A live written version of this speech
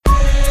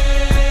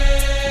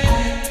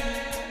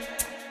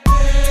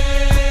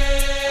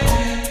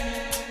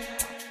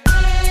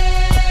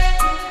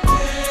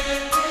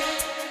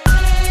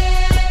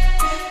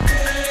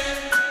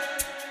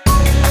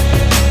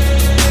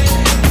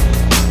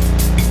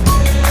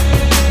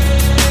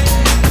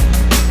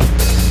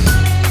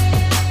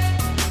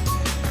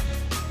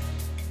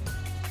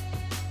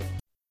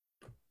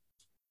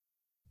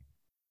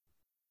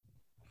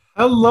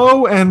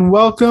Hello and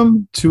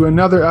welcome to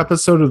another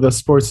episode of the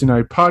Sports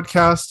Unite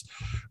podcast.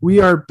 We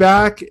are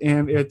back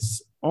and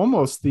it's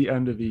almost the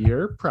end of the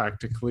year,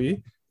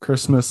 practically.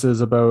 Christmas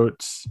is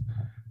about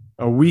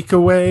a week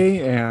away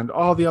and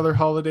all the other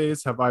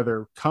holidays have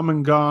either come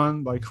and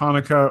gone, like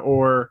Hanukkah,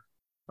 or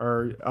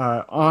are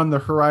on the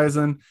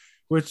horizon,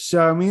 which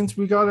means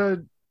we got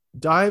to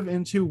dive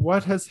into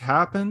what has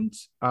happened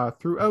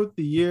throughout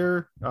the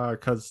year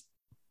because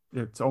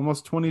it's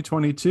almost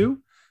 2022.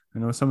 I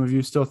know some of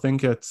you still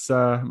think it's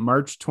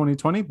March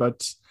 2020,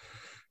 but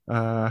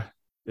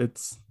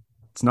it's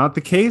not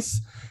the case.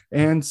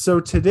 And so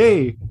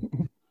today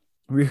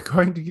we're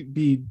going to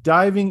be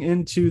diving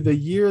into the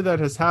year that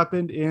has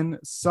happened in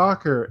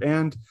soccer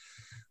and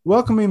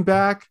welcoming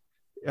back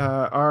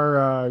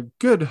our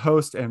good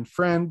host and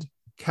friend,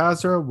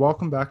 Kazra.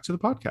 Welcome back to the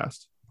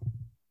podcast.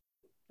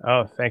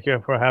 Oh, thank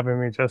you for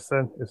having me,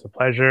 Justin. It's a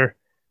pleasure.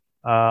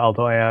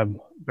 Although I am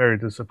very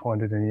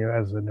disappointed in you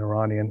as an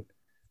Iranian,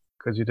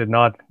 because you did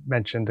not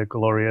mention the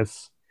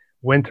glorious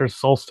Winter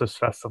Solstice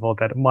Festival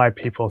that my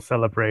people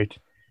celebrate.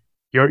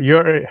 Your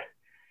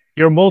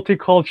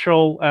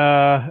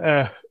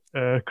multicultural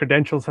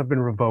credentials have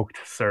been revoked,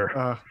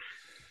 sir.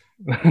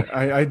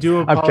 I do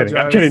apologize.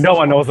 I'm kidding. No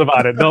one knows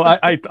about it. No,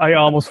 I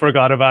almost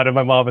forgot about it.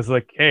 My mom was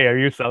like, "Hey, are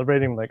you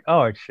celebrating?" I'm like,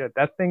 "Oh shit,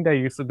 that thing that I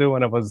used to do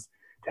when I was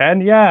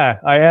 10. Yeah,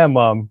 I am,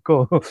 Mom.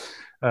 Cool."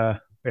 Yeah.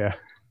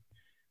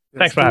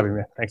 Thanks for having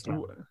me. Thanks.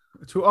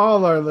 To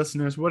all our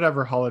listeners,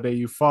 whatever holiday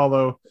you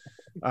follow,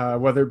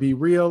 whether it be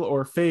real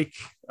or fake,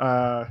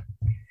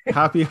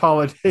 happy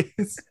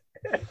holidays.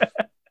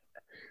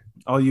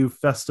 All you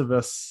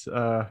Festivus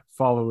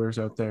followers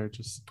out there,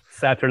 just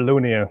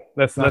Saturnalia.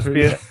 Let's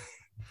be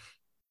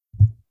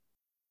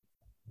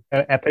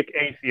an epic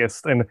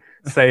atheist and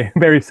say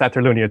Merry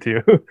Saturnalia to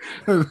you.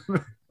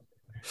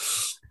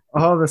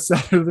 All the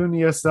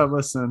Saturnalists that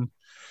listen.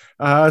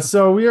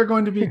 So we are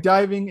going to be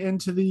diving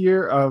into the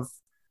year of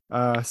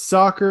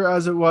soccer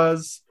as it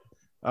was.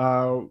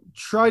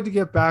 Tried to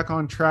get back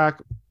on track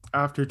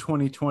after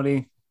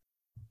 2020.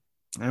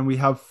 And we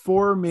have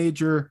four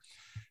major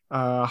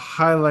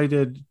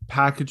highlighted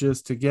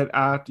packages to get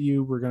at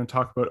you. We're going to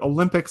talk about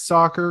Olympic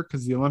soccer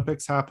because the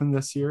Olympics happened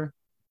this year.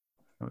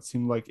 It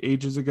seemed like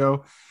ages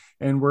ago.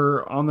 And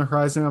we're on the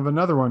horizon of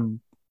another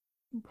one.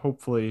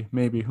 Hopefully,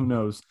 maybe, who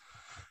knows.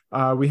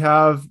 We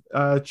have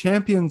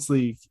Champions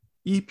League,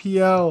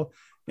 EPL,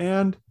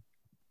 and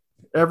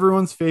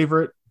everyone's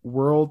favorite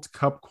World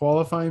Cup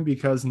qualifying,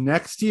 because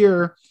next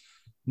year,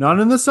 not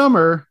in the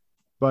summer,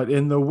 but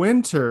in the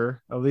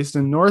winter, at least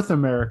in North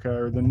America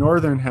or the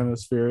Northern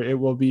Hemisphere, it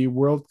will be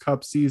World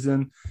Cup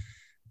season,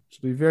 which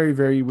will be very,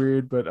 very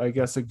weird, but I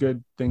guess a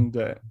good thing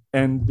to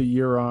end the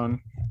year on.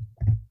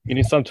 You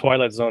need some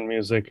Twilight Zone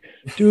music.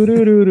 Do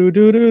do do do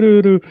do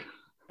do do.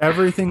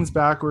 Everything's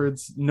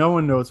backwards. No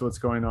one knows what's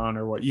going on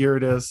or what year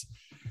it is.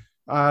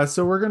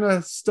 So we're going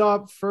to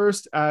stop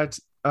first at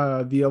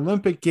the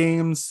Olympic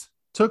Games.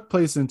 Took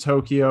place in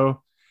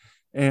Tokyo.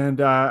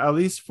 And at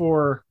least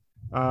for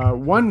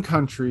one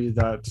country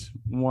that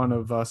one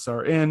of us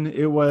are in,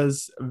 it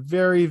was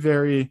very,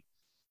 very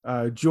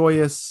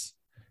joyous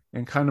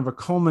and kind of a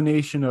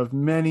culmination of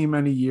many,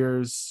 many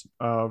years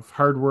of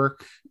hard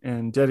work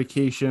and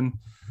dedication.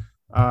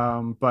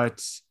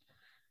 But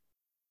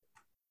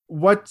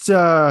what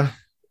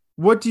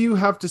do you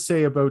have to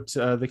say about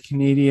the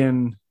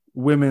Canadian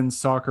women's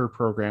soccer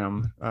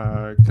program?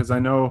 Because I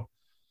know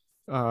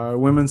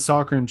women's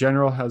soccer in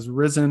general has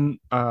risen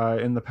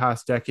in the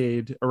past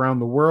decade around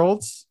the world.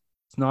 It's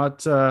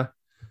not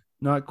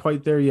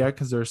quite there yet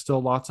because there's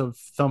still lots of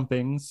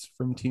thumpings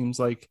from teams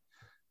like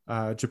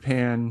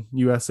Japan,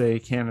 USA,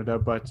 Canada.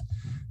 But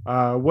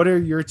what are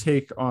your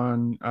take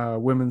on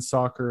women's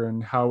soccer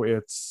and how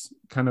it's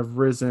kind of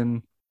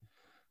risen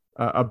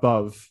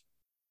above?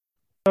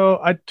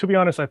 So, to be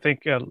honest, I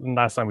think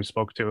last time we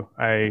spoke to,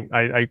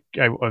 I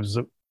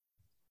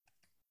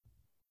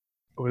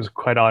was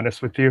quite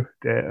honest with you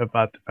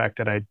about the fact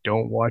that I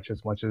don't watch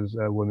as much as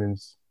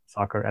women's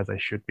soccer as I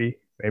should be,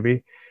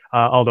 maybe.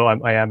 Although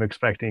I am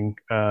expecting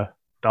a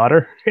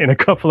daughter in a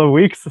couple of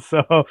weeks,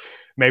 so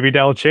maybe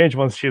that'll change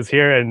once she's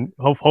here, and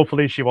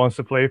hopefully she wants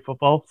to play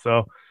football.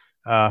 So,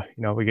 I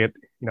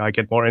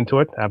get more into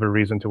it. I have a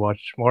reason to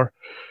watch more.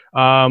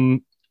 I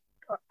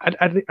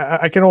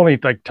can only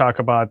talk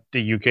about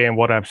the UK and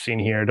what I've seen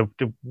here.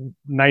 The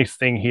nice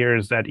thing here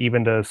is that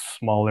even the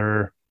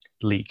smaller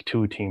League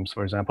Two teams,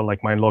 for example,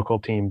 like my local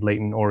team,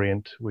 Leyton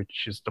Orient,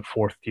 which is the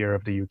fourth tier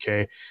of the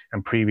UK,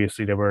 and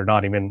previously they were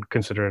not even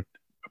considered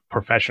a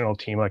professional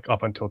team, like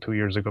up until 2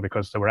 years ago,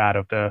 because they were out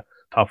of the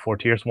top four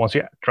tiers. Once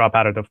you drop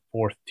out of the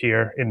fourth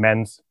tier in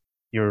men's,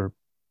 you're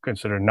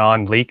considered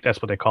non-league.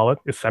 That's what they call it.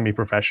 It's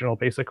semi-professional,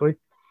 basically.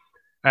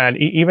 And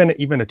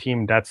even a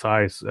team that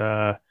size,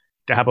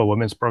 they have a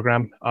women's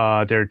program.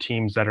 There are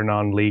teams that are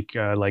non-league,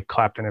 like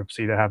Clapton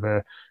FC, that have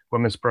a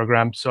women's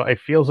program. So it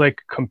feels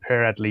like,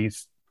 compare at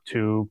least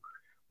to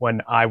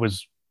when I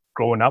was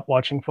growing up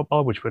watching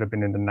football, which would have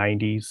been in the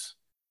 90s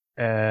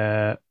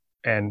and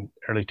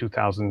early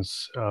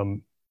 2000s,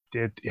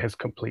 it has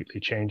completely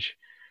changed.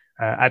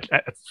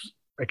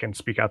 I can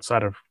speak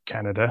outside of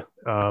Canada.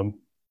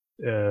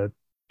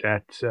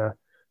 That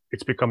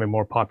it's becoming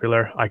more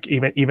popular. Like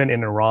even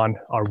in Iran,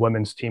 our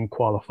women's team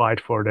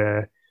qualified for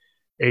the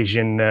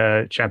Asian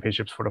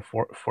championships for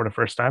the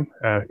first time.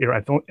 I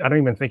don't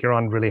even think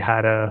Iran really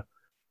had a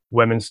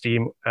women's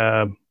team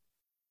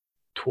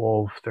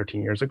 12,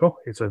 13 years ago.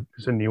 It's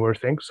a newer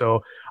thing.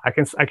 So I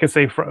can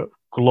say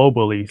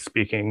globally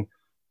speaking,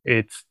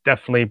 it's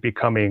definitely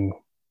becoming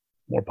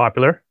more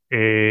popular.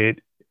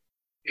 It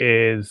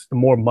is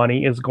more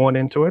money is going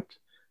into it,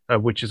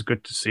 which is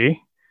good to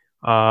see.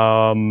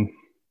 Um,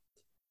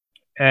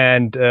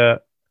 and I,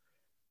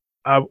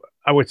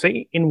 I would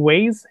say in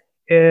ways,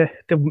 the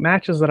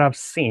matches that I've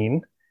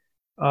seen,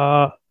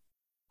 uh,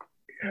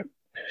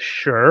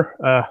 sure,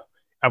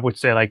 I would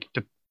say like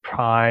the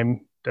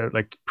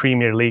like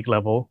Premier League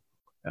level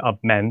of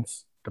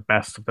men's, the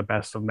best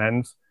of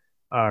men's,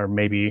 are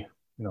maybe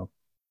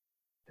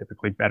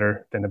typically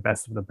better than the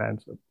best of the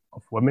bands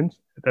of women's.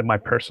 That's my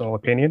personal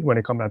opinion when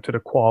it comes down to the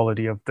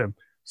quality of the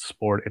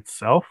sport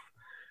itself.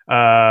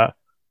 Uh,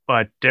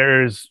 but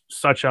there's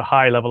such a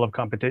high level of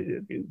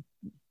competition.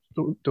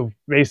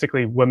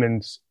 Basically,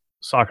 women's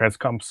soccer has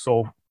come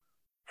so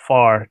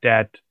far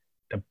that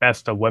the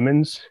best of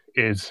women's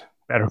is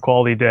better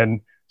quality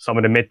than some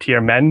of the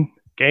mid-tier men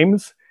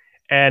games.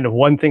 And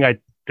one thing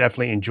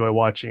definitely enjoy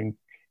watching,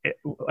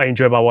 I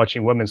enjoy about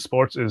watching women's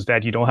sports is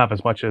that you don't have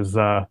as much as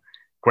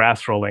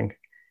grass rolling.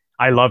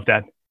 I love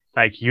that.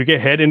 Like you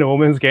get hit in a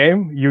women's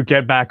game, you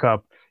get back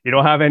up. You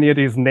don't have any of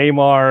these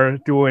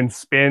Neymar doing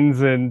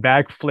spins and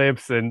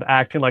backflips and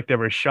acting like they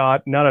were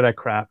shot. None of that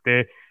crap.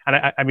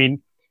 I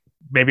mean,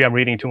 maybe I'm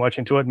reading too much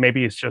into it.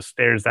 Maybe it's just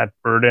there's that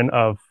burden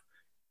of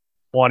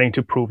wanting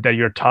to prove that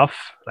you're tough,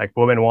 like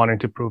women wanting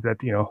to prove that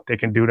they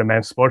can do the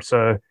men's sports.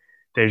 So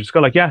they just go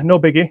like, yeah, no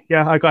biggie.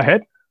 Yeah, I got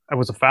hit. It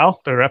was a foul.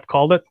 The ref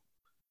called it.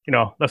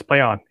 Let's play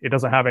on. It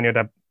doesn't have any of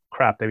that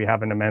crap that we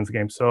have in the men's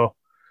game. So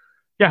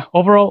yeah,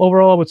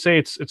 overall, I would say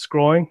it's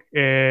growing.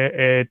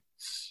 Yeah,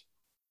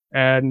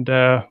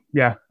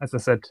 as I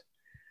said,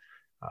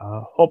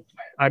 hope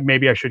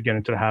maybe I should get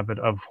into the habit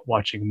of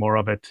watching more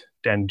of it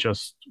than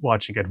just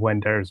watching it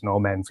when there's no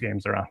men's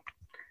games around,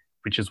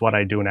 which is what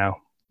I do now,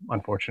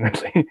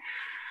 unfortunately.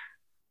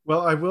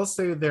 Well, I will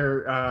say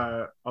there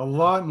a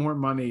lot more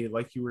money,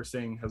 like you were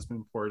saying, has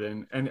been poured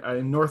in, and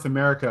in North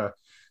America,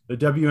 the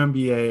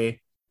WNBA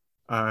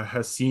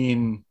has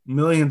seen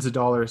millions of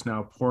dollars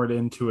now poured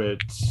into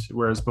it,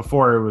 whereas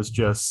before it was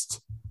just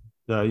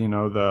the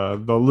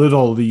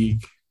little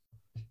league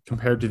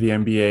compared to the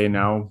NBA.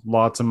 Now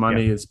lots of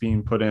money is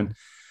being put in.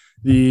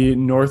 The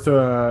North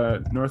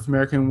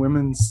American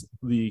Women's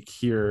League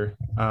here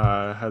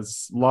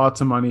has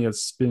lots of money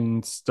has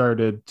been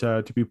started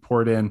to be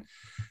poured in.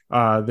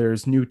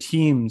 There's new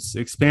teams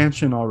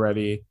expansion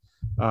already.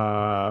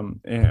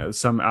 And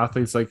some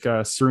athletes like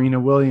Serena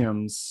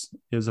Williams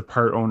is a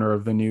part owner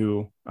of the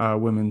new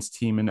women's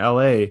team in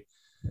LA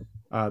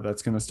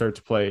that's going to start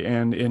to play.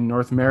 And in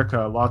North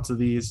America, lots of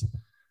these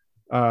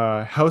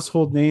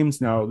household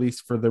names now, at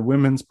least for the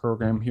women's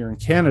program here in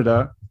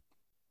Canada,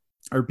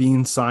 are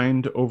being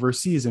signed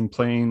overseas and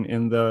playing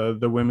in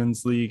the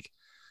women's league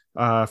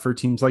for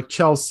teams like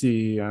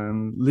Chelsea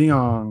and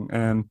Lyon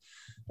and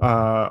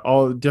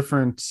all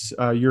different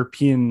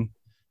European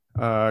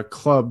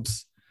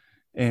clubs.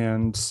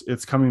 And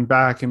it's coming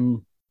back,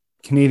 and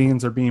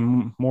Canadians are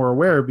being more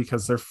aware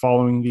because they're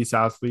following these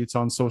athletes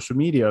on social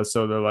media.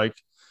 So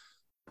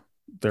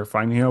they're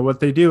finding out what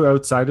they do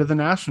outside of the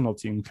national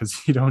team,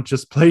 because you don't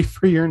just play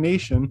for your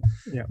nation.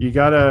 Yeah. You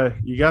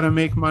gotta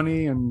make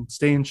money and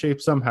stay in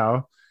shape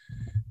somehow.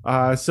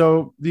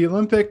 So the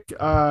Olympic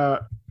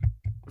for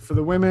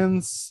the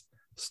women's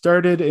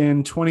started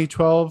in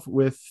 2012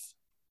 with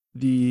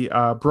the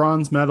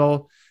bronze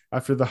medal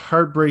after the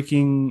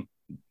heartbreaking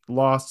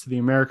loss to the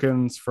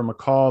Americans from a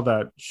call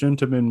that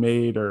shouldn't have been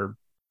made or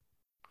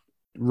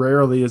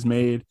rarely is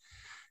made.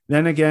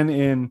 Then again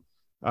in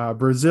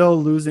Brazil,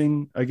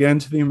 losing again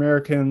to the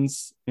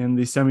Americans in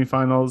the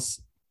semifinals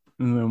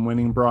and then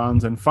winning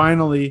bronze. And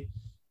finally,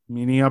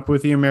 meeting up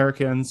with the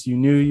Americans. You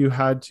knew you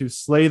had to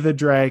slay the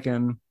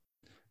dragon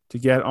to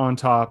get on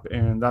top.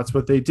 And that's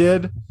what they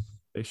did.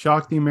 They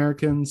shocked the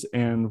Americans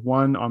and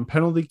won on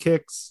penalty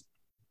kicks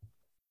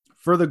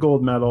for the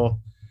gold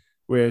medal,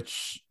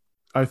 which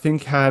I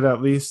think had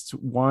at least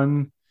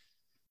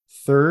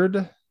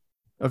 1/3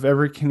 of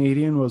every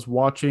Canadian was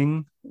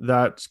watching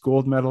that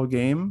gold medal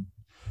game.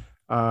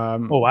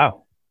 Oh,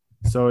 wow.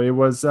 So it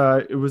was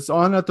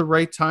on at the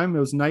right time. It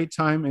was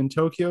nighttime in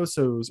Tokyo,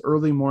 so it was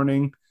early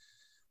morning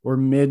or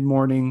mid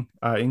morning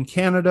in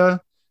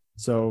Canada.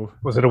 So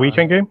was it a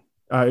weekend game?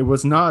 It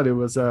was not. It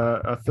was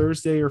a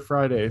Thursday or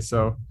Friday.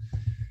 So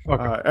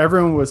Okay.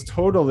 everyone was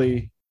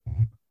totally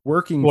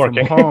working from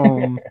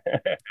home,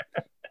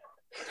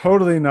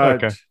 totally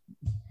not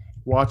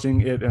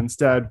watching it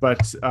instead.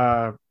 But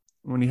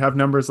when you have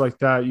numbers like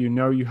that,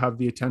 you have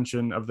the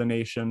attention of the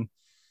nation.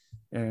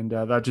 And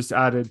that just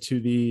added to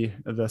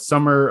the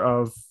summer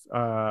of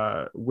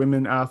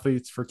women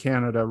athletes for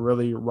Canada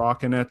really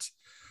rocking it.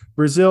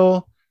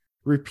 Brazil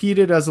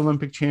repeated as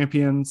Olympic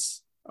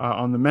champions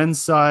on the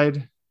men's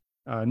side.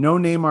 No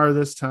Neymar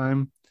this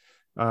time,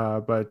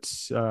 but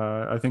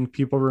I think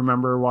people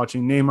remember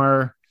watching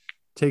Neymar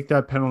take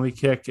that penalty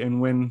kick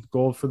and win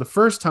gold for the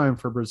first time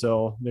for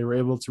Brazil. They were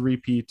able to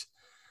repeat.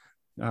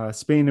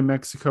 Spain and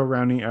Mexico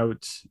rounding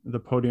out the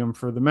podium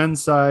for the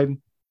men's side.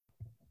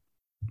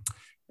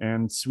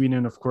 And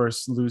Sweden, of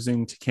course,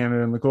 losing to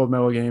Canada in the gold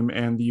medal game,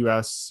 and the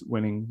US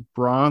winning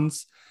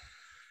bronze.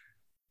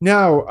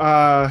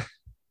 Now,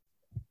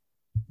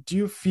 do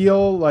you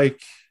feel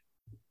like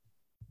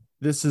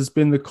this has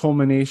been the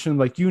culmination?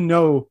 Like,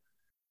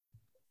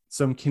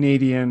 some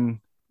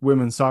Canadian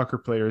women's soccer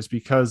players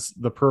because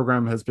the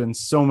program has been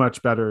so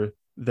much better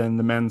than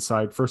the men's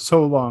side for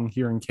so long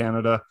here in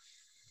Canada,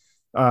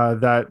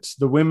 that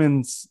the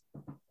women's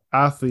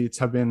athletes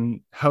have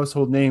been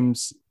household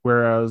names,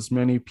 whereas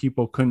many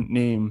people couldn't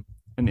name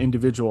an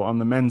individual on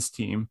the men's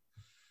team.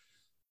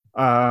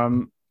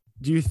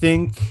 Do you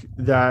think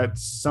that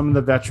some of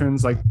the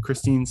veterans like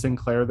Christine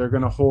Sinclair, they're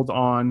going to hold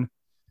on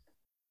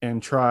and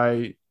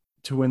try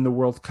to win the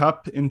World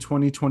Cup in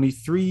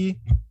 2023?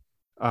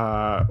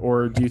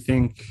 Or do you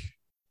think,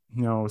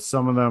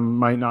 some of them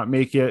might not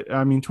make it?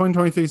 I mean,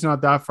 2023 is not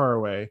that far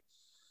away.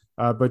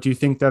 But do you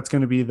think that's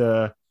going to be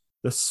the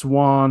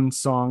swan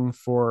song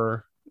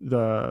for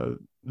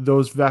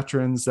those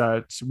veterans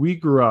that we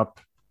grew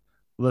up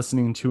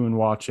listening to and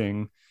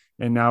watching,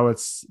 and now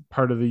it's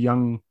part of the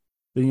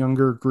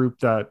younger group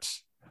that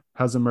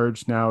has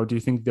emerged now? Do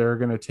you think they're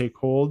going to take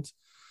hold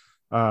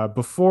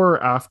before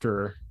or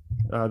after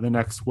the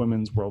next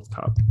Women's World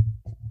Cup?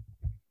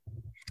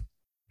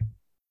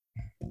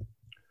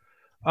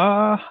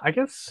 I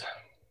guess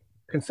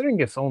considering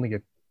it's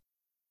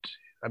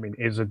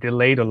a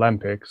delayed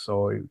Olympics,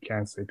 so you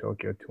can't say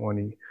Tokyo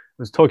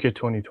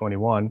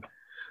 2021.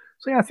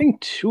 So yeah, I think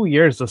 2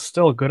 years is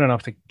still good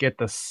enough to get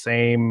the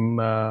same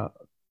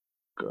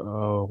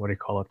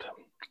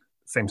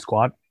same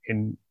squad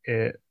in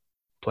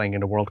playing in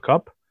the World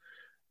Cup.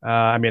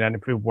 And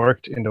if we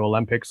worked in the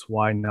Olympics,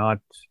 why not?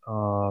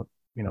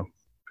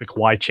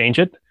 Why change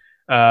it?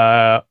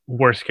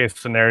 Worst case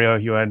scenario,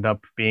 you end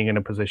up being in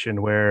a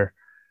position where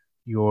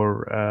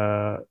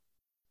your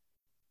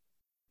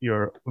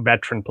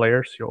veteran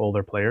players, your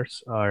older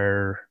players,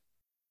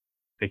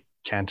 they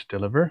can't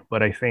deliver.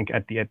 But I think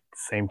at the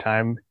same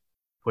time,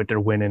 with their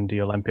win in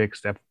the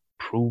Olympics, they've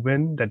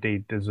proven that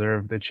they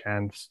deserve the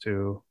chance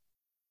to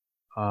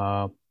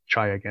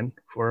try again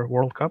for a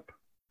World Cup.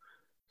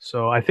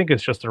 So I think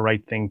it's just the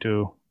right thing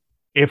to,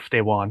 if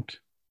they want,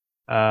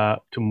 to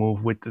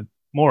move with the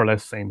more or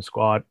less same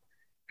squad.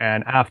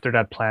 And after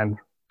that plan,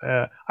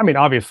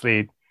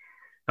 obviously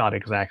not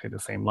exactly the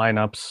same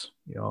lineups,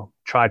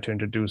 try to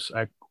introduce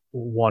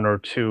one or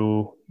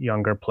two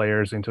younger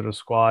players into the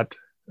squad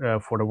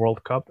for the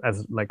World Cup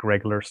as like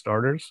regular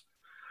starters.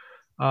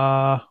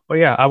 But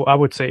yeah, I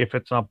would say if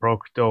it's not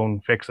broke, don't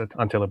fix it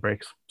until it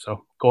breaks.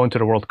 So go into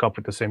the World Cup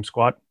with the same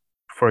squad,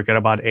 forget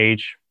about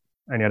age,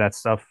 any of that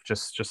stuff.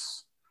 Just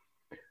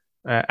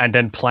and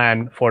then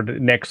plan for the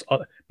next,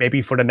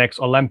 maybe for the next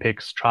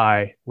Olympics,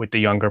 try with the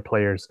younger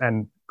players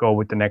and go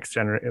with the next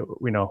generation.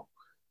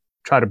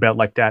 Try to build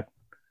like that.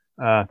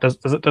 Does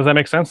that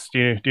make sense?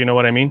 Do you know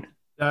what I mean?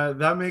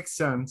 That makes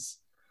sense.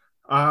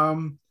 Now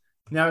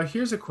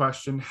here's a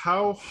question: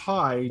 how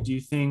high do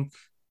you think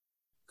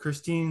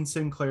Christine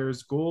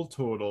Sinclair's goal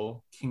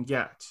total can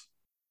get?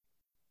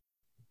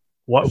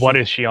 What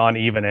is she on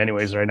even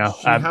anyways right now?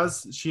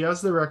 She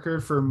has the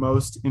record for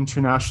most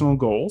international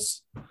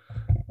goals.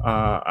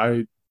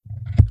 I'm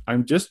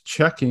just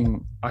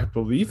checking. I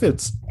believe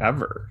it's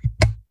ever.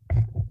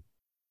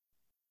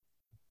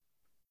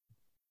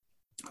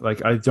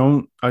 Like I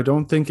don't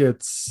think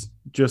it's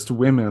just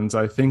women's.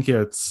 I think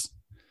it's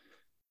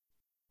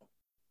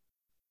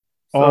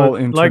all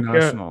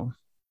international.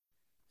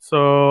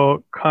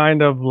 So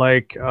kind of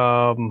like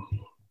the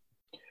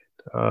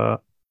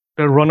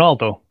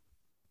Ronaldo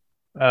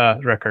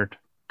record,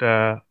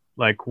 how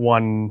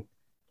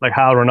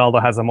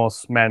Ronaldo has the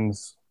most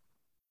men's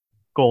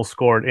goals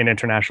scored in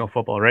international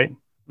football, right?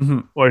 Mm-hmm.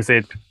 Or is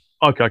it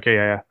okay,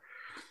 yeah.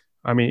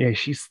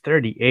 She's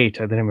 38.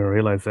 I didn't even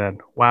realize that.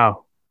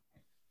 Wow.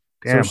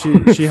 Damn.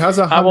 So she has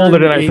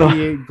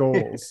 188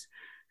 goals.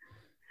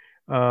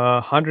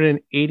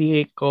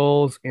 188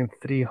 goals in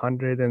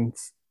 300 and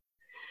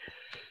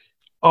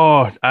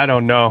I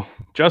don't know.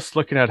 Just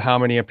looking at how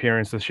many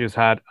appearances she's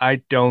had,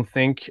 I don't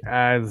think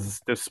as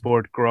the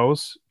sport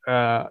grows,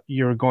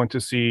 you're going to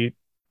see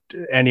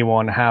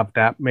anyone have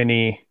that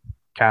many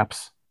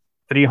caps.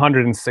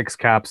 306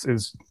 caps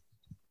is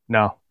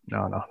no.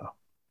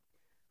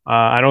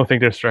 I don't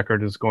think this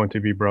record is going to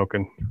be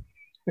broken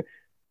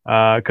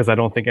because I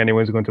don't think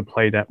anyone's going to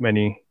play that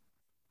many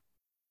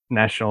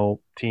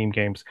national team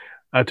games.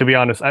 To be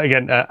honest,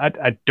 again,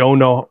 I don't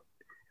know.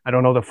 I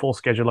don't know the full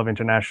schedule of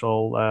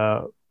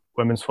international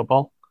women's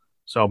football.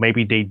 So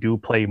maybe they do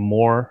play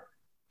more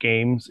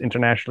games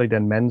internationally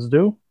than men's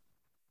do.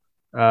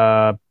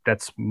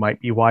 That's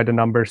might be why the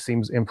number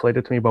seems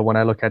inflated to me. But when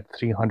I look at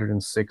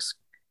 306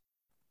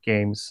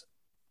 games,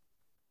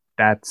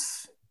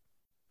 that's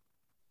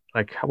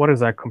like, what does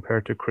that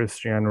compare to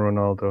Cristiano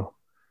Ronaldo?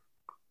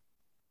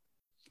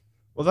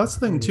 Well, that's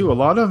the thing too. A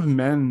lot of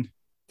men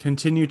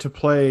continue to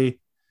play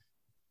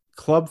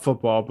club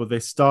football, but they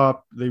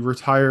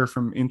retire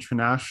from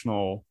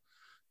international,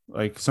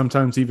 like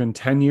sometimes even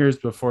 10 years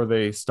before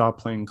they stop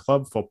playing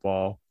club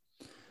football.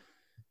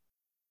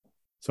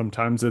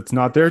 Sometimes it's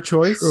not their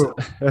choice. True.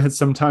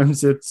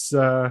 Sometimes it's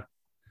the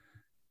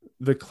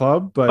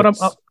club, But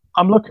but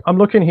I'm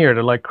looking here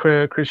to like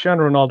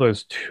Cristiano Ronaldo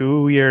is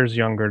 2 years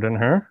younger than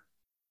her.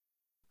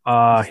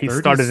 he's He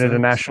started 36.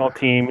 international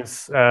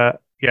teams.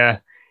 Yeah,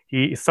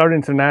 he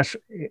started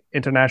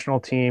international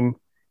team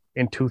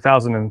in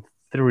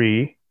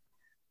 2003,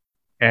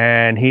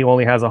 and he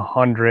only has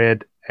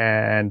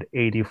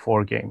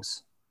 184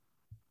 games.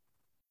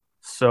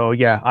 So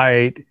yeah,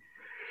 I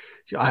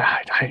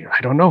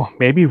don't know.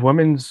 Maybe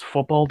women's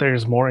football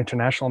there's more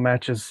international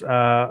matches,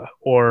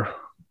 or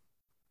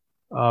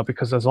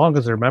because as long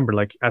as I remember,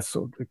 like as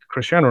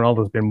Cristiano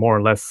Ronaldo has been more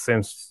or less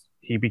since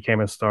he became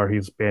a star,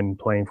 he's been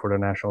playing for the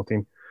national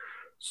team.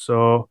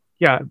 So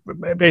yeah,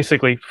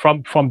 basically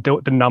from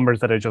the numbers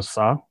that I just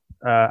saw,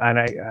 and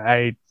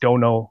I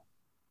don't know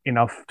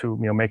enough to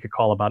make a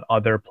call about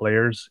other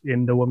players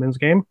in the women's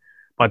game,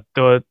 but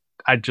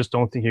I just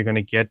don't think you're going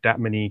to get that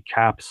many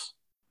caps.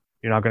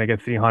 You're not going to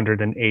get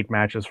 308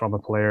 matches from a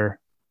player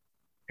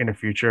in the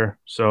future.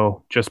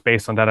 So just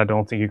based on that, I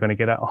don't think you're going to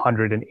get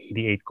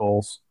 188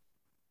 goals.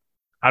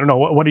 I don't know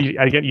what do you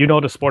I get. You know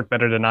the sport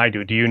better than I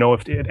do. Do you know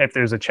if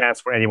there's a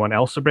chance for anyone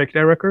else to break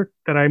their record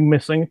that I'm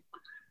missing?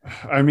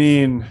 I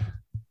mean,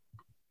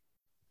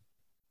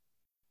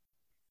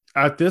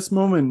 at this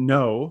moment,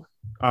 no.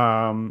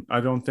 I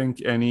don't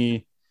think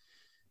any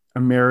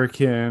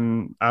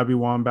American. Abby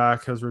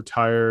Wambach has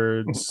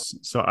retired,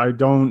 so I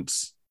don't.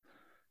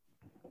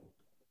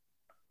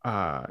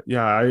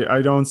 Yeah,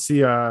 I don't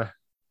see a.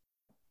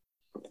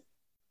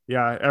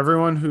 Yeah,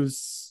 everyone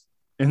who's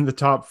in the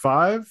top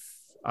five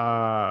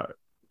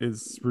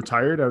is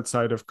retired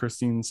outside of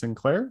Christine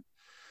Sinclair.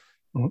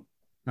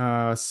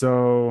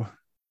 So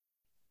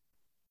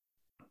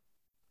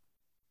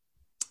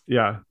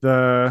yeah,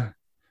 the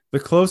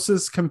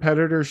closest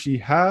competitor she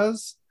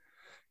has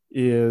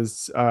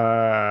is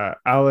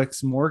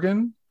Alex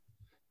Morgan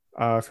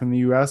from the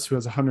US, who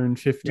has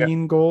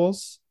 115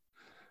 goals.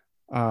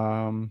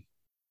 And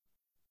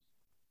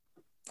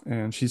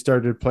she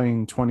started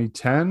playing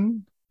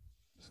 2010.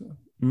 So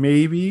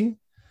maybe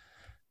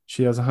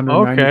she has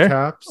 190 Okay.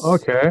 caps.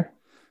 Okay.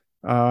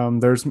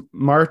 There's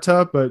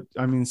Marta, but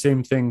I mean,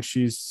 same thing.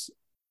 She's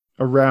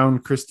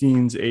around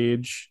Christine's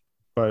age,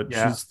 but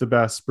she's the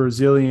best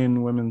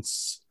Brazilian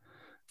women's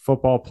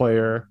football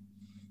player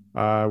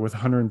with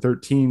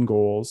 113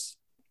 goals.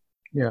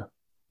 Yeah.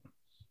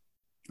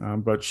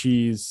 But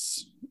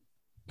she's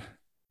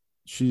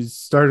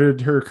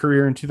started her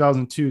career in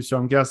 2002, so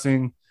I'm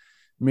guessing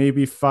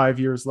maybe 5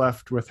 years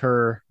left with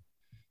her.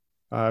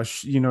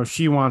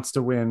 She wants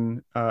to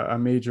win a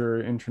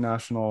major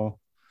international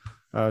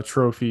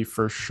trophy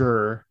for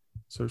sure,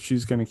 so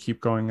she's going to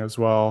keep going as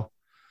well.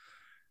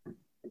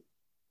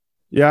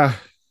 Yeah,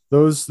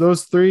 those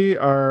three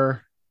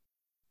are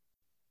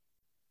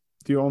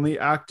the only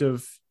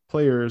active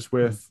players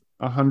with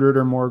 100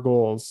 or more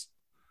goals.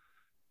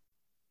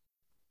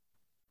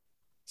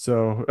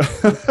 So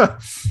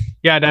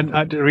yeah,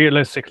 then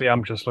realistically,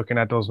 I'm just looking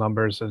at those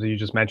numbers as you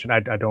just mentioned.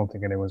 I don't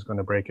think anyone's going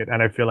to break it,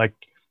 and I feel like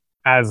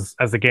as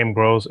the game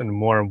grows and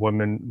more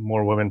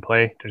women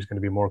play, there's going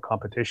to be more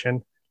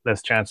competition,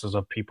 less chances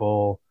of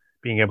people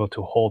being able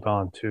to hold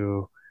on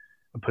to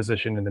a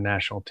position in the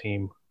national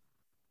team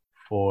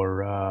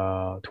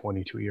for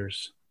 22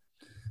 years.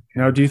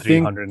 Now, do you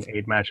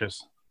 308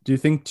 matches? Do you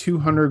think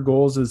 200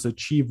 goals is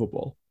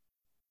achievable?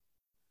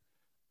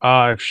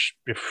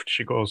 If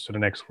she goes to the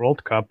next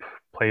World Cup,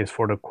 plays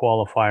for the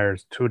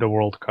qualifiers to the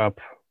World Cup,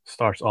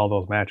 starts all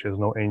those matches,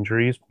 no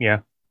injuries, yeah.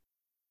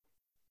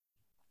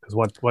 Because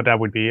what that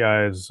would be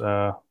is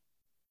 12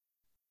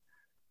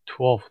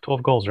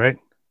 goals, right?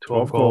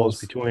 12 goals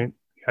between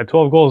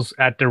 12 goals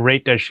at the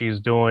rate that she's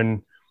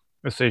doing.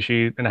 Let's say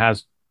she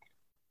has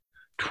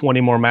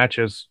 20 more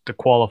matches, the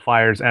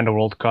qualifiers and the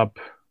World Cup,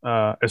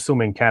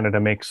 assuming Canada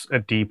makes a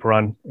deep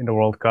run in the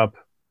World Cup.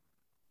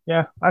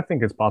 Yeah, I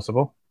think it's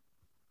possible.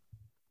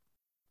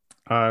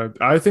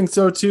 I think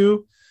so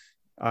too.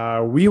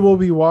 We will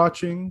be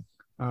watching.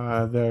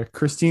 The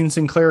Christine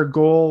Sinclair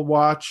goal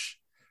watch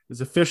is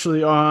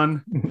officially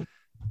on.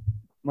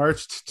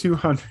 March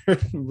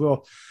 200.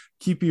 We'll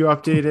keep you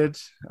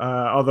updated.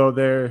 Although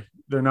they're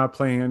not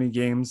playing any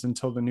games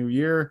until the new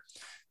year,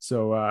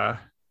 so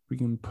we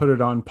can put it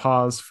on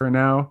pause for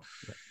now.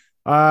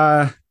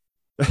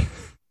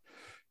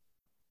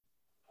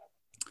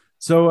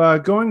 So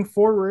going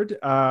forward,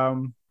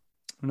 I'm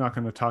not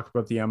going to talk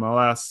about the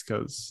MLS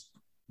because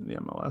the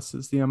MLS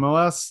is the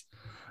MLS.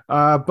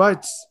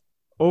 But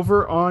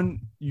over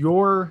on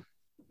your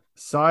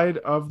side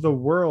of the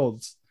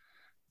world,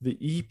 the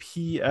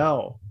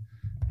EPL,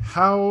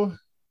 how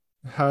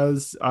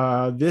has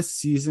this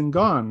season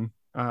gone?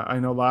 I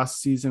know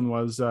last season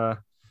was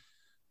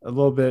a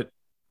little bit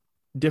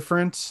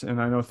different,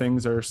 and I know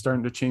things are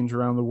starting to change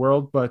around the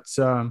world, but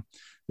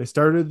they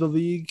started the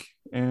league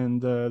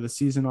and the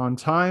season on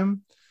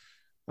time.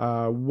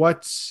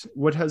 What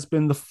has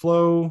been the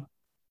flow?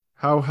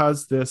 How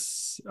has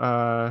this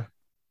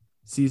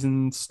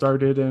season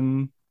started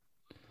and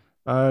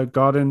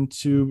got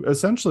into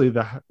essentially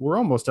we're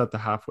almost at the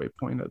halfway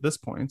point at this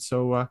point.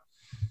 So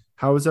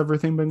how has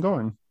everything been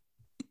going?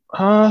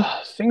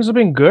 Things have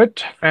been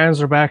good.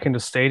 Fans are back in the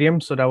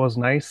stadium, so that was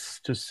nice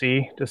to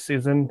see this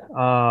season.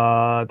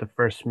 The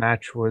first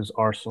match was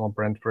Arsenal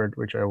Brentford,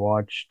 which I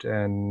watched,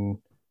 and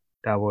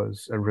that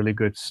was a really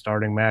good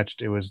starting match.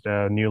 It was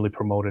the newly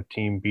promoted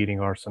team beating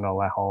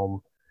Arsenal at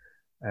home,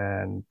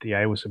 and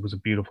yeah, it was a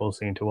beautiful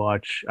scene to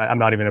watch. I'm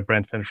not even a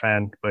Brentford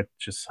fan, but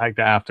just like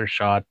the after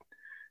shot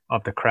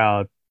of the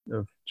crowd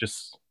of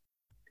just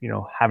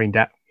having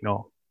that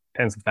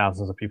tens of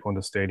thousands of people in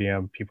the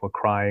stadium, people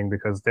crying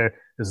because this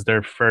is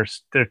their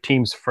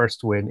team's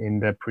first win in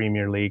the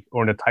Premier League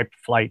or in the type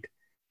flight.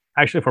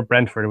 Actually, for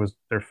Brentford, it was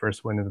their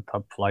first win in the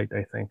top flight,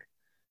 I think.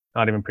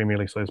 Not even Premier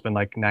League, so it's been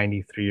like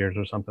 93 years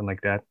or something like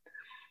that.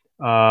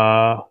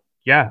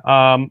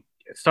 Yeah,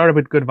 it started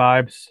with good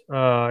vibes.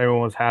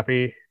 Everyone was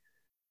happy.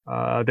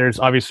 There's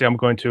obviously I'm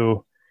going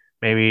to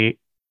maybe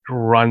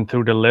run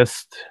through the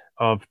list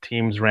of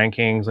teams'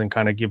 rankings and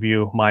kind of give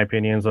you my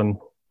opinions on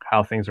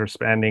how things are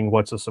spending,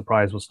 what's a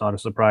surprise, what's not a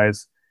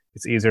surprise.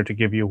 It's easier to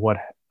give you what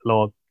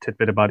little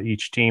tidbit about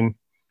each team.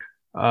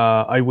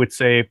 I would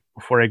say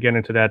before I get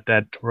into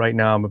that right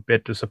now I'm a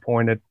bit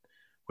disappointed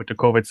with the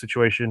COVID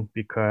situation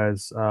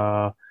because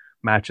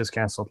matches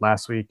canceled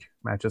last week,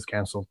 matches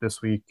canceled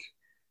this week,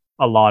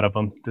 a lot of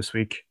them this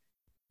week,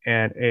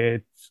 and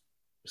it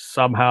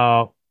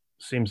somehow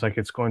seems like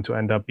it's going to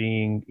end up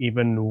being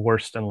even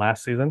worse than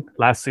last season.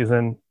 Last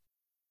season,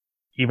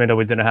 even though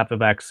we didn't have the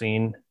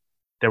vaccine,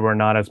 there were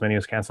not as many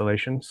as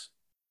cancellations.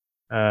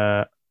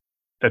 Uh,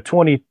 the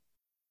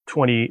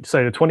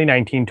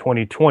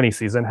 2019-2020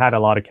 season had a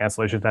lot of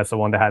cancellations. That's the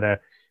one that had a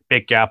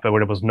big gap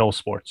where there was no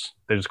sports.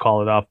 They just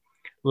called it off.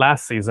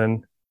 Last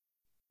season,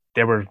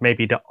 there were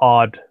maybe the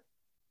odd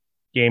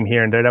game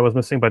here and there that was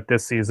missing, but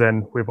this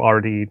season we've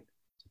already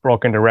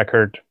broken the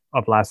record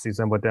of last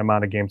season with the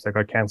amount of games that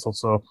got canceled.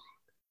 So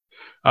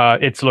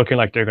it's looking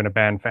like they're going to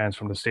ban fans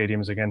from the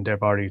stadiums again.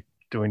 They're already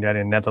doing that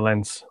in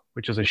Netherlands,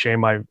 which is a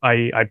shame.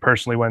 I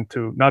personally went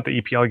to not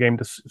the EPL game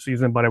this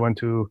season, but I went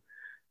to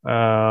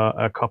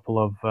a couple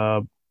of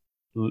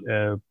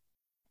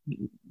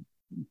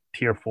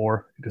tier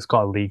 4. It is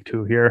called League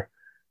 2 here.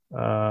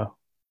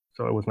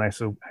 So it was nice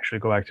to actually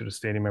go back to the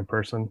stadium in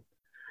person.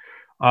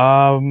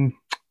 Oh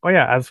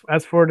yeah,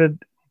 as for the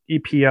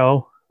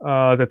EPL,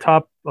 the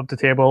top of the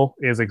table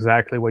is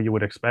exactly what you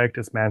would expect.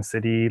 It's Man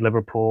City,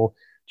 Liverpool,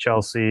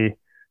 Chelsea.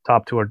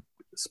 Top two are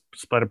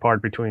split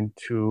apart between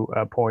 2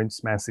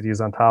 points. Man City is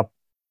on top.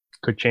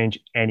 Could change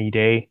any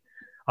day.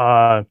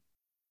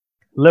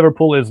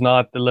 Liverpool is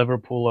not the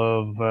Liverpool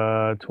of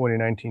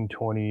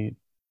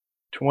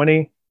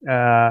 2019-2020.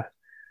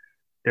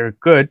 They're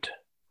good,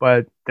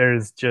 but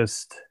there's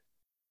just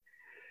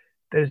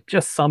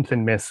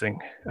something missing,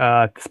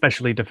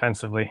 especially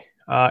defensively.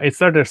 It's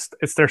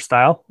their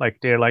style. Like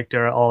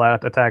they're all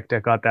out attack. They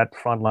got that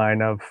front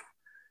line of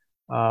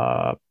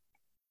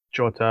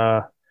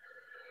Jota,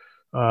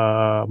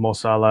 Mo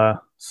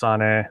Salah,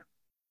 Sane,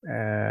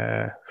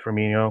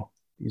 Firmino.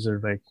 These are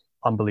like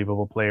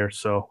unbelievable players.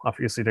 So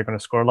obviously they're going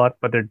to score a lot,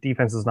 but their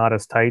defense is not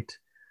as tight.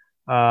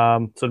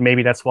 So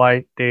maybe that's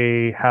why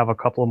they have a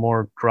couple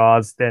more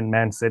draws than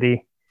Man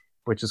City,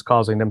 which is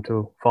causing them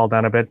to fall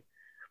down a bit.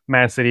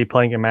 Man City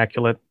playing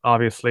immaculate,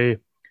 obviously.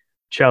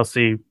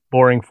 Chelsea,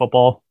 boring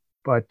football,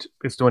 but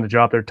it's doing the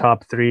job. They're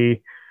top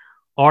 3.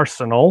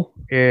 Arsenal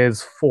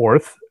is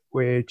 4th,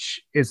 which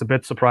is a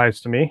bit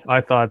surprise to me.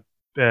 I thought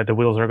the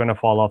wheels are going to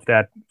fall off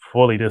that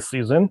fully this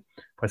season,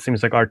 but it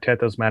seems like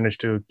Arteta's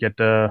managed to get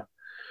the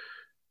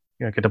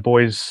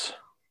boys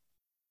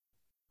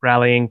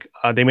rallying.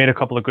 They made a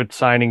couple of good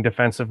signing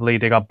defensively.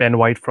 They got Ben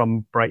White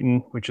from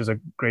Brighton, which is a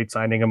great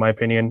signing in my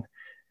opinion,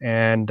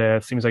 and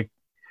seems like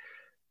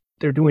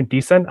they're doing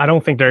decent. I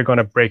don't think they're going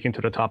to break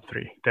into the top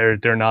 3.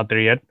 They're not there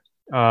yet.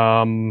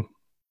 And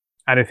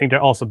I think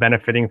they're also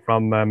benefiting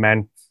from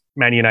Man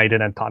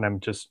United and Tottenham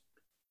just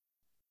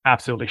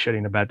absolutely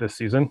shitting the bed this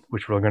season,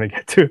 which we're going to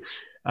get to.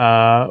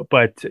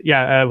 But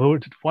yeah,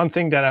 one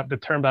thing the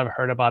term that I've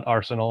heard about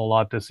Arsenal a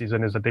lot this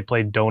season is that they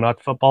play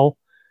donut football,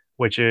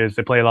 which is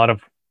they play a lot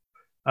of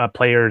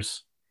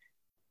players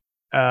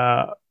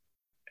high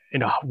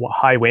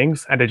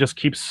wings, and they just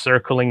keep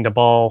circling the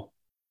ball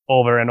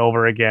over and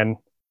over again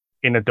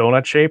in a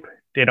donut shape.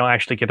 They don't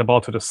actually get the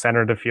ball to the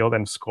center of the field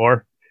and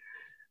score.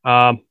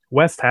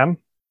 West Ham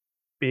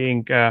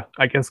being,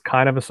 I guess,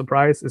 kind of a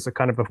surprise. It's a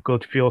kind of a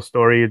good feel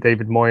story.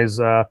 David Moyes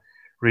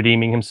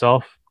redeeming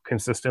himself,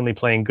 consistently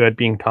playing good,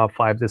 being top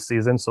 5 this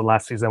season. So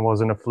last season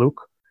wasn't a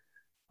fluke.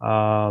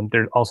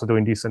 They're also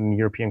doing decent in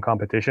European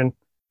competition.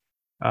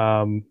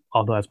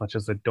 Although as much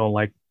as I don't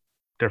like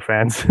their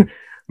fans,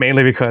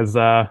 mainly because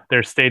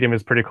their stadium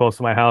is pretty close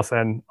to my house,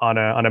 and on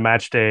a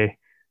match day,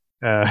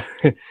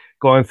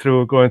 Going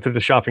through the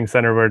shopping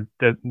center where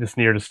this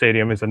near the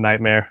stadium is a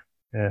nightmare.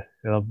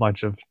 A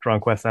bunch of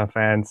drunk West Ham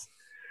fans.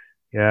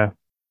 Yeah.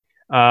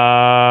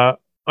 Oh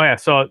yeah.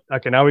 So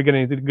okay, now we're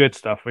getting into the good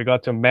stuff. We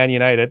got to Man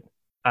United.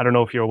 I don't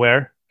know if you're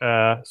aware.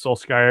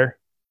 Solskjaer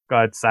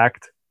got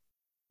sacked.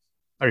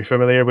 Are you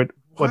familiar with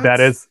what What? that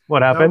is?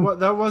 What happened?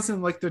 That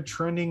wasn't like the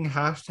trending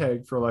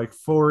hashtag for like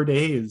 4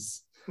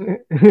 days. Yeah,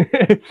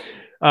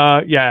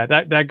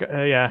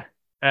 yeah.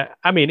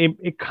 I mean,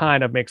 it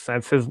kind of makes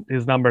sense.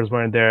 His numbers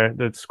weren't there.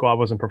 The squad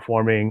wasn't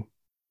performing,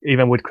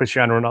 even with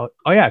Cristiano Ronaldo.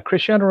 Oh yeah,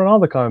 Cristiano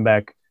Ronaldo coming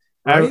back.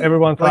 Right?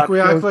 Everyone Like thought we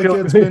act like feel,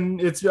 it's been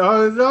it's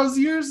that was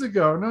years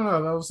ago.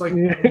 No, that was like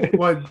yeah.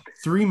 what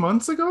 3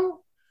 months ago?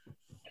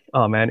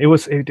 Oh man, it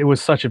was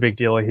such a big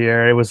deal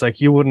here. It was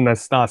like you wouldn't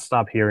have not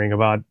stop hearing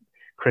about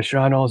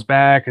Cristiano's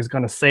back, is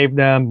gonna save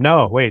them.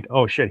 No, wait,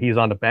 oh shit, he's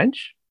on the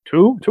bench.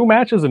 Two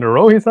matches in a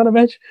row, he's on the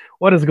bench.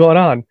 What is going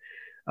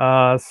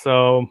on?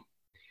 So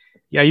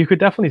yeah, you could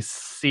definitely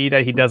see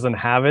that he doesn't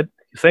have it.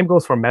 Same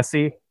goes for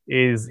Messi.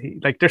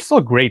 Like they're still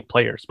great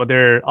players, but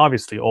they're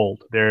obviously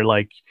old. They're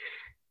like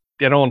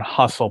they don't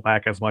hustle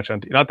back as much.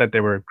 Not that they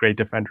were great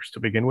defenders to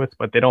begin with,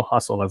 but they don't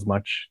hustle as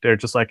much. They're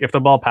just like if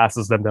the ball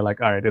passes them, they're like,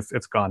 all right,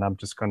 it's gone. I'm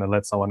just gonna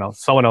let someone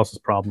else's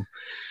problem.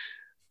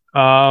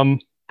 Um,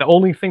 the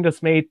only thing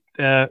that's made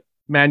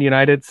Man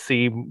United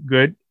seem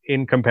good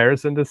in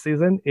comparison this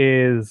season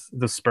is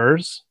the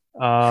Spurs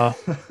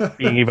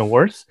being even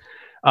worse,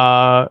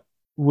 uh,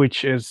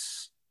 which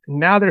is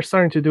now they're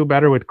starting to do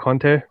better with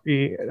Conte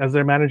as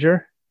their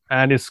manager.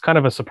 And it's kind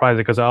of a surprise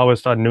because I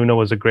always thought Nuno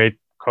was a great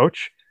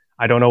coach.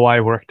 I don't know why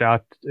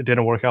it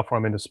didn't work out for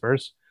him in the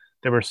Spurs.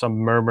 There were some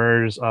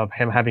murmurs of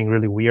him having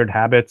really weird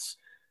habits.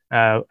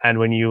 And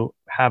when you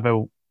have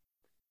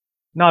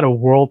not a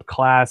world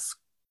class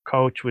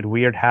coach with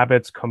weird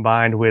habits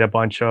combined with a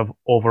bunch of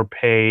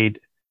overpaid,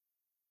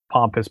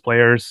 pompous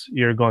players,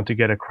 you're going to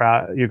get a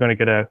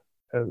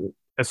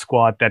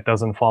squad that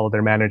doesn't follow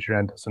their manager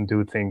and doesn't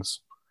do things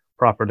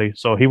properly.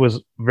 So he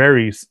was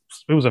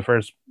the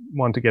first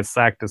one to get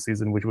sacked this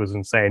season, which was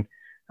insane.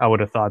 I would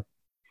have thought,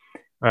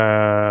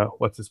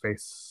 what's his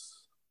face?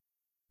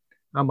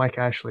 Not Mike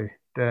Ashley,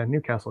 the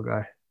Newcastle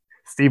guy,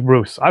 Steve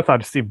Bruce. I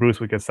thought Steve Bruce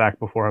would get sacked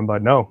before him,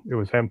 but no, it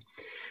was him.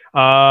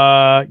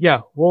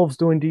 Yeah, Wolves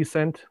doing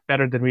decent,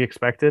 better than we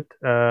expected.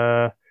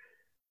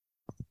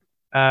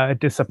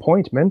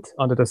 Disappointment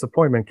on the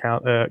disappointment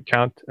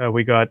count.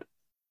 We got.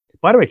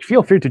 By the way,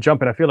 feel free to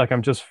jump in. I feel like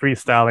I'm just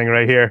freestyling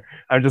right here.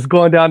 I'm just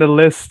going down the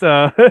list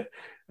of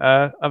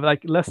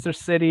like Leicester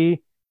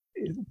City.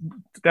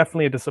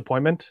 Definitely a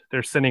disappointment.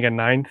 They're sitting at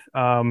ninth,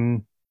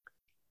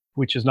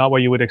 which is not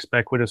what you would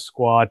expect with a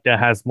squad that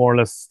has more or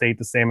less stayed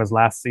the same as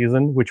last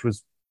season, which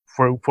was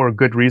for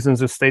good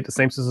reasons. It stayed the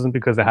same season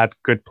because they had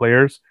good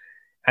players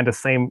and the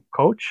same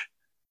coach.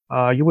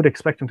 You would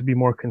expect him to be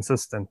more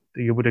consistent.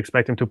 You would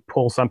expect him to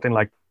pull something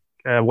like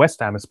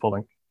West Ham is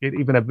pulling,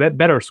 even a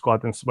better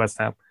squad than West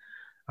Ham.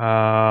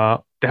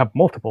 They have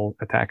multiple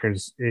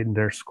attackers in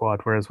their squad,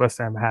 whereas West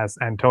Ham has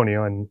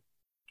Antonio, and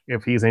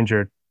if he's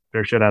injured,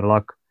 they're shit out of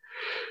luck.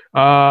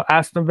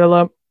 Aston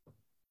Villa,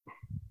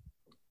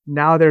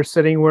 now they're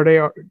sitting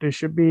where they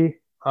should be.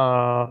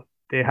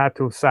 They had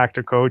to sack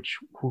the coach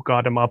who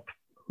got him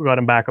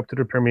back up to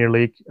the Premier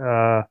League,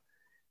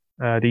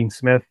 Dean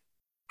Smith.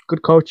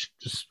 Good coach.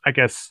 Just I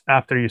guess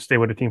after you stay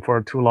with the team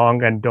for too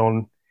long and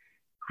don't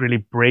really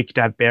break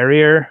that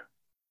barrier,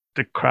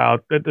 the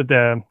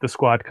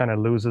squad kind of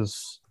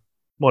loses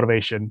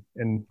motivation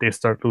and they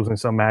start losing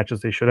some matches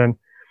they shouldn't.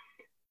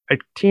 A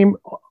team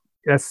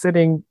that's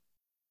sitting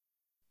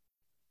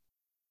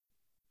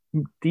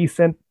in a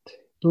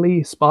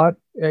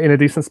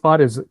decent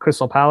spot is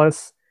Crystal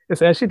Palace.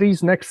 It's actually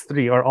these next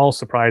three are all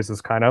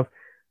surprises, kind of.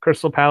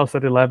 Crystal Palace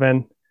at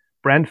 11,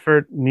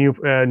 Brentford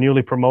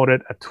newly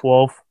promoted at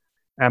 12,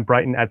 and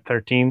Brighton at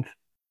 13th.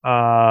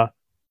 I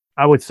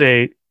would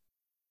say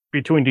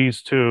between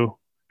these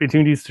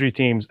three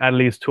teams, at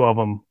least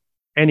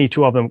any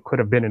two of them could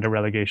have been in the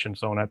relegation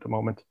zone at the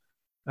moment.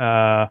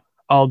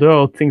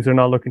 Although things are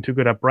not looking too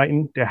good at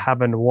Brighton, they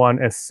haven't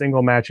won a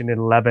single match in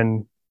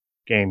 11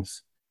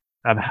 games.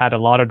 I've had a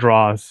lot of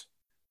draws,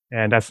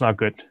 and that's not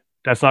good.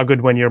 That's not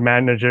good when your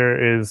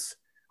manager is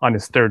on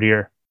his third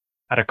year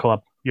at a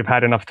club. You've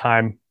had enough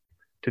time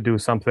to do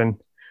something.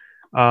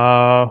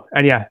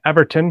 And yeah,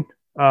 Everton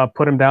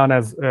put him down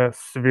as a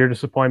severe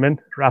disappointment.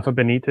 Rafa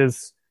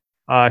Benitez,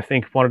 I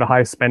think one of the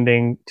highest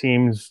spending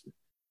teams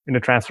in the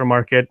transfer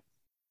market.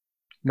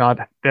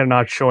 They're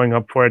not showing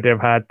up for it. They've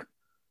had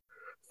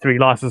 3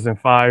 losses in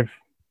 5.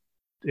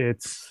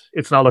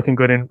 It's not looking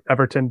good in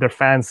Everton. Their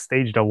fans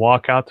staged a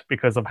walkout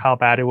because of how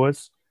bad it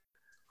was.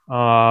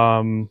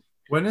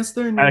 When is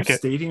their new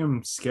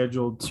stadium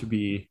scheduled to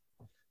be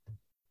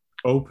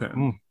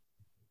open?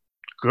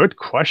 Good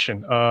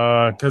question.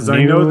 Because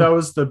I know that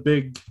was the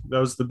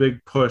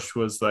big push,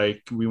 was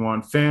like, we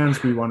want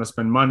fans, we want to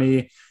spend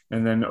money,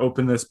 and then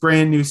open this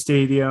brand new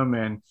stadium,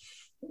 and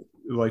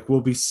like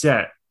we'll be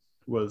set.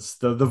 Was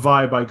the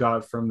vibe I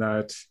got from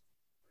that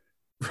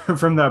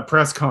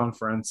press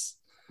conference.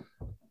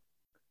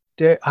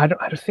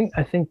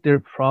 I think their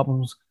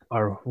problems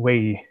are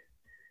way.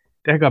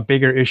 They got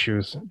bigger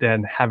issues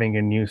than having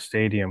a new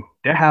stadium.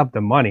 They have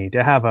the money.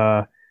 They have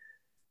a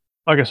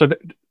okay.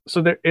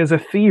 So there is a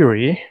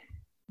theory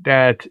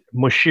that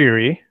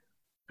Moshiri,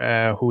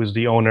 who is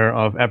the owner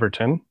of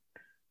Everton,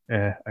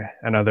 uh,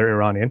 another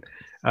Iranian,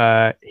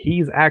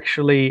 he's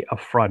actually a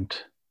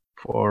front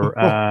for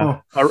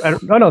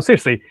no,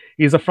 seriously,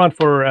 he's a front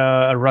for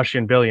a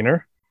Russian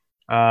billionaire,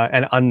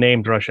 an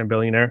unnamed Russian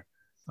billionaire.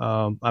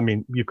 I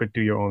mean, you could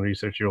do your own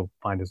research; you'll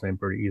find his name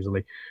pretty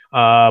easily.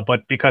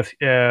 But because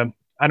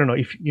I don't know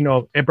if you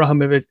know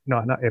Abramovich,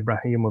 no, not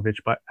Ibrahimovic,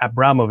 but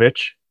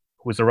Abramovich,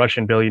 who was a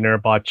Russian billionaire,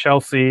 bought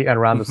Chelsea, and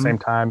around the same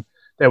time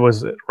there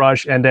was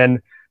Rush, and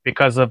then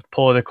because of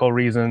political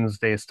reasons,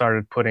 they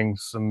started putting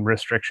some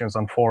restrictions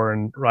on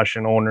foreign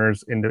Russian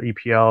owners in the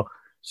EPL.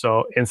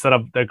 So instead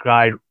of the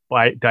guy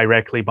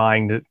directly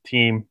buying the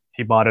team,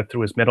 he bought it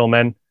through his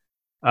middlemen.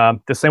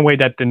 The same way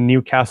that the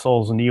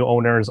Newcastle's new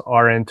owners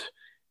aren't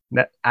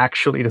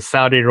actually the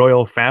Saudi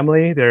royal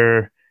family.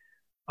 They're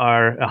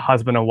are a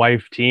husband and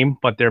wife team,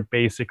 but they're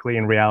basically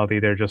in reality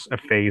they're just a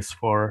face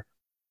for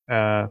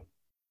a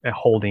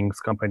holdings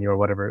company or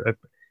whatever.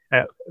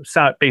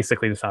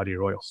 Basically, the Saudi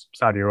royals.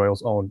 Saudi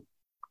royals own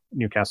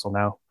Newcastle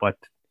now, but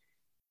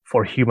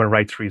for human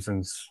rights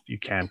reasons, you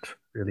can't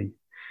really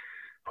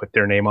put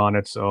their name on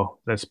it. So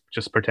let's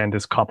just pretend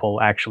this couple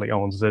actually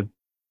owns it.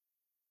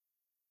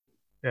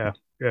 Yeah.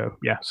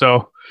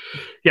 So,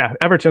 yeah,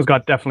 Everton's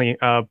got definitely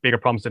bigger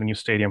problems than a new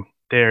stadium.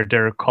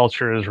 Their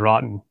culture is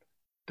rotten.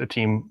 The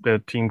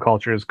team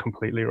culture is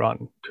completely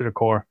rotten to the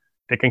core.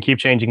 They can keep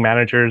changing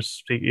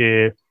managers.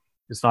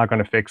 It's not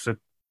going to fix it.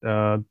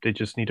 They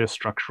just need a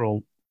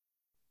structural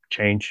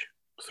change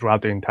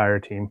throughout the entire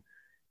team.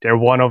 They're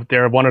one of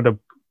the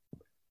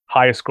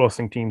highest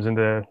grossing teams in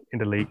the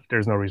league.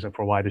 There's no reason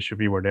for why they should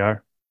be where they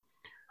are.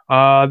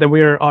 Then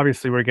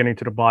we're getting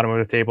to the bottom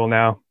of the table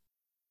now.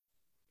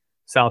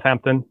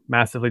 Southampton,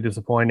 massively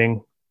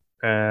disappointing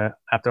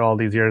after all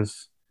these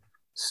years,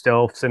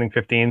 still sitting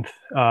 15th.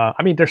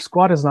 I mean, their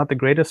squad is not the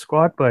greatest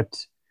squad,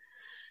 but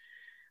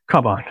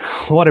come on,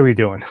 what are we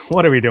doing?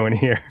 What are we doing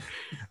here?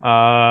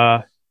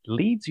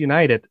 Leeds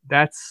United,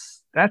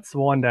 that's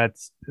one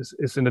that's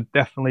is in the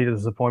definitely the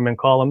disappointment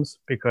columns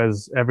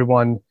because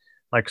everyone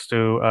likes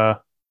to.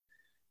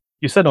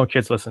 You said no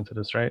kids listen to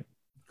this, right?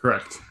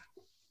 Correct.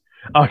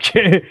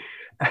 Okay.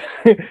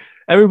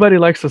 Everybody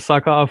likes to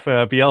suck off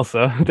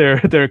Bielsa,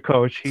 their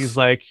coach. He's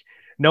like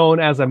known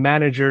as a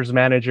manager's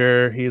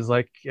manager. He's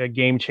like a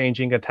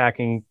game-changing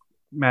attacking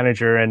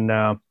manager, and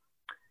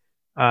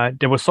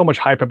there was so much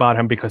hype about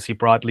him because he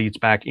brought Leeds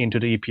back into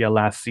the EPL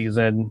last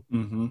season.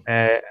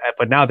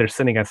 But now they're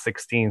sitting at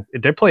 16th.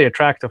 They play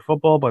attractive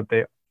football, but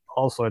they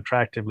also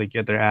attractively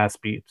get their ass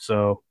beat.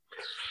 So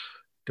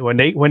when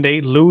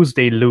they lose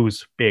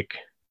big.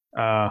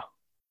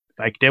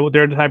 Like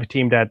they're the type of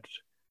team that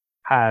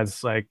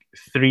has like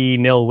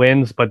 3-0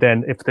 wins, but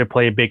then if they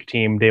play a big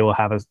team, they will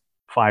have a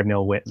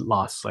 5-0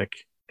 loss. Like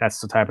that's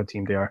the type of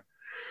team they are.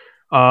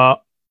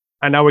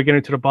 And now we're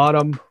getting to the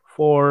bottom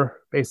for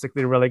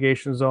basically the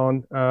relegation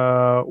zone.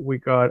 We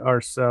got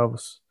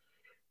ourselves.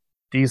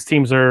 These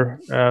teams are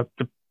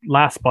the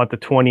last spot, the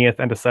 20th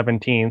and the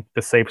 17th,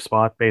 the safe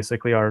spot,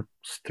 basically are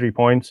 3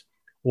 points.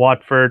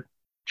 Watford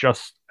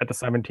just at the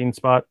 17th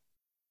spot.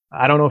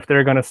 I don't know if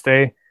they're gonna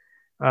stay.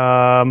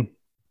 The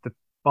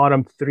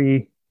bottom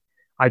three.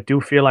 I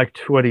do feel like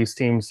two of these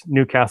teams,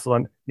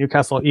 Newcastle,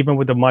 even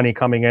with the money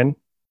coming in,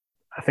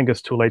 I think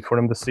it's too late for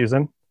them this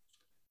season.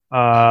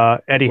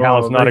 Eddie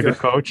Howe's not a good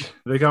coach.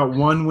 They got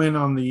one win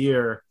on the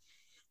year.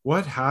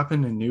 What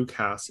happened in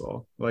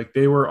Newcastle? Like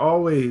they were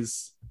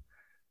always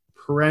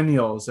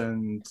perennials,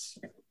 and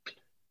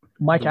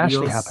Mike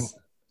Ashley happened.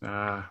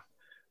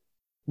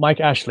 Mike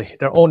Ashley,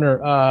 their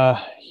owner.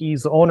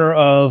 He's the owner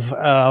of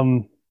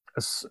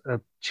a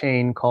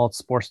chain called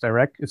Sports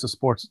Direct. It's a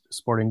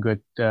sporting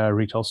good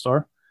retail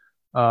store.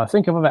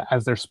 Think of it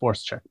as their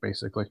sports check,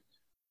 basically.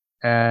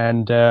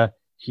 And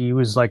he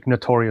was like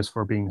notorious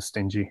for being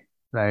stingy,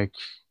 like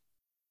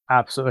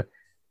absolutely.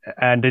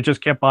 And they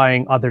just kept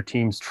buying other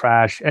teams'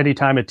 trash.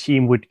 Anytime a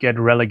team would get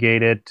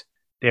relegated,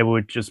 they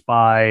would just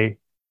buy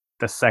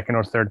the second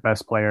or third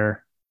best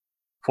player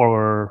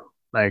for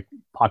like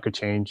pocket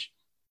change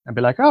and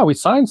be like, "Oh, we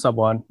signed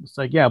someone." It's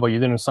like, yeah, but you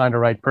didn't sign the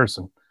right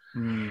person.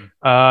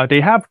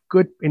 They have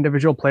good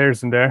individual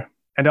players in there,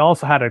 and they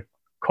also had a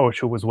coach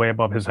who was way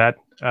above his head.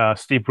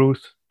 Steve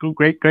Bruce,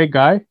 great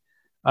guy,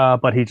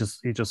 but he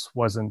just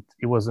wasn't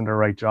the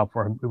right job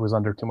for him. He was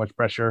under too much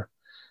pressure.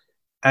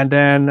 And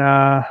then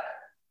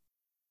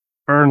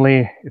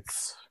Burnley,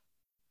 it's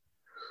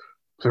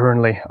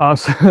Burnley.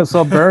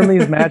 So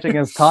Burnley's match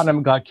against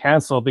Tottenham got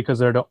cancelled because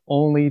they're the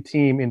only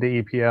team in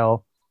the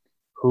EPL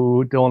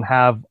who don't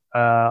have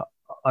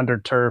under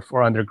turf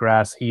or under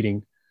grass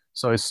heating.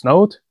 So it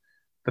snowed.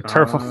 The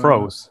turf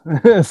froze.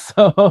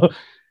 So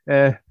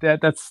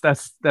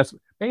that's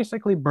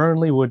basically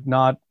Burnley would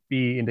not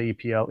be in the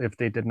EPL if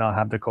they did not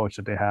have the coach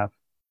that they have.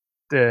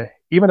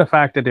 Even the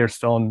fact that they're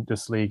still in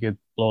this league, it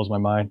blows my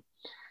mind.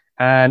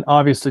 And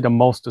obviously, the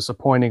most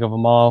disappointing of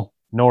them all,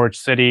 Norwich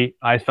City.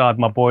 I thought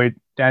my boy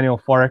Daniel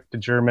Farke, the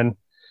German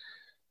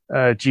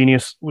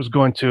genius, was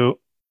going to,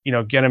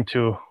 get him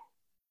to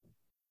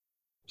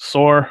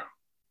soar.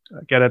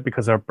 Get it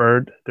because our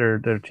bird,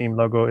 their team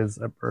logo is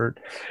a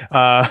bird.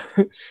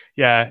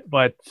 Yeah,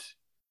 but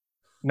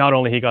not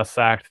only he got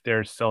sacked,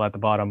 they're still at the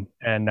bottom,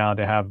 and now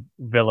they have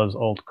Villa's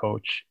old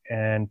coach.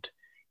 And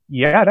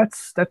yeah,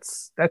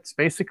 that's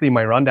basically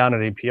my rundown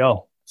at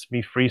APL. It's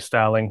me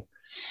freestyling.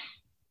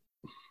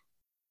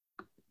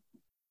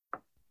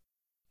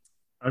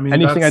 I mean,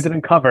 anything I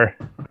didn't cover.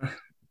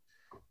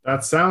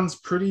 That sounds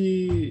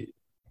pretty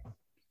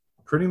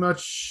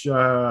much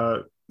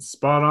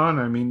spot on.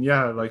 I mean,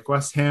 yeah, like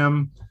West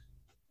Ham,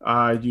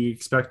 you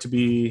expect to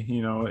be,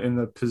 in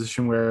the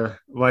position where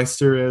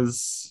Leicester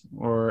is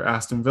or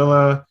Aston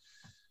Villa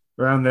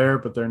around there,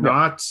 but they're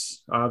not.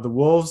 The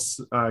Wolves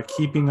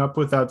keeping up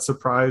with that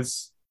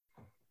surprise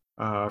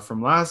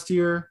from last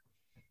year.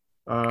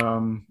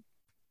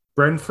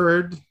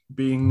 Brentford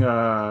being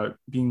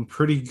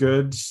pretty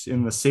good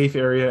in the safe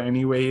area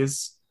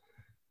anyways.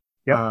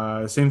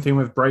 Same thing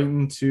with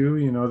Brighton too.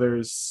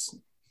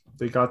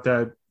 They got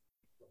that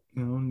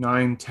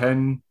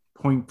 9-10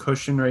 point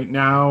cushion right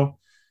now,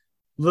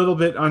 a little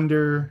bit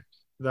under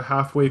the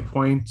halfway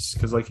point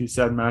because, like you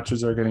said,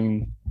 matches are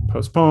getting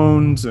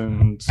postponed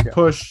and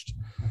pushed.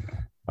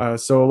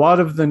 So a lot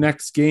of the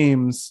next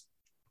games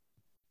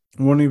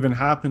won't even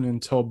happen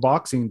until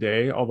Boxing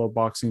Day, although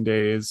Boxing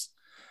Day is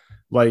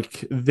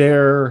like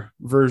their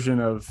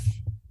version of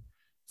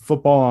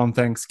football on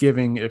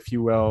Thanksgiving, if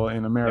you will,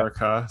 in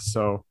America.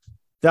 So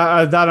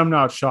that I'm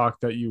not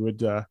shocked that you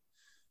would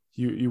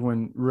you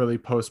wouldn't really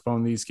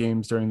postpone these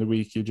games during the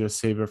week. You just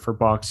save it for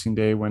Boxing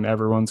Day when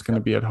everyone's going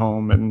to be at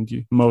home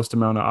and most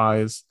amount of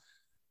eyes.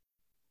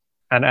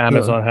 And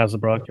Amazon has the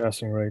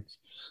broadcasting rights.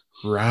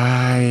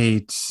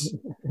 Right.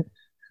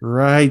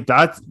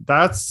 That's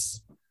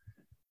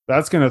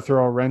going to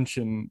throw a wrench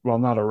in. Well,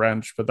 not a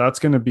wrench, but that's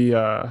going to be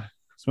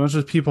as much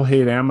as people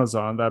hate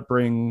Amazon, that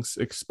brings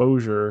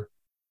exposure,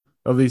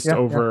 at least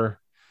over.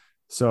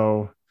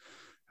 So,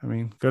 I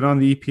mean, good on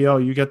the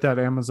EPL. You get that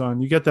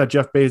Amazon, you get that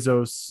Jeff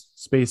Bezos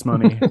space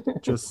money.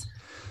 Just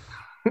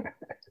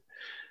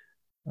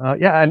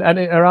and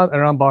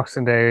around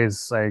Boxing Day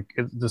is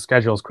the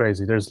schedule is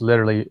crazy. There's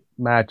literally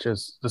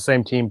matches. The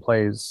same team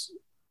plays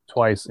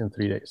twice in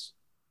 3 days.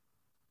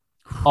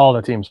 All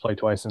the teams play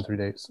twice in 3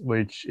 days,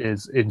 which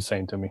is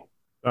insane to me.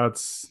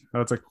 That's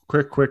a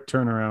quick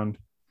turnaround.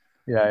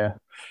 Yeah.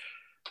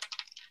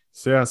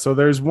 So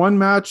there's one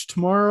match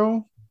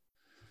tomorrow.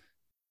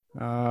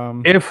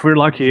 If we're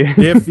lucky,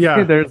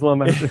 there's one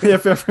match.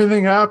 If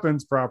everything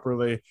happens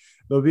properly,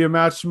 there'll be a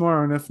match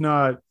tomorrow, and if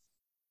not,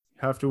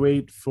 have to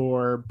wait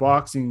for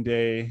Boxing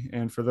Day.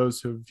 And for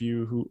those of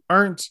you who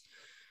aren't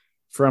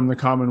from the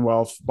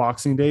Commonwealth,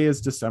 Boxing Day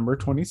is December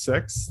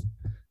 26th,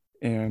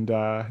 and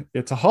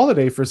it's a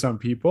holiday for some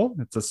people.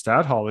 It's a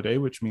stat holiday,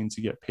 which means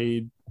you get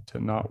paid to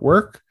not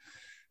work,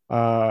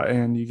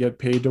 and you get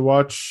paid to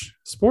watch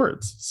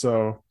sports.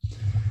 So,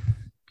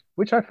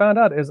 which I found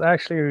out is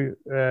actually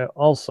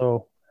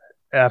also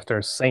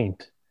after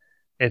Saint.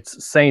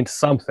 It's Saint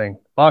something.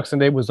 Boxing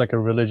Day was like a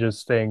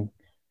religious thing,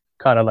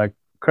 kind of like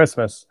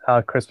Christmas.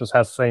 How Christmas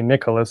has Saint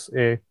Nicholas,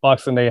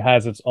 Boxing Day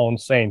has its own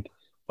saint,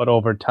 but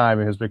over time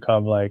it has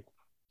become like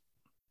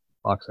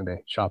Boxing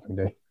Day, shopping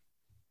day.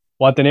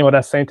 What the name of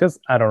that saint is,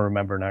 I don't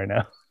remember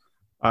now.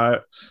 I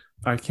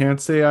can't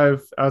say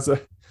I've, as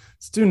a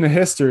student of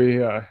history,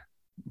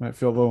 might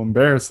feel a little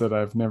embarrassed that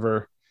I've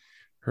never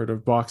heard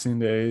of Boxing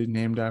Day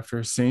named after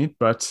a saint,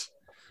 but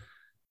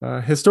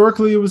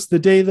historically it was the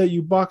day that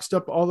you boxed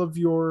up all of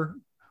your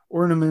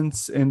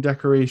ornaments and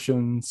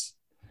decorations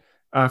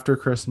after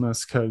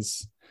Christmas,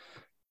 because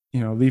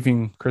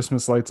leaving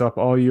Christmas lights up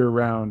all year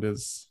round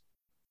is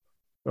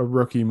a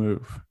rookie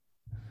move.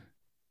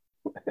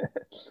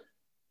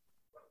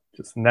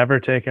 Just never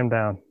take him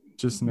down.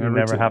 Just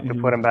never have to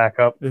put him back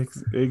up.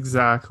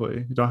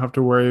 Exactly. You don't have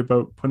to worry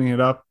about putting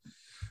it up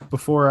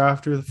before or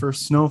after the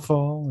first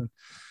snowfall. And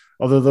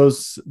although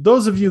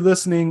those of you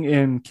listening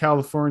in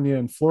California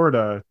and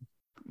Florida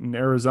and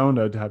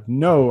Arizona have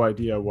no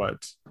idea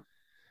what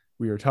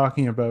we are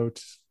talking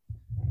about,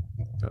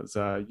 because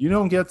you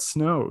don't get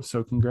snow.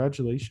 So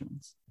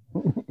congratulations.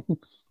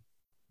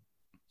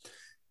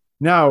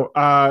 Now,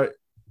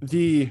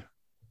 the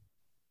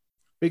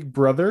big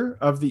brother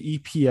of the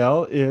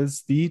EPL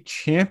is the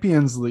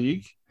Champions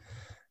League,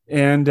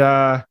 and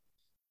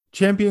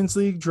Champions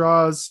League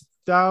draws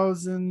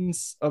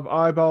thousands of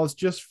eyeballs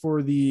just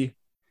for the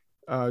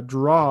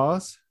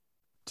draws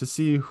to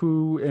see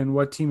who and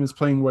what team is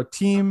playing what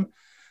team.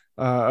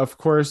 Of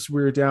course,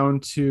 we're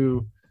down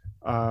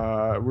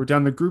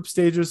the group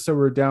stages, so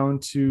we're down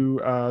to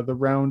the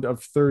round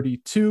of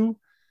 32.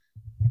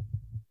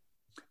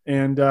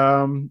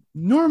 And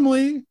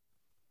normally,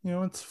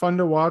 it's fun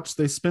to watch.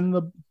 They spin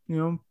the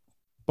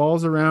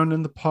balls around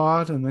in the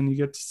pot, and then you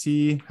get to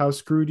see how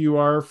screwed you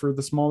are for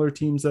the smaller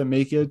teams that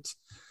make it,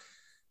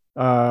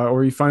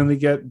 or you finally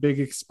get big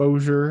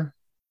exposure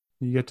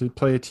You get to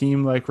play a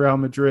team like Real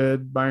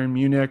Madrid, Bayern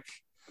Munich,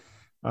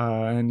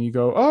 and you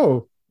go,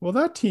 oh, well,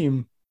 that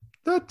team,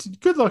 that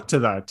good luck to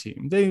that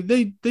team. They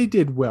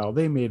did well.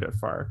 They made it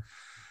far.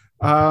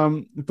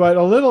 But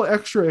a little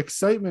extra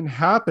excitement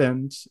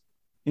happened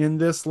in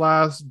this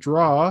last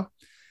draw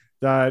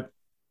that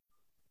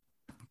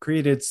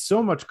created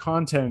so much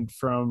content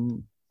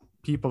from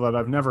people that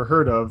I've never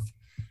heard of,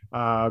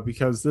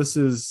 because this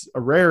is a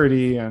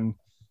rarity. And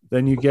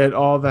then you get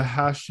all the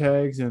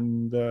hashtags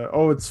and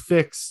oh, it's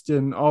fixed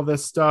and all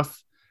this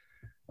stuff.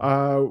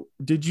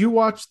 Did you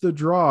watch the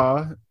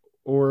draw,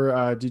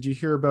 or did you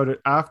hear about it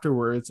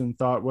afterwards and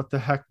thought, what the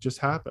heck just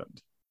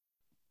happened?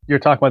 You're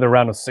talking about the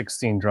round of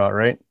 16 draw,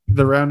 right?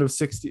 The round of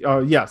 60. Oh,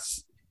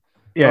 yes.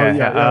 Yeah, oh,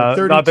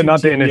 yeah. Not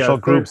the initial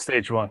group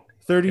stage one.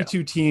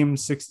 32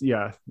 teams, 60.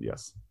 Yeah,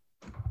 yes.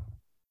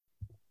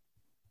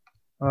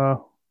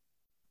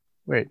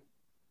 Wait.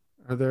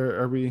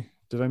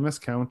 Did I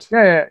miscount?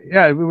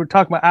 Yeah. We were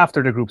talking about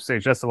after the group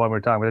stage. That's the one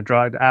we're talking about. The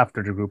draw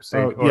after the group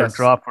stage, or yes.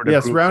 draw for the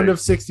yes, group round stage. of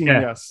 16.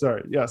 Yeah. Yes,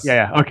 sorry. Yes.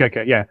 Yeah. Okay.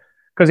 Yeah.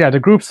 Because the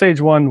group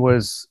stage one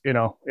was, it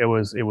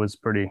was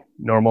pretty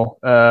normal.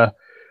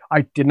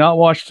 I did not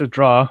watch the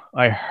draw.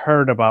 I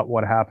heard about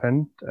what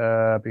happened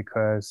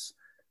because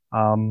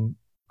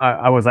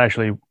I was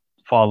actually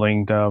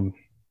following the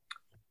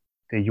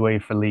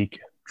UEFA League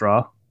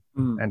draw,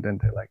 and then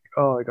they're like,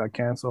 "Oh, it got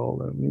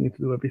canceled, and we need to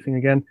do everything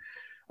again."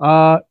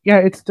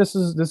 This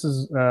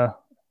is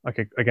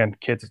okay. Again,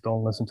 kids,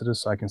 don't listen to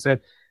this, so I can say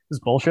it. This is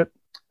bullshit.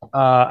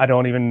 I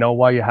don't even know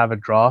why you have a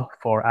draw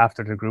for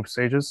after the group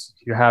stages.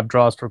 You have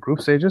draws for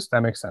group stages. That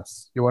makes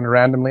sense. You want to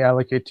randomly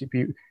allocate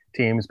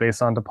teams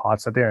based on the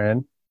pots that they're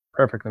in.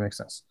 Perfectly makes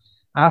sense.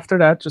 After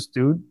that, just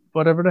do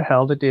whatever the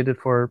hell they did it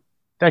for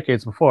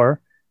decades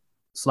before,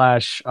 /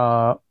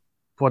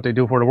 what they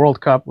do for the World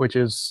Cup, which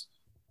is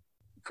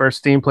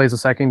first team plays the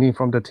second team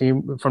from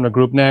the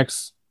group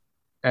next,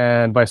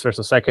 and vice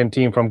versa. Second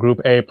team from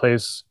Group A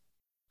plays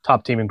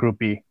top team in Group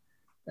B,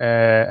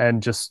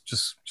 and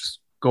just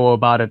go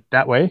about it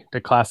that way,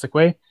 the classic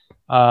way.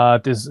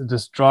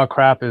 This draw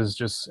crap is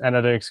just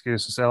another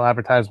excuse to sell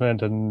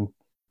advertisement, and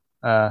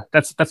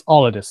that's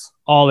all it is.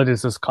 All it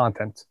is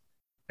content,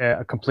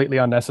 completely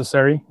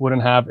unnecessary.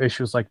 Wouldn't have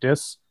issues like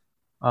this.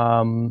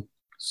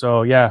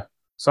 So yeah,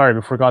 sorry,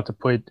 we forgot to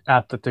put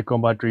Atletico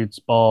Madrid's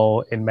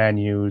ball in Man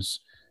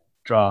U's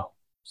draw.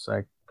 It's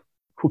like,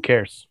 who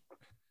cares?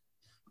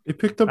 They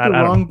picked up the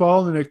wrong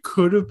ball, and it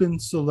could have been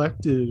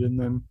selected, and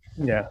then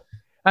yeah.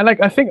 And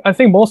I think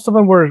most of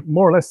them were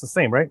more or less the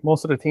same, right?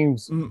 Most of the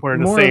teams were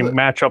the same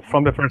matchup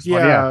from the first one.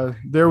 Yeah,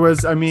 there was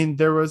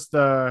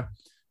the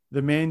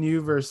Man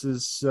U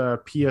versus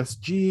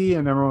PSG,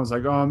 and everyone was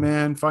like, "Oh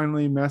man,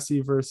 finally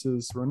Messi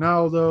versus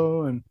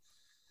Ronaldo," and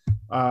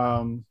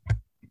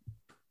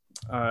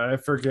I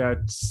forget,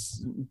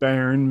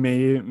 Bayern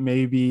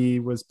maybe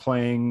was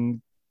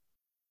playing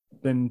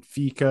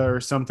Benfica or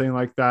something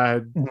like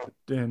that,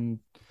 and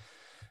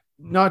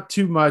not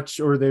too much,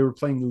 or they were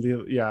playing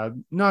Lille. Yeah,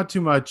 not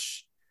too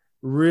much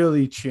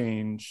really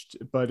changed,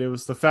 but it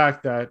was the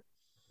fact that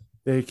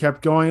they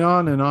kept going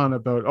on and on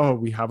about, oh,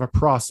 we have a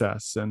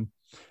process, and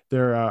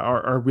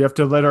there we have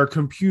to let our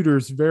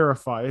computers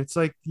verify. It's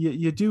like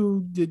you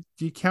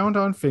count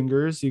on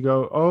fingers. You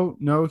go, oh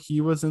no, he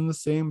was in the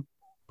same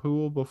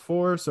pool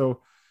before,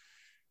 so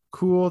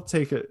cool,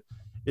 take it.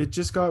 It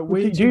just got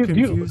way too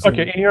confusing.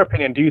 Okay, in your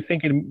opinion, do you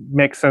think it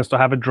makes sense to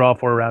have a draw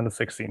for a round of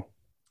 16?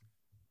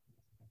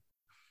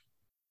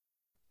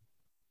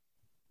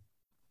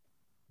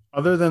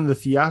 Other than the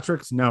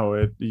theatrics,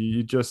 no.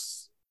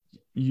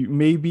 You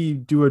maybe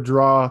do a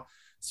draw,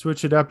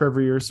 switch it up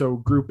every year, so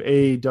Group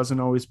A doesn't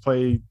always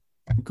play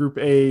Group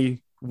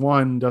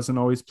A1, doesn't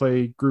always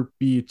play Group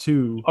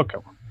B2. Okay,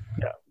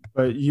 yeah.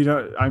 But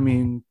I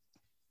mean,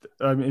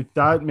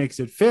 that makes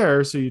it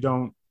fair, so you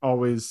don't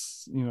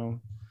always,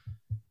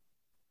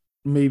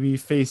 maybe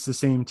face the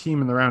same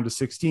team in the round of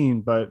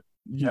 16. But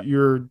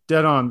you're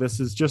dead on. This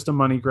is just a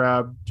money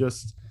grab.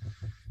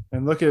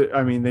 And look at,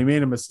 they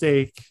made a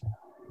mistake,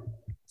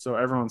 so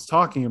everyone's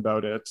talking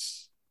about it.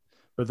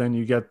 But then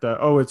you get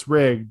it's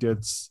rigged.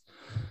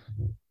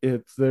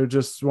 They're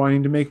just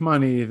wanting to make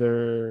money.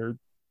 They're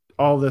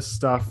all this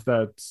stuff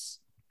that's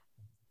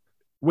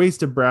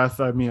waste of breath.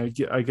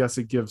 I guess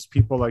it gives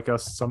people like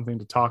us something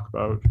to talk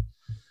about.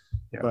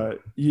 Yeah. But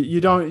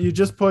you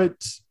just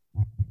put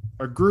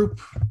a group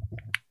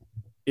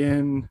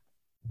in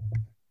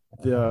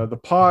the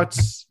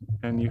pots,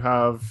 and you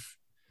have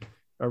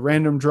a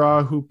random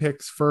draw who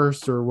picks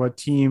first, or what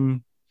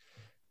team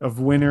of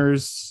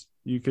winners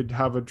you could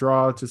have a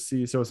draw to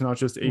see. So it's not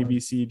just A, B,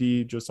 C,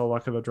 D, just a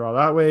luck of the draw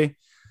that way.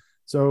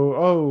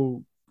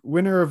 So,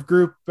 winner of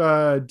Group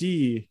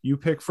D, you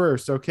pick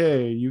first.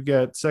 Okay, you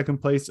get second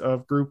place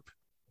of group.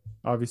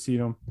 Obviously, you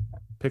don't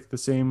pick the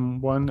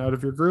same one out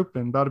of your group,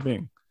 and bada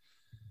bing.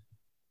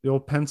 The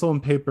old pencil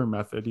and paper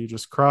method. You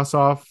just cross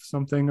off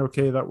something.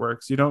 Okay, that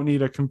works. You don't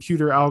need a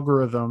computer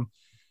algorithm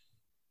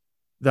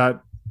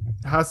that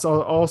has to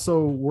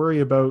also worry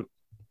about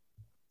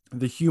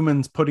the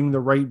humans putting the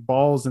right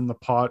balls in the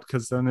pot,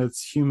 because then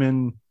it's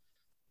human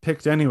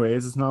picked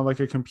anyways. It's not like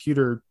a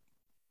computer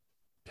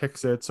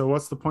picks it. So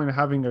what's the point of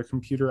having a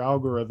computer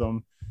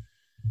algorithm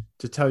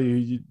to tell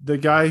you? The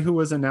guy who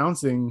was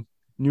announcing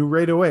knew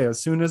right away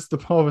as soon as the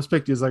ball was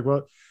picked. He's like,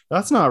 well,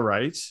 that's not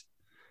right,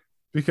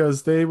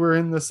 because they were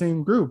in the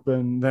same group.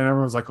 And then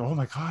everyone was like, oh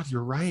my God,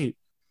 you're right.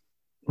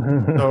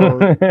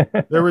 So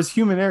there was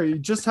human error. You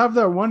just have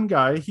that one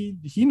guy. He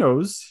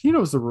knows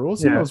the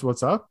rules. He knows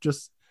what's up.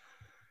 Just,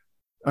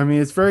 I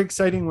mean, it's very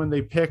exciting when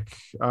they pick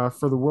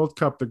for the World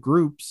Cup the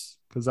groups,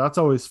 because that's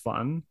always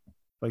fun.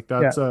 Like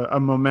that's a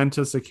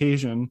momentous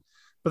occasion.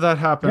 But that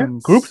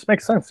happens. Groups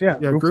make sense. Yeah,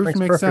 groups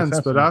make sense.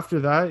 But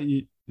after that,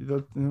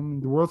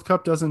 the World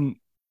Cup doesn't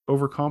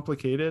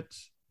overcomplicate it.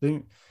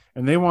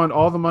 They want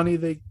all the money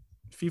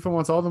FIFA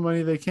wants all the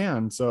money they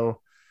can.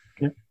 So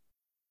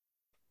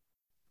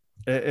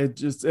it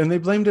just, and they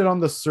blamed it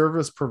on the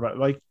service provider.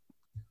 Like,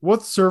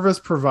 what service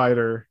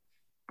provider?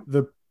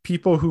 The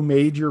people who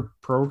made your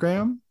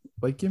program?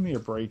 Like, give me a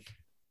break.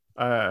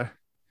 They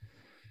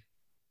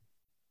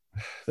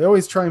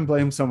always try and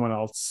blame someone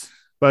else.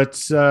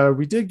 But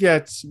we did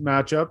get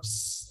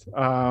matchups.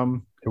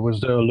 It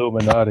was the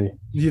Illuminati.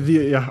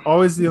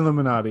 Always the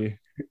Illuminati.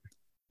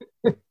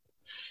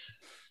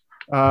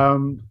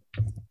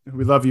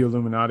 We love you,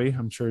 Illuminati.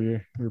 I'm sure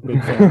you're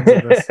big fans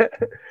of this.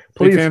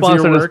 Please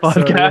sponsor this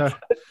podcast.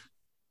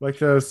 Like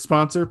the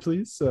sponsor,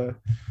 please.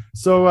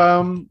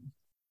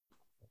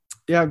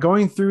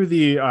 Going through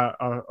the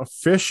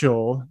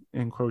official,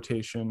 in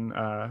quotation,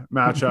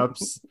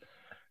 matchups.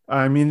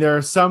 I mean, there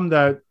are some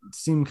that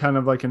seem kind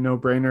of like a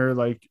no-brainer,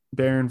 like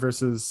Bayern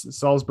versus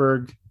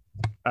Salzburg.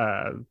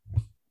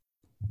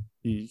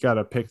 You got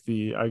to pick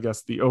the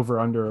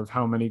over-under of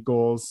how many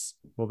goals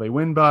will they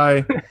win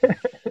by.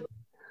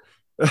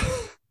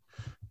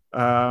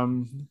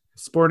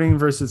 Sporting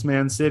versus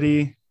Man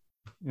City.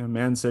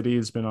 Man City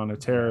has been on a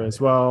tear as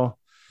well.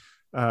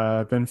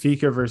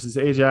 Benfica versus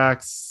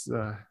Ajax.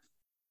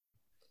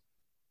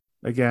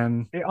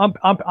 Again,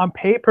 on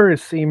paper, it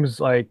seems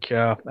like,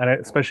 and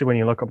especially when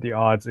you look up the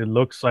odds, it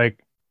looks like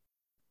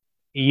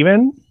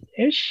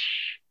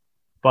even-ish.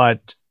 But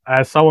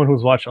as someone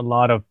who's watched a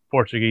lot of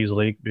Portuguese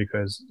league,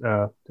 because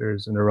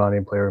there's an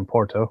Iranian player in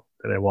Porto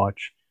that I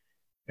watch,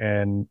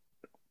 and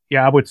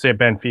I would say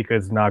Benfica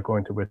is not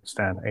going to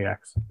withstand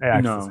Ajax.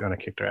 Ajax is going to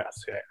kick their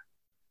ass. Yeah.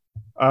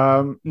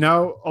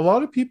 Now, a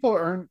lot of people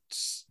aren't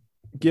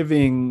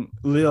giving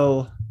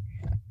Lille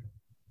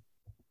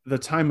the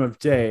time of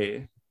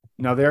day.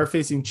 Now they are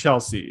facing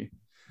Chelsea,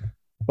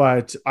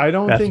 but I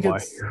don't think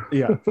it's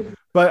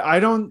But I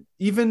don't,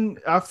 even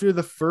after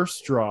the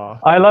first draw.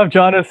 I love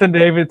Jonathan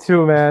David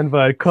too, man.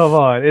 But come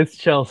on, it's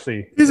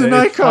Chelsea. He's an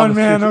icon,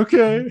 man.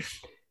 Okay.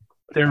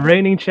 They're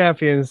reigning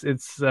champions.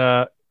 It's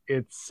what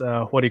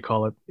do you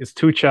call it? It's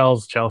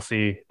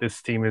Chelsea.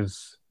 This team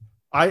is.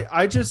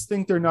 I just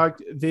think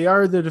they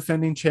are the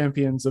defending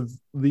champions of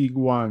League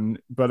One,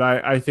 but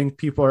I think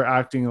people are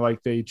acting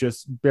like they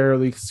just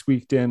barely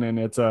squeaked in, and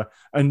it's a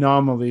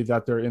anomaly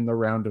that they're in the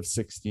round of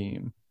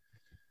 16.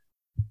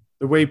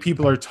 The way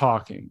people are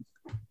talking.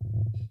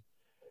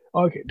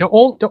 Okay.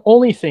 The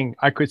only thing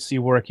I could see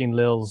working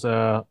Lille's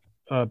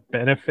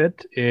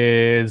benefit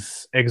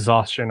is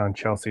exhaustion on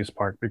Chelsea's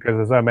part, because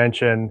as I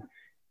mentioned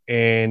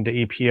in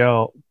the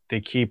EPL,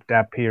 they keep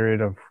that period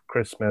of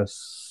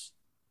Christmas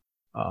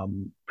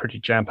pretty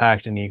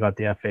jam-packed, and you got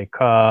the FA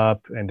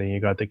Cup, and then you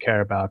got the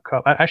Carabao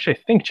Cup. I actually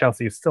think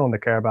Chelsea is still in the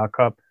Carabao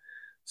Cup,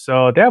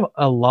 so they have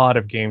a lot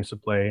of games to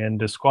play, and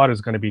the squad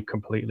is going to be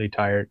completely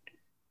tired.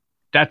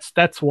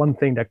 That's one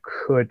thing that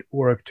could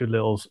work to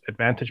Lille's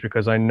advantage,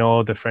 because I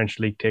know the French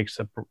league takes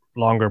a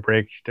longer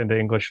break than the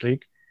English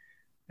league,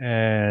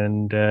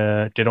 and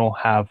they don't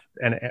have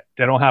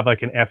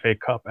like an FA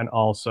Cup and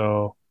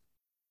also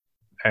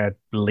a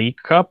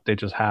League Cup. They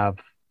just have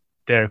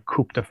their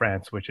Coupe de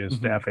France, which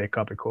is the FA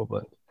Cup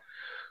equivalent.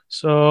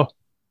 So,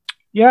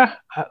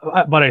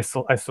 but I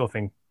still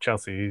think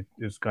Chelsea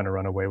is going to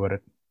run away with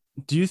it.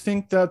 Do you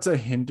think that's a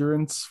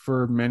hindrance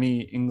for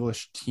many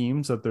English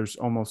teams, that there's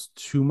almost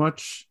too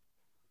much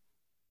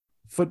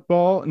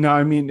football? Now,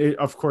 I mean,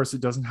 of course,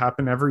 it doesn't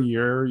happen every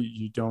year.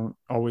 You don't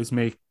always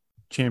make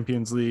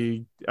Champions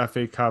League,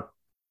 FA Cup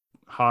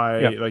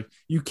high. Like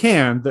you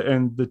can,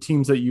 and the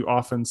teams that you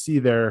often see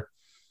there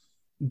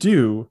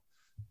do.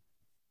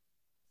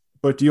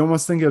 But do you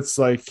almost think it's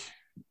like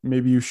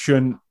maybe you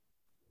should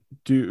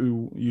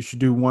do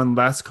one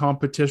less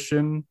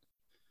competition?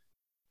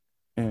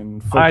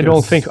 And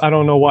focus? I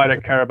don't know why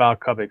the Carabao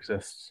Cup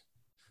exists.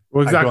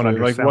 Well, exactly.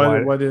 Like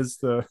what is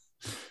the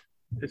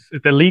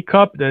League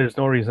Cup? There's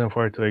no reason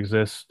for it to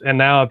exist. And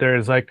now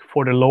there's like,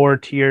 for the lower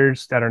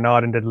tiers that are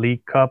not in the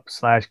League Cup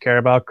 /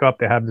 Carabao Cup,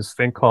 they have this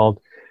thing called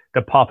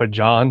the Papa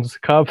John's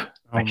Cup.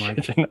 Oh my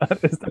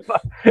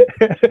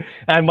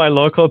and my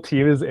local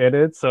team is in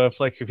it. So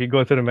if you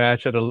go to the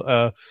match at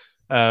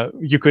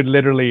you could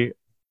literally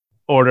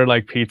order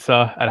like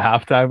pizza at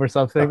halftime or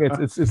something.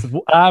 It's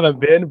I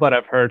haven't been, but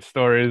I've heard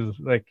stories.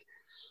 Like,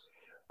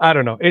 I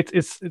don't know.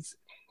 It's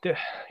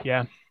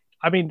yeah.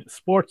 I mean,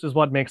 sports is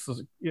what makes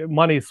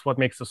money is what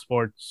makes the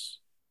sports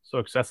so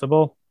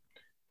accessible.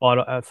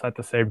 but at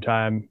the same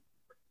time,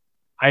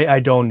 I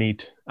don't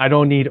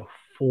need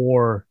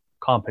 4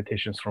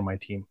 competitions for my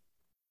team.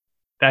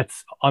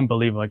 That's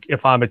unbelievable. Like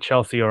if I'm a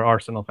Chelsea or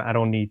Arsenal fan, I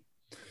don't need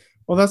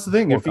Well, that's the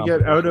thing. 4 If you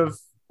get out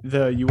competitions. of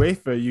the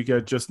UEFA, you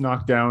get just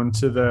knocked down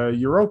to the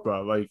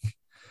Europa. Like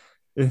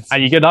it's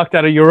And you get knocked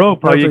out of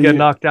Europa, no, but you get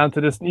knocked down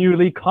to this new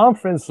league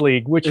conference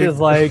league, which it, is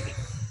like,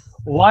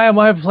 why am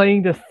I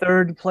playing the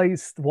third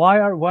place?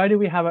 Why do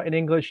we have an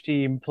English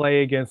team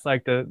play against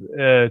like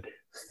the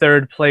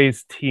third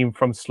place team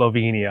from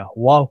Slovenia?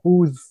 Well,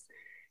 who's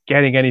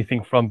getting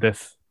anything from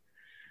this?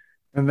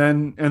 and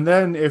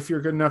then if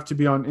you're good enough to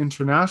be on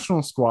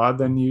international squad,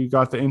 then you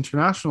got the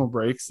international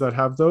breaks that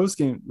have those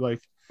games.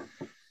 Like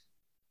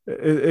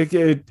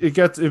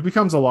it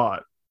becomes a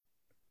lot.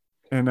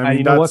 And I And mean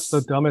you know what's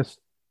the dumbest?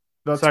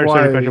 that's Sorry to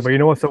cut why you, but you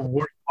know what's the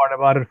worst part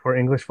about it for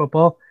English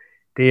football?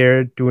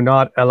 They do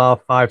not allow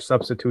 5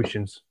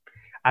 substitutions.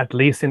 At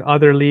least in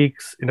other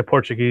leagues, in the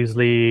Portuguese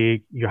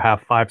league, you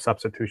have 5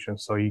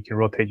 substitutions, so you can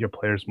rotate your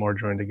players more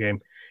during the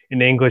game. In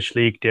the English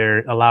league,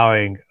 they're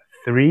allowing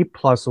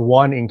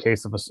 3+1 in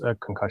case of a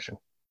concussion.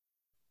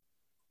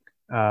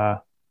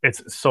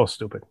 It's so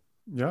stupid.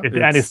 yeah,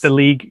 And it's the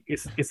league.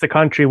 It's the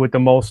country with the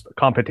most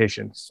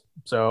competitions.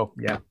 So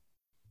yeah,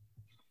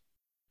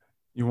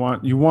 you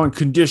want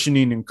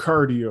conditioning and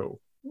cardio.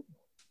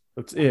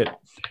 That's it.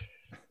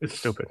 it's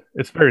stupid.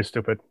 It's very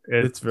stupid.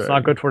 It's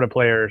not good for the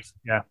players.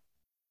 Yeah.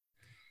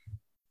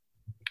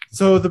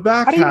 So the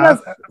back How do you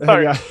half.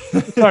 sorry, yeah.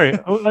 sorry,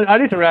 I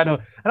need to rattle.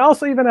 And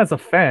also, even as a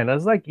fan, I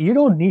was like, you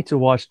don't need to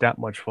watch that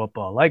much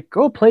football. Like,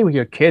 go play with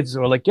your kids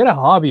or like get a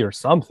hobby or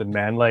something,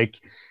 man. Like,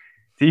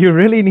 do you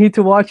really need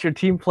to watch your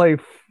team play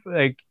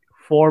like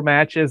 4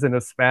 matches in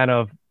a span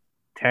of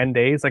 10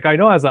 days? Like, I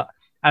know as a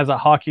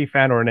hockey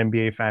fan or an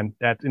NBA fan,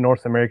 that in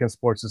North American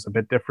sports is a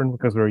bit different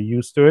because we're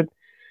used to it.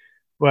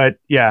 But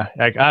yeah,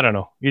 like I don't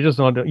know, you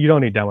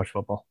don't need that much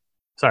football.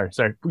 Sorry.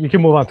 You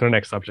can move on to the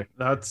next subject.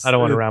 That's I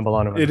don't want to it, ramble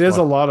on about it this is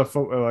one. a lot of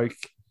football. Like,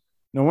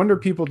 no wonder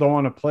people don't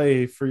want to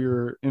play for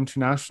your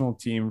international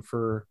team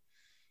for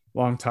a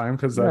long time,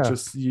 because that Yeah.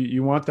 just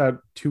you want that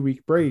 2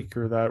 week break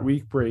or that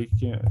week break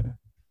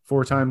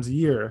 4 times a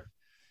year.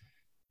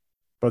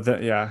 But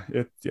that yeah.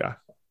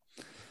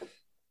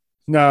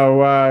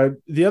 Now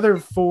the other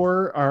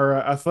 4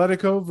 are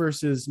Atletico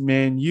versus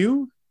Man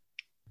U,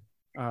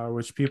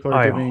 which people are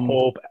I giving.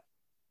 hope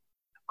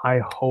I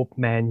hope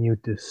Man U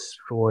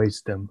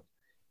destroys them.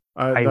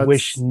 I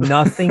wish That's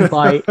nothing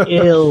by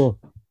ill.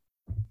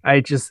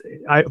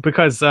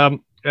 Because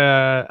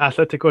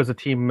Atletico is a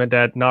team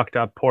that knocked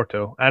out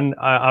Porto, and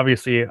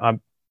obviously,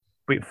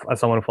 as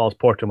someone who follows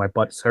Porto, my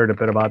butt's hurt a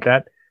bit about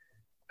that.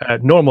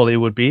 Normally, it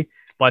would be,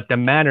 but the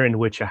manner in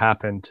which it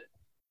happened,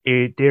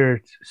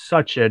 they're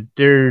such a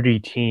dirty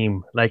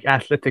team. Like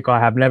Atletico, I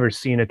have never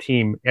seen a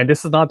team, and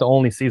this is not the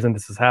only season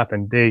this has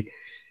happened.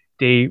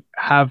 They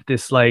have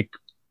this like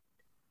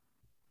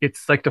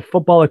it's like the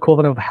football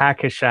equivalent of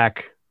hack a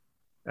Shack.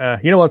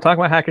 You know what I'm talking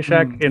about? Hack a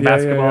Shack in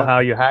basketball. yeah. How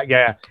you hack?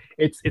 Yeah,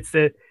 it's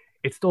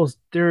those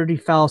dirty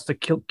fouls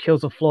that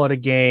kills the flow of the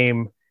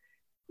game.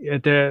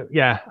 They're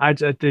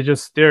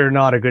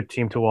not a good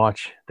team to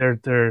watch.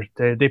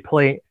 They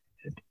play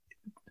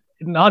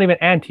not even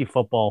anti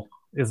football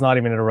is not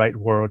even the right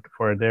word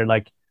for it. They're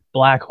like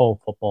black hole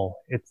football.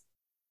 It's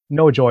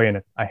no joy in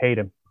it. I hate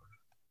him.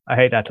 I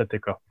hate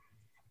Atletico.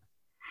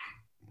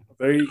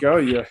 There you go.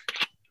 Yeah.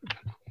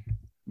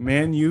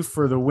 Man U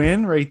for the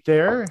win right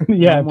there.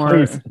 Yeah, no more,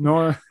 please.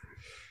 No,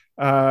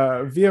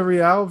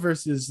 Villarreal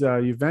versus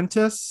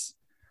Juventus.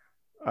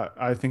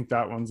 I think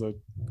that one's a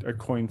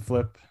coin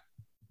flip.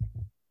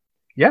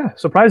 Yeah,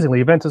 surprisingly,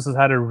 Juventus has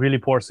had a really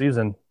poor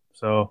season.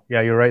 So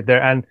yeah, you're right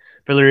there. And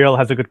Villarreal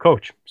has a good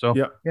coach. So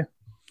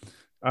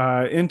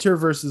yeah. Inter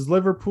versus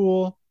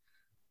Liverpool.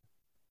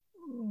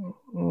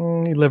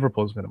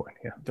 Liverpool's gonna win.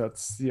 Yeah,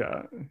 that's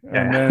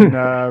And then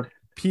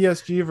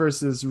PSG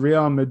versus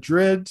Real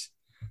Madrid.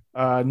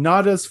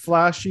 Not as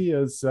flashy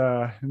as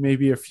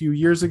maybe a few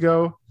years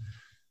ago,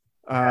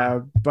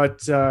 but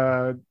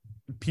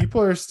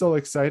people are still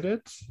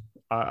excited.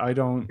 I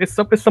don't. It's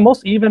the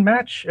most even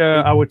match.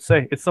 I would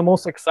say it's the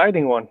most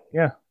exciting one.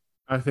 Yeah,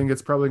 I think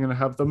it's probably going to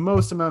have the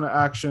most amount of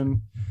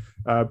action,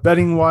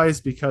 betting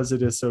wise, because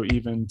it is so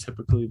even.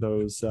 Typically,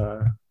 those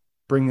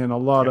bring in a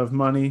lot of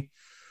money.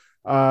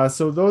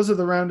 So those are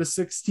the round of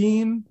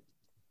 16.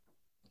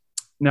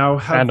 Now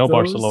have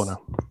Barcelona.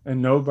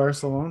 And no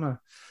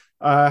Barcelona.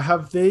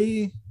 Have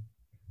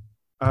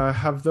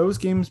those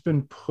games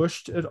been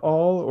pushed at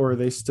all, or are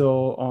they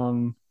still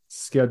on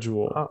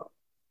schedule?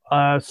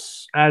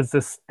 As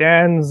it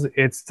stands,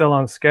 it's still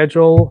on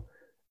schedule,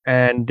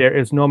 and there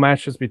is no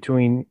matches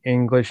between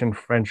English and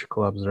French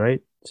clubs,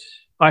 right?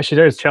 Actually,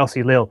 there's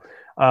Chelsea Lille.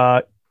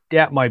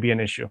 That might be an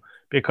issue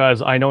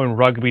because I know in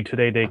rugby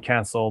today they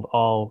canceled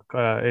all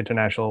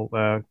international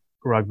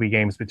rugby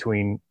games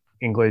between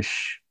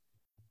English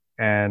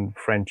and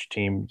French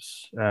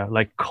teams,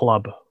 like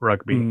club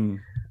rugby.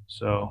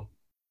 So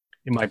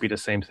it might be the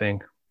same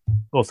thing.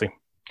 We'll see.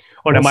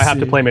 Or they might have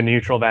to play them in a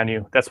neutral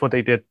venue. That's what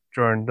they did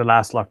during the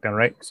last lockdown,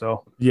 right?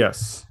 So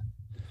yes.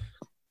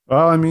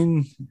 Well, I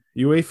mean,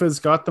 UEFA's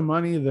got the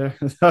money there.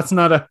 That's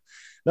not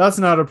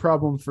a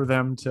problem for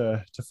them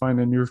to find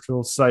a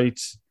neutral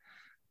site.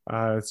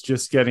 It's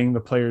just getting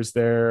the players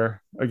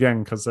there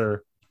again because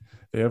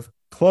they have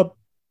club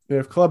they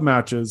have club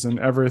matches and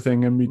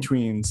everything in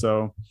between.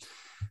 So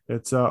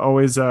it's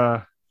always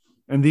and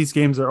these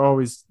games are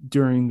always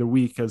during the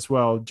week as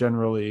well,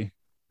 generally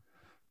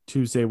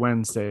Tuesday,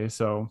 Wednesday.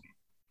 So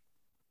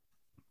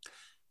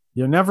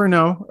you never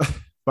know,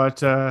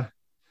 but who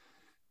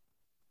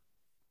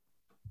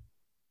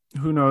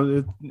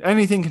knows?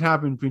 Anything can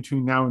happen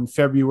between now and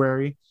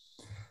February,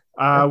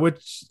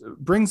 which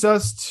brings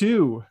us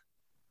to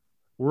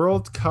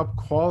World Cup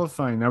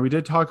qualifying. Now, we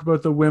did talk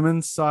about the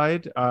women's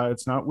side.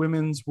 It's not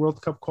women's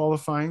World Cup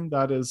qualifying.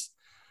 That is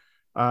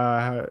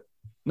not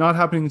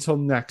happening until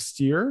next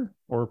year,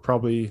 or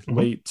probably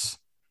late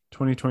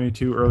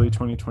 2022, early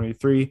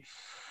 2023.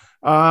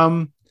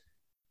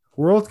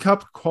 World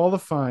Cup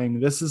qualifying.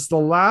 This is the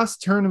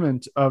last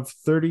tournament of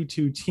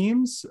 32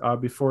 teams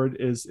before it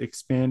is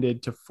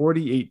expanded to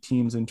 48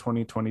 teams in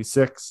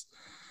 2026,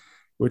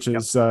 which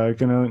is going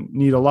to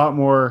need a lot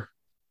more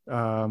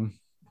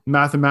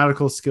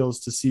mathematical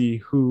skills to see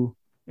who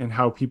and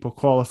how people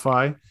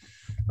qualify.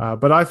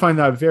 But I find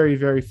that very,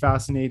 very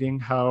fascinating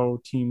how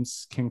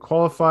teams can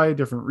qualify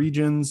different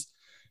regions.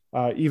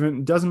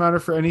 Even doesn't matter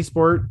for any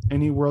sport,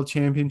 any world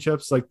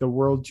championships like the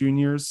World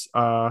Juniors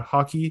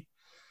hockey.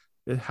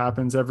 It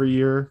happens every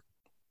year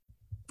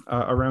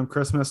around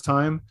Christmas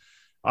time.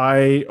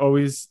 I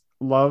always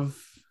love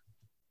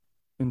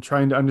in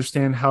trying to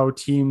understand how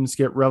teams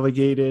get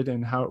relegated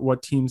and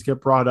what teams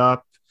get brought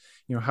up.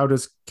 How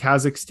does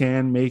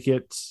Kazakhstan make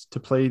it to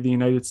play the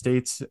United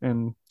States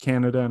and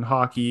Canada in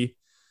hockey?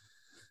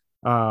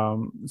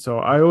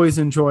 So I always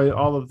enjoy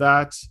all of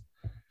that.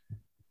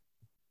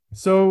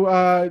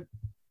 So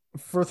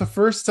for the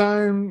first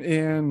time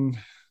in,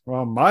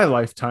 well, my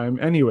lifetime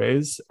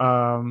anyways,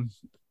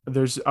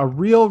 there's a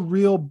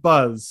real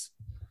buzz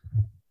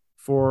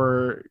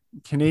for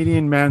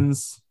Canadian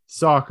men's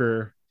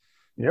soccer.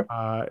 Yep.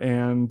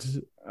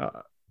 And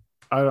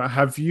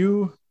have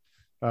you,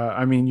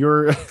 I mean,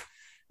 your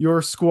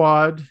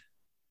squad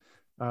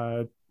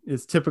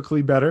is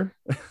typically better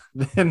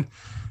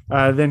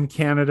than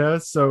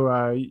Canada.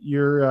 So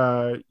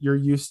you're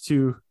used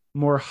to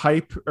more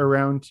hype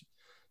around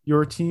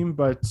your team,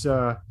 but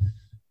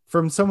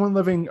from someone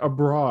living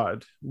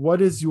abroad,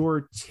 what is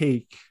your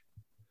take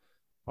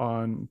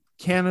on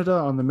Canada,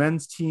 on the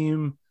men's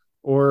team,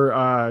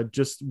 or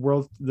just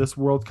this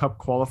World Cup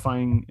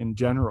qualifying in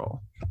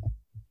general?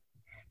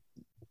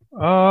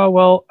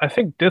 Well, I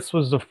think this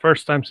was the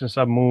first time since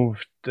I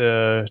moved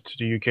to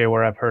the UK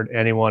where I've heard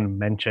anyone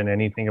mention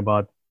anything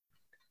about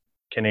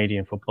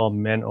Canadian football,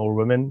 men or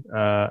women.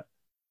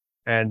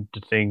 And the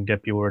thing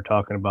that people were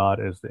talking about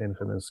is the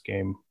infamous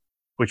game,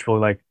 which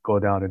will go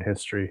down in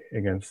history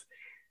against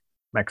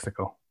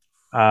Mexico.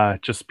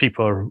 Just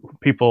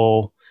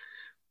people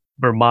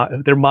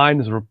their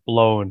minds were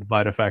blown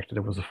by the fact that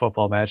it was a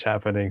football match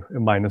happening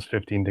in minus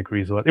 15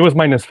 degrees. It was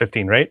minus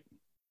 15, right?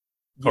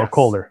 Yes. Or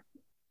colder.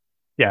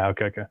 Yeah.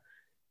 Okay.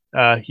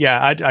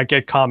 Yeah. I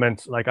get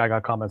comments. I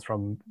got comments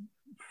from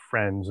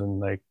friends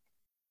and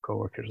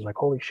coworkers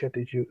holy shit,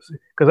 did you see?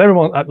 Because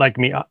everyone like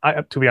me,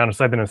 I to be honest,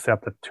 I didn't stay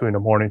up at 2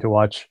 a.m. to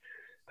watch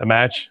the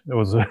match. It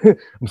was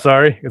I'm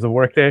sorry, it was a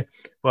work day,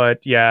 but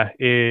yeah,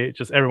 it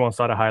just everyone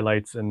saw the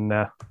highlights and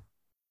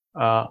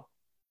so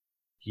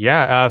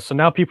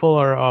now people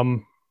are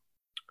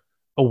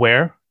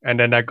aware, and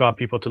then that got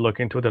people to look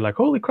into it. They're like,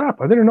 holy crap,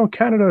 I didn't know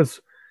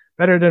Canada's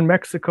better than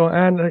Mexico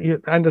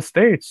and the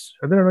States.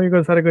 I didn't know you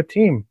guys had a good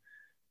team.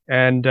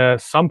 And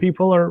some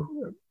people are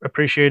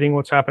appreciating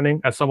what's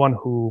happening. As someone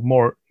who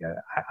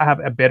I have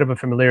a bit of a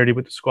familiarity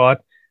with the squad,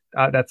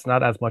 that's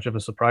not as much of a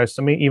surprise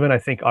to me. Even I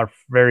think our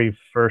very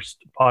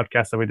first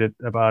podcast that we did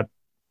about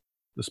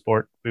the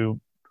sport,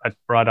 I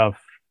brought up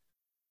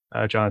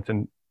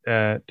Jonathan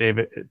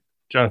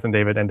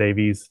David and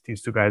Davies.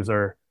 These two guys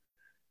are,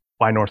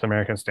 by North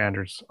American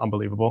standards,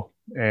 unbelievable.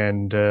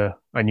 And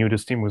I knew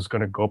this team was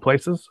going to go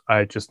places.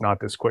 Just not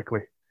this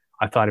quickly.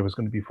 I thought it was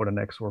going to be for the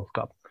next World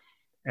Cup.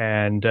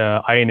 And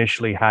I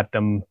initially had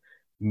them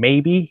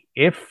maybe,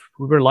 if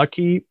we were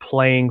lucky,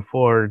 playing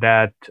for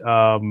that,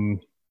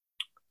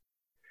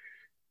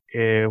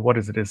 what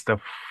is it? It's the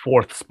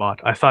fourth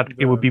spot. I thought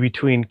it would be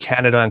between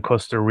Canada and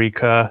Costa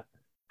Rica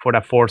for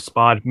that fourth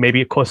spot.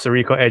 Maybe Costa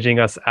Rica edging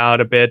us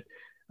out a bit.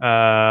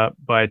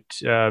 But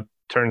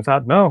turns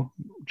out, no,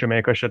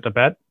 Jamaica shut the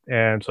bet,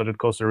 and so did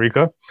Costa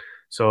Rica.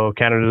 So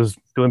Canada's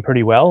doing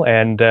pretty well.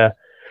 And I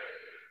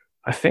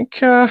think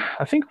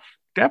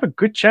they have a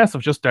good chance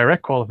of just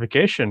direct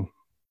qualification.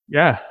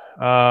 Yeah.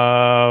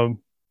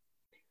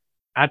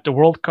 At the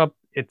World Cup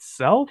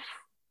itself,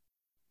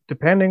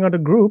 depending on the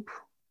group,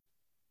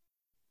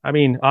 I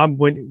mean,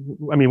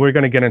 we're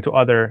going to get into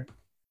other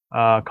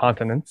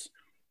continents.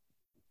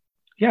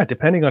 Yeah,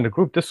 depending on the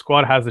group, this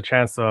squad has a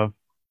chance of,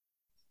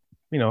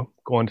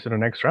 going to the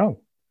next round.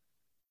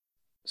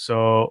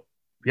 So,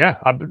 yeah,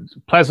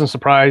 pleasant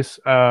surprise.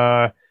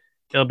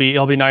 It'll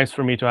be nice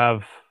for me to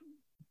have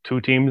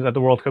two teams at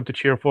the World Cup to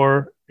cheer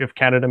for if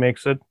Canada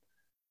makes it.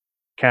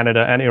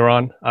 Canada and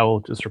Iran. I will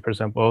just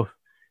represent both.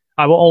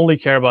 I will only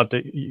cheer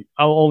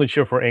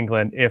for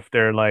England if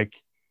they're like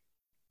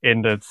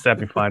in the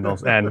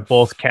semifinals and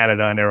both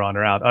Canada and Iran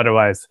are out.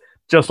 Otherwise,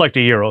 just like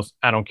the Euros,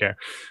 I don't care.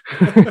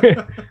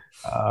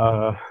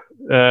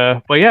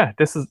 But yeah,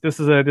 this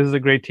is a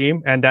great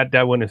team, and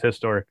that win is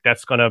historic.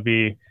 It's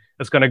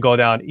gonna go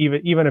down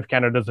even if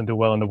Canada doesn't do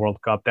well in the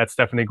World Cup. That's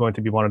definitely going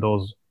to be one of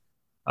those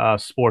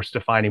sports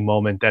defining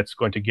moment that's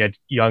going to get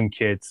young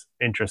kids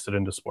interested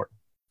in the sport,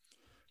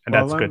 and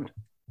that's good.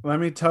 Let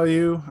me tell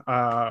you,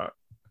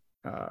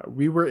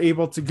 we were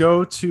able to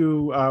go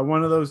to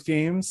one of those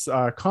games.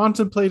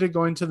 Contemplated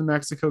going to the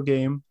Mexico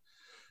game.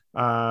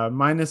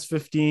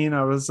 -15.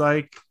 I was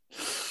like,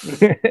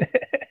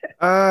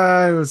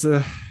 I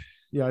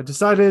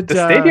decided the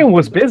stadium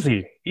was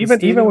busy. Even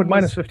with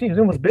 -15,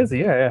 it was busy.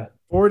 Yeah.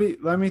 40.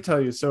 Let me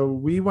tell you. So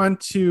we went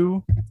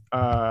to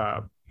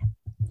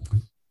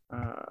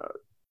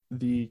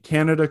the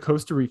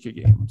Canada-Costa Rica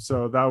game.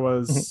 So that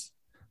was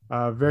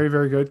very,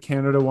 very good.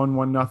 Canada won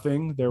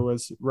 1-0. There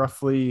was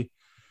roughly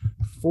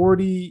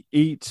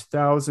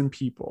 48,000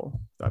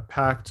 people that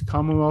packed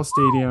Commonwealth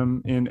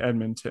Stadium in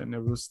Edmonton.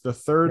 It was the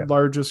third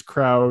largest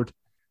crowd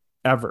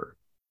ever.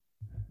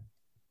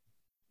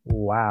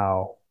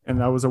 Wow. And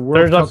that was a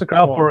World Cup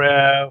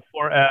crowd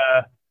for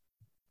a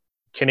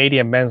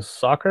Canadian men's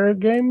soccer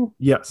game?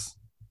 Yes.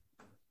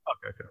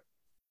 Okay.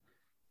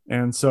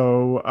 And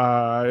so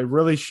it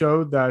really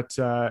showed that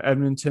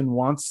Edmonton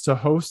wants to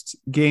host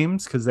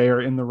games because they are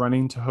in the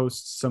running to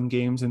host some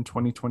games in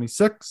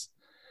 2026.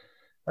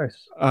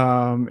 Nice.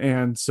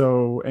 And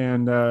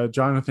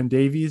Jonathan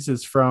Davies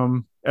is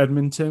from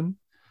Edmonton,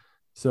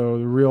 so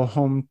the real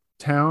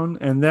hometown.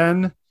 And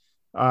then,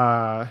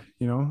 a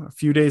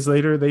few days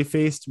later, they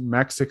faced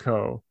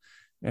Mexico,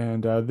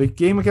 and the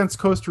game against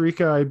Costa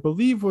Rica, I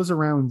believe, was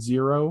around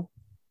 0.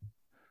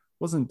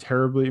 Wasn't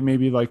terribly,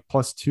 maybe like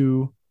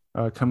 +2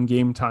 come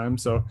game time,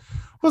 so it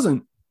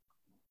wasn't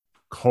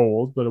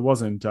cold, but it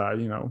wasn't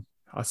a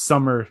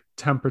summer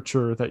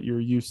temperature that you're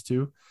used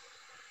to.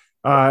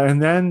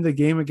 And then the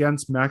game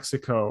against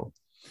Mexico,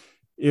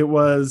 it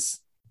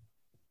was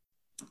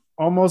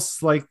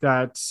almost like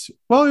that.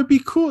 Well, it'd be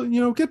cool,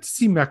 get to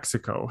see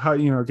Mexico,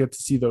 get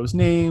to see those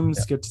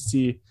names, get to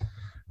see.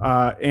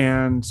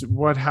 And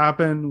what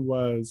happened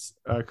was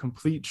a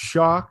complete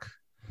shock.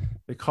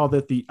 They called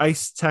it the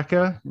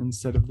Azteca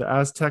instead of the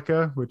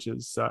Azteca, which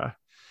is the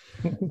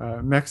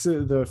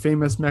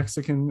famous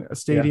Mexican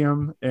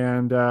stadium.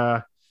 And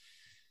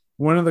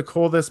one of the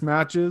coldest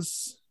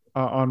matches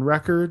on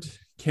record.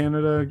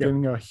 Canada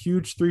getting a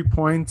huge 3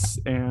 points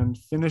and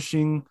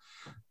finishing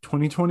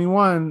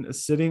 2021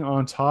 sitting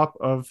on top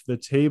of the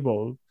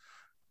table.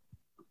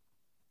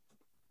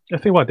 I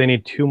think they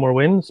need 2 more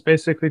wins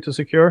basically to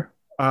secure.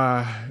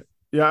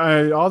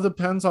 It all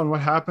depends on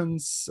what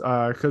happens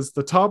because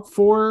the top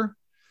 4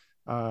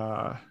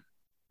 are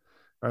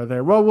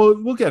there. Well,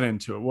 we'll get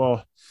into it.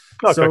 Well,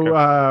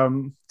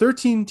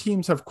 13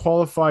 teams have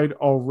qualified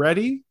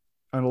already,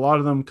 and a lot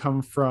of them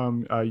come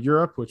from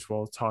Europe, which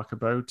we'll talk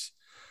about.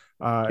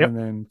 And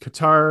then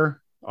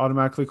Qatar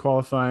automatically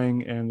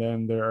qualifying, and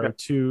then there are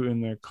 2 in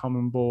the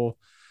Common Bowl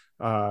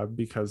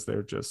because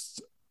they're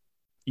just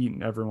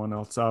eating everyone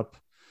else up.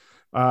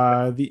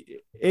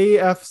 The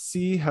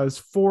AFC has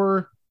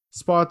 4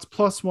 spots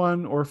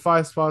 +1 or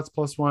 5 spots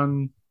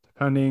 +1,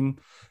 depending.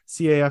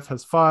 CAF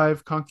has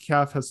 5.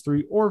 CONCACAF has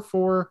 3 or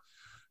 4.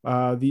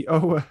 The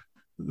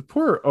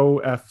poor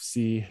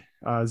OFC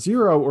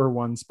 0 or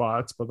 1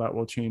 spots, but that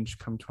will change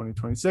come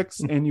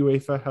 2026. And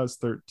UEFA has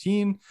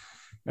 13.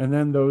 And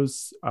then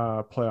those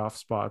playoff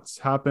spots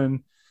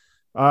happen.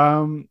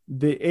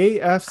 The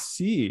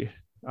AFC,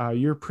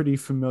 you're pretty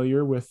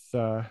familiar with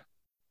the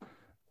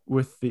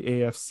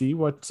AFC.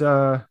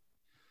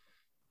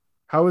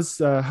 How is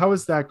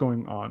that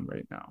going on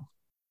right now?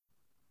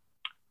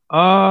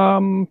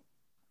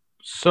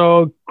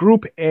 So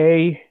Group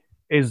A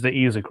is the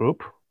easy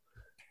group.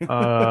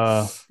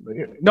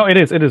 No, it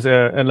is. And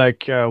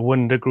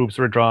when the groups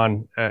were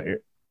drawn,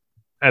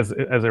 as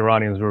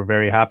Iranians, we're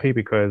very happy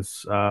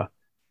because.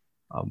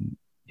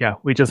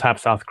 We just have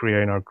South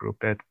Korea in our group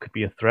that could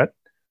be a threat.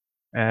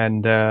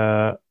 And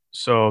to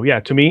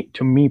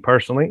me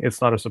personally,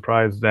 it's not a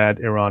surprise that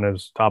Iran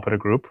is top of the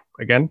group.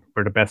 Again,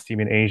 we're the best team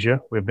in Asia.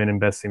 We've been in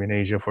best team in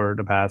Asia for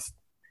the past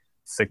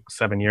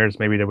 6-7 years.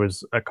 Maybe there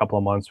was a couple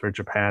of months where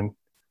Japan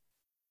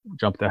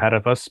jumped ahead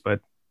of us, but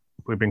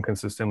we've been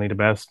consistently the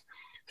best.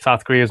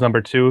 South Korea is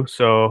number 2.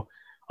 So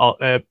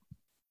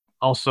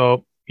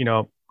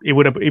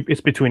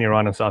it's between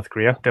Iran and South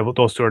Korea.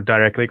 Those 2 are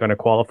directly going to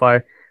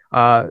qualify.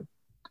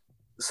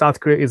 South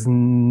Korea is,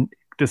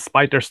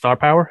 despite their star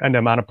power and the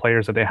amount of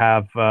players that they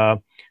have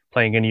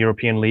playing in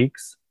European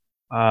leagues,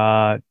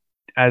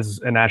 as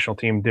a national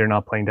team, they're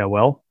not playing that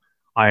well.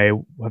 I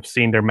have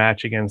seen their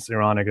match against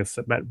Iran,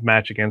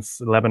 match against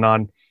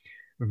Lebanon,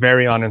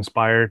 very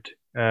uninspired,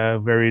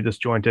 very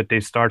disjointed. They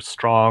start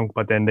strong,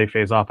 but then they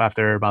phase off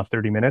after about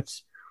 30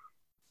 minutes.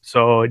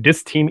 So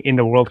this team in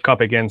the World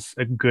Cup against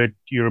a good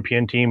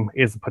European team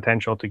is the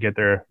potential to get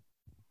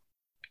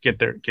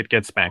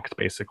spanked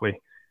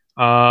basically.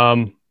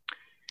 Iran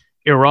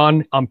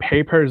on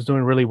paper is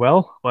doing really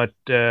well, but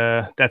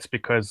that's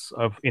because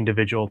of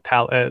individual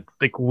talent.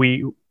 Like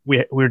we're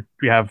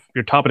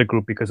top of the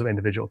group because of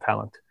individual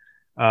talent.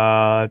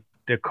 The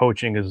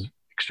coaching is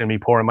extremely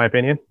poor in my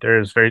opinion.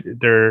 They're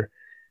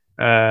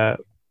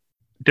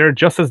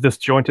just as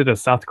disjointed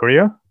as South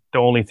Korea. The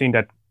only thing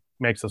that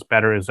makes us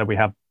better is that we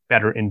have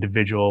better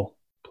individual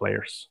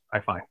players, I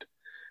find.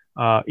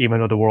 Even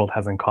though the world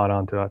hasn't caught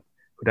on to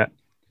that.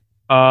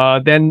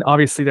 Then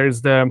obviously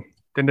there's a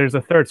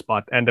third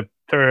spot, and the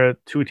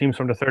two teams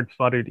from the third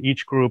spot in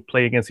each group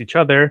play against each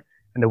other,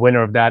 and the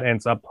winner of that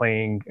ends up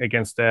playing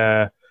against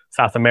the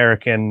South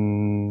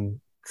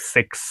American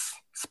sixth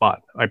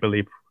spot, I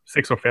believe,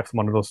 sixth or fifth,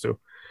 one of those two.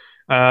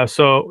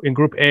 So in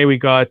Group A we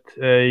got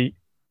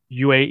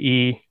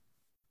UAE.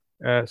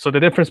 So the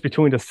difference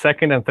between the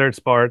second and third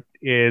spot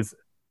is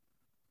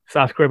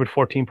South Korea with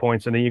 14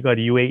 points, and then you got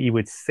UAE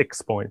with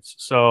 6 points.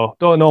 So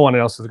no one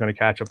else is going to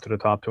catch up to the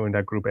top two in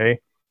that Group A.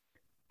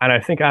 And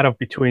I think out of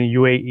between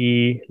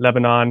UAE,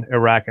 Lebanon,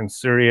 Iraq, and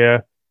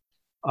Syria,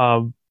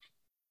 UAE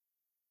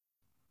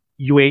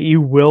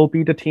will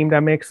be the team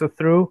that makes it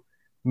through,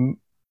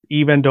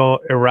 even though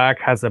Iraq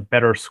has a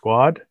better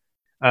squad.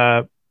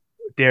 Iraq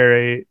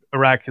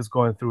is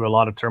going through a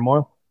lot of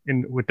turmoil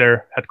with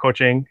their head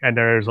coaching, and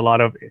there's a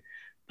lot of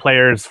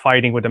players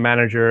fighting with the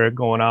manager,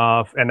 going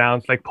off,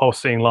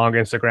 posting long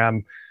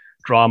Instagram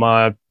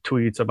drama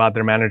tweets about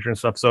their manager and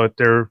stuff. So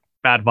there are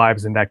bad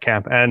vibes in that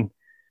camp. And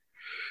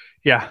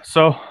yeah,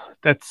 so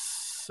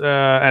that's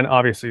and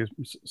obviously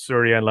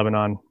Syria and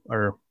Lebanon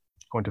are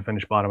going to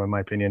finish bottom in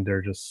my opinion.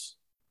 They're just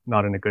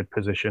not in a good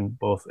position,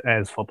 both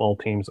as football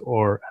teams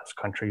or as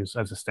countries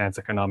as it stands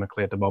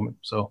economically at the moment.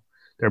 So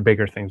there are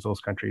bigger things those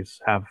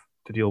countries have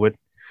to deal with.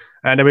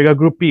 And then we got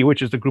Group B,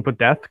 which is the group of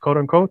death, quote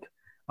unquote.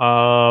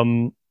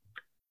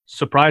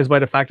 Surprised by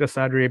the fact that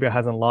Saudi Arabia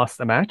hasn't lost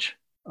a match.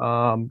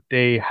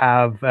 They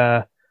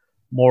have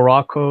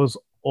Morocco's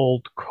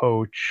old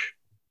coach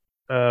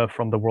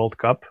from the World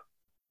Cup.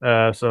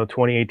 So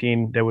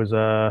 2018, there was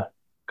a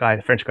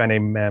French guy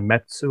named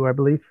Metsu, I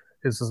believe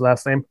is his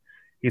last name.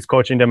 He's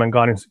coaching them and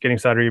getting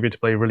Saudi Arabia to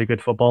play really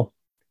good football.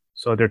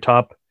 So they're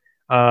top.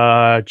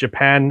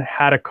 Japan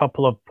had a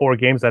couple of poor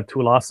games, had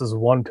 2 losses,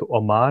 one to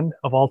Oman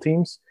of all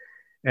teams.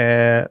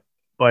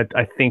 But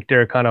I think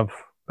they're kind of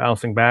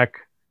bouncing back.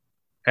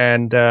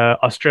 And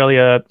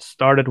Australia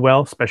started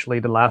well, especially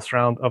the last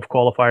round of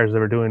qualifiers. They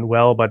were doing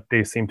well, but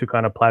they seem to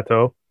kind of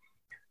plateau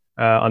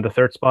on the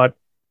third spot.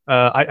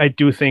 I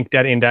do think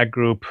that in that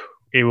group,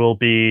 it will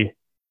be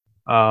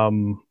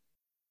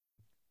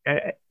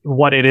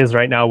what it is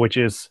right now, which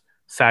is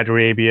Saudi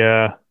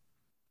Arabia,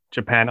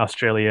 Japan,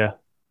 Australia,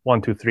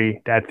 1, 2,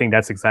 3. I think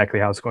that's exactly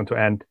how it's going to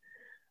end.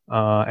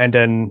 And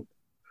then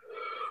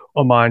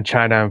Oman,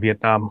 China, and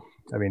Vietnam.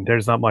 I mean,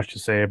 there's not much to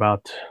say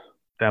about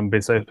them,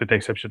 with the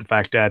exception of the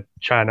fact that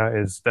China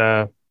is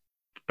the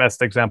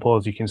best example,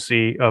 as you can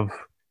see, of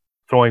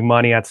throwing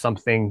money at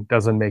something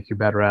doesn't make you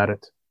better at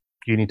it.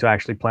 You need to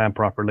actually plan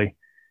properly,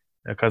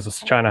 because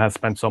China has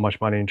spent so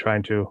much money in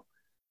trying to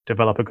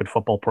develop a good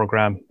football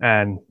program,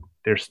 and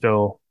they're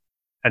still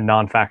a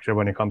non-factor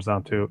when it comes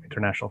down to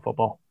international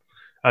football.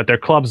 Their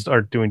clubs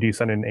are doing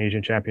decent in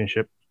Asian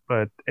Championship,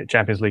 but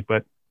Champions League,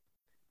 but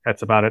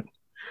that's about it.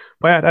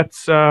 But yeah,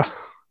 that's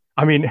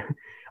I mean,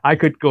 I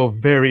could go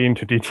very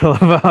into detail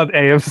about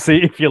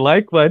AFC if you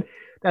like, but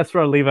that's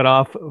where I'll leave it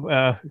off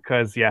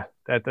because I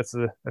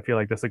feel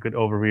like that's a good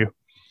overview.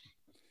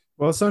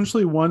 Well,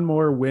 essentially one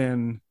more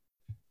win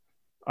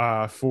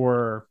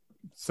for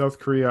South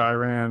Korea,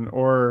 Iran,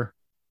 or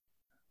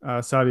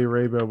Saudi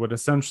Arabia would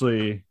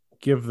essentially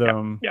give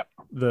them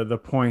the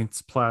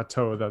points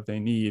plateau that they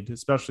need,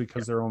 especially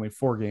because there are only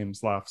 4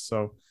 games left.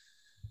 So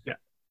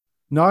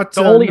not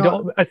the only.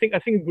 I think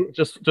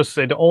just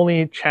say the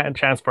only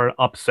chance for an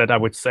upset I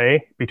would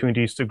say between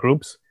these two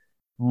groups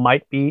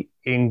might be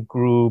in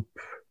Group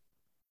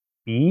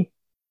B,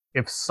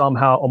 if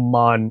somehow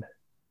Oman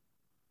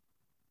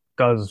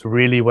does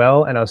really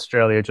well and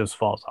Australia just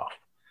falls off.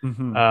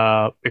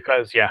 Mm-hmm.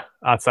 Because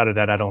outside of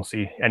that, I don't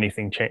see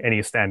anything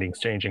any standings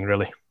changing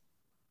really.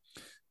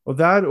 Well,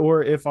 that,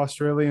 or if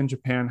Australia and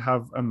Japan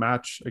have a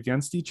match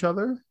against each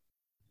other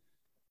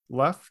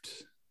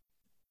left.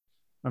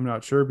 I'm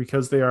not sure,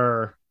 because they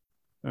are,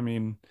 I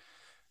mean,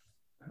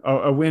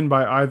 a win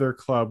by either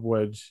club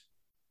would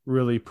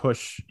really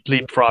push.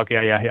 Leapfrog,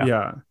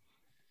 yeah.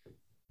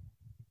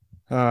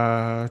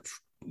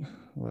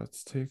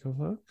 Let's take a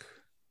look.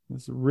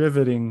 It's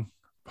riveting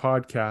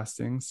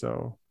podcasting.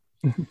 So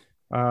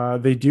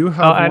they do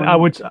have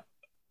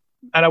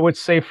I would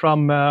say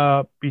from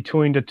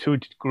between the two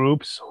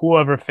groups,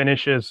 whoever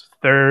finishes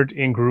third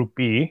in Group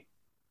B,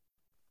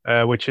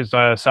 which is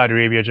Saudi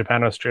Arabia,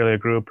 Japan, Australia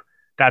group,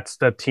 that's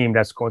the team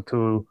that's going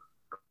to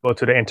go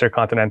to the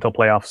intercontinental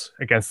playoffs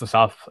against the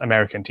South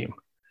American team.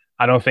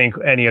 I don't think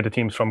any of the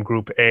teams from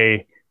Group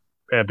A,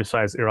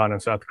 besides Iran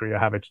and South Korea,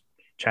 have a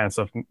chance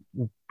of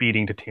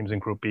beating the teams in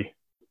Group B.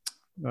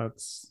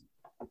 That's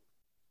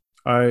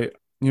I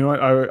you know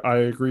what I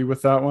agree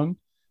with that one.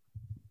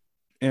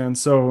 And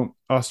so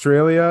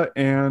Australia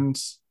and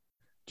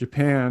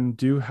Japan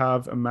do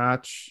have a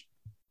match.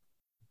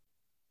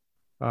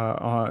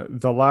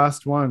 The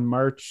last one,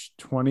 March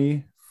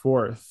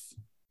 24th,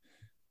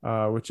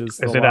 which is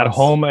it at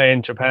home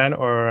in Japan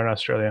or in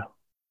Australia?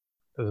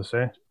 Does it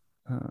say?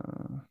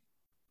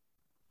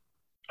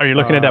 Are you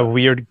looking at that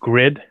weird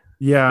grid?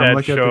 Yeah, I'm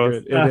looking at the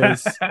grid. It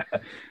is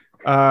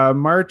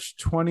March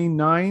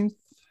 29th,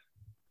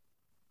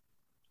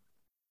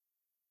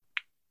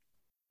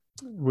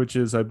 which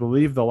is, I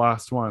believe, the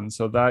last one.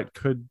 So that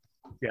could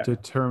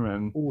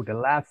determine. Ooh, the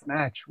last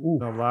match. Ooh.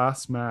 The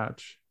last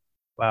match.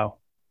 Wow.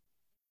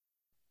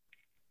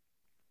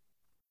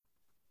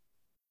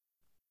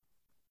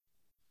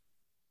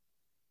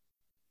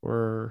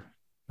 Or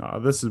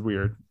this is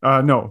weird.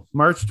 No,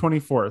 March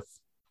 24th.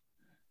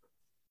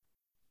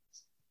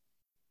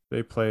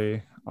 They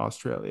play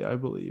Australia, I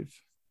believe.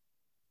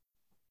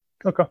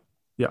 Okay.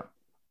 Yeah.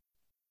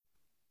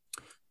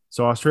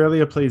 So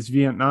Australia plays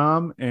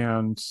Vietnam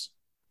and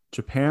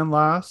Japan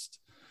last.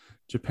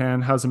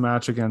 Japan has a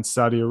match against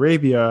Saudi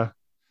Arabia,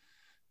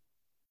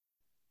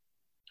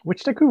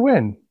 which they could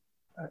win.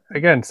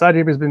 Again, Saudi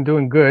Arabia has been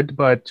doing good,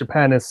 but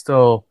Japan is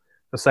still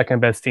the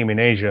second best team in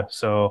Asia,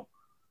 so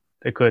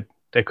they could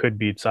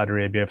beat Saudi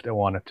Arabia if they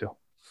wanted to.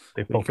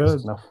 They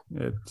focus enough.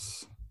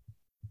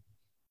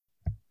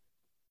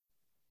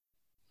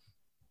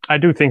 I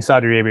do think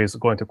Saudi Arabia is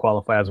going to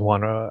qualify as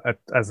one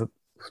as a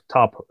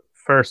top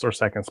first or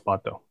second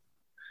spot, though.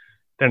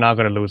 They're not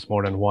going to lose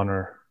more than one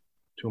or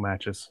two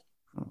matches.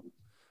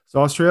 So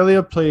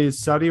Australia plays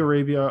Saudi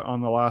Arabia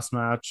on the last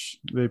match.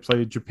 They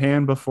played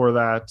Japan before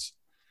that,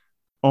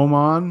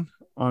 Oman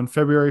on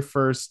February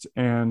 1st,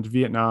 and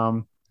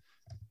Vietnam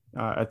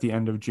at the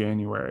end of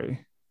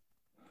January.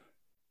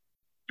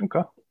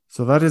 Okay.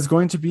 So that is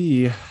going to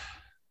be...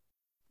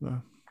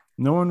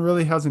 no one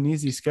really has an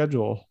easy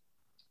schedule.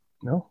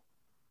 No.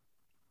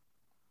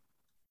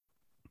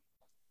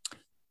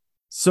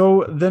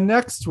 So the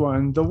next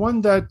one, the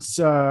one that...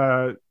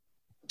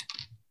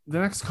 the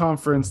next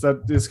conference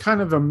that is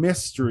kind of a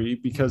mystery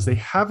because they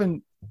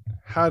haven't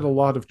had a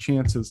lot of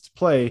chances to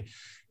play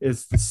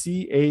is the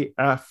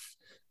CAF.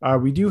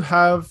 We do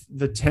have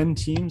the 10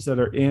 teams that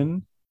are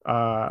in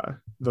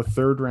the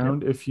third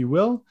round, if you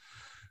will.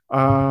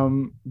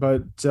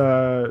 But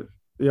a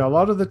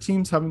lot of the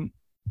teams haven't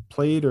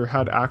played or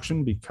had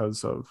action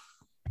because of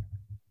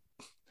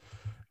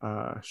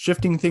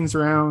shifting things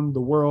around, the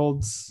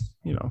worlds,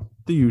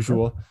 the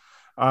usual.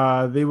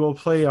 They will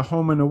play a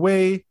home and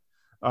away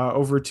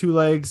over 2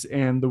 legs,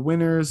 and the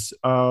winners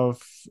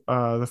of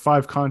the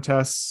 5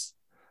 contests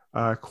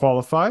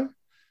qualify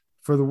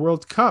for the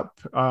World Cup.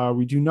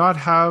 We do not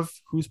have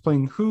who's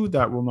playing who.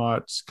 That will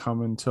not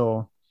come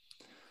until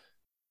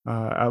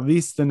at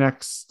least the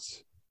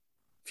next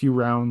few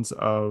rounds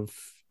of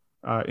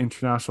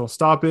international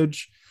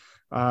stoppage.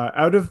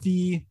 Out of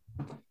the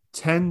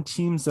 10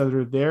 teams that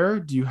are there,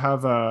 do you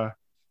have it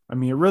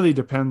really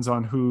depends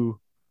on who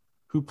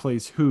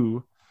plays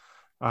who.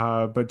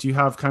 But do you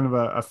have kind of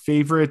a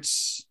favorite,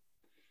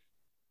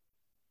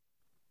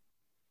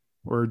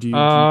 or do you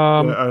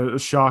a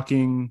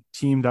shocking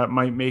team that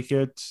might make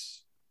it?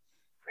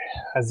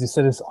 As you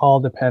said, it's all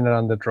dependent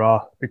on the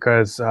draw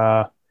because,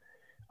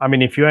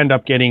 if you end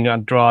up getting a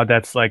draw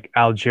that's like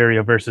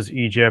Algeria versus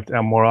Egypt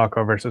and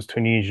Morocco versus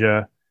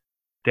Tunisia,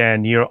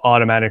 then you're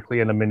automatically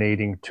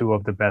eliminating 2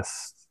 of the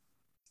best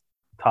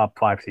top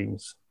 5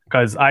 teams.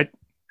 Because I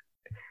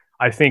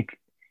think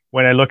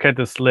when I look at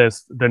this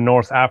list, the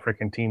North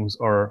African teams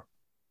are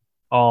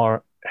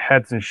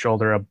heads and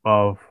shoulder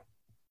above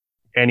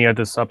any of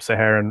the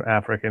sub-Saharan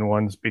African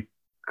ones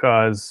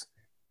because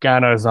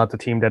Ghana is not the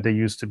team that they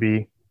used to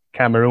be.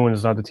 Cameroon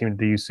is not the team that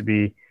they used to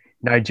be.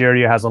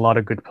 Nigeria has a lot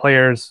of good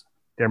players.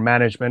 Their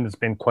management has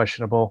been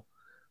questionable.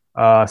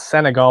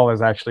 Senegal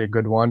is actually a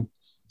good one.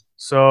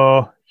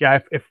 So, yeah,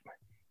 if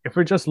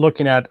we're just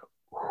looking at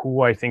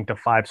who I think the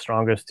 5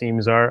 strongest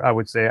teams are, I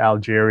would say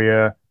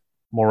Algeria,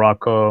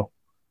 Morocco,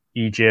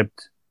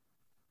 Egypt,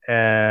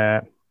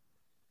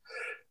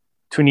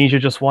 Tunisia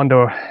just won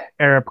the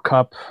Arab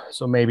Cup,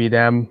 so maybe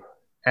them,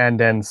 and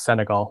then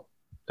Senegal.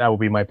 That would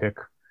be my pick.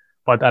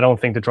 But I don't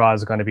think the draw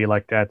is going to be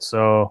like that.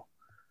 So,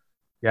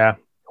 yeah,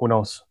 who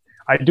knows?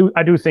 I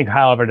do think,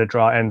 however, the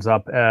draw ends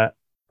up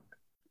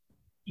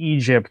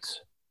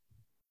Egypt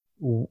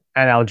and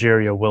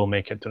Algeria will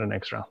make it to the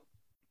next round.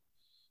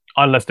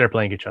 Unless they're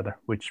playing each other,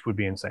 which would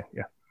be insane.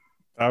 Yeah.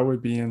 That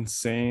would be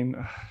insane.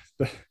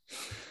 The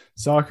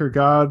soccer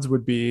gods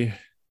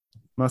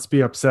must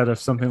be upset if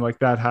something like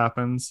that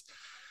happens.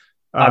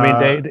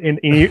 They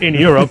in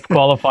Europe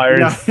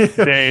qualifiers,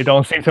 they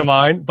don't seem to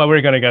mind, but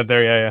we're gonna get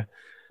there.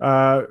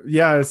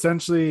 Yeah.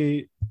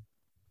 Essentially,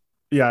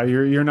 yeah,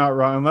 you're not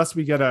wrong. Unless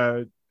we get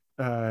a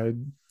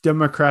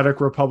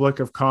Democratic Republic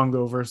of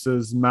Congo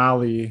versus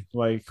Mali,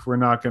 like we're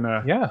not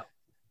gonna. Yeah.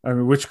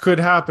 Which could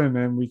happen,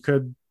 and we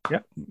could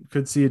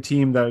see a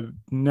team that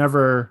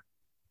never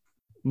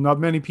not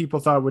many people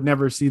thought would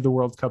never see the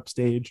World Cup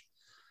stage.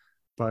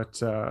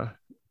 But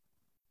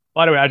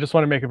By the way, I just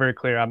want to make it very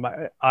clear.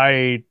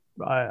 I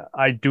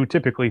do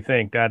typically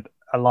think that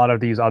a lot of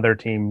these other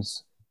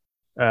teams,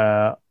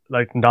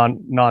 like non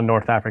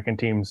North African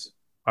teams,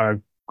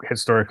 are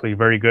historically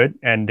very good,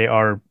 and they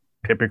are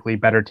typically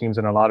better teams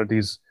than a lot of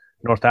these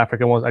North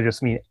African ones. I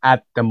just mean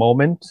at the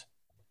moment,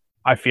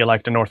 I feel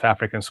like the North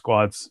African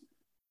squads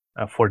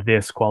for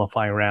this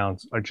qualifying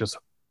rounds are just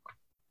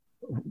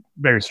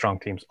very strong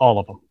teams, all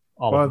of them.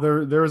 All well, of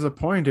them. there was a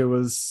point. It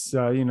was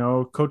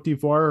Cote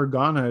d'Ivoire or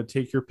Ghana,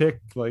 take your pick.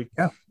 Like,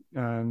 Yeah.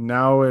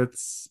 Now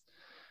it's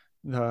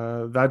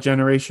that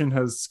generation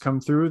has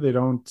come through. They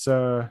don't.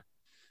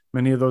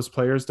 Many of those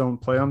players don't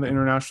play on the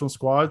international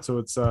squad, so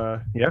it's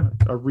a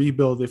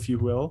rebuild, if you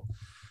will.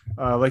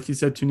 Like you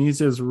said,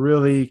 Tunisia has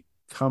really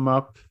come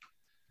up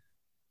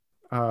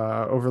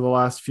over the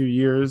last few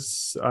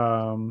years.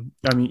 I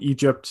mean,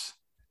 Egypt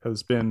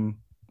has been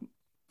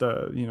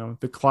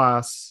the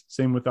class.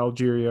 Same with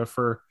Algeria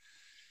for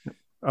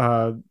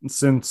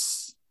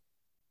since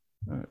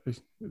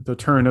the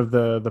turn of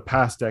the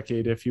past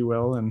decade, if you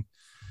will, and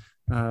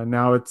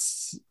now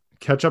it's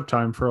catch up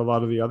time for a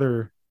lot of the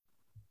other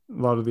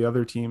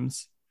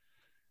teams.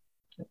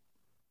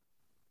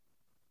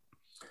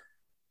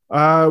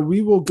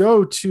 We will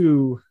go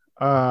to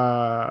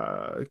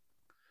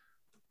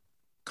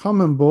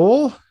Common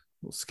Bowl.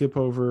 We'll skip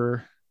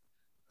over,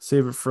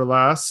 save it for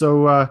last.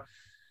 So,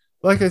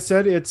 like I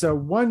said, it's a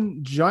one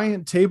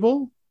giant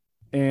table,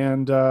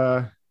 and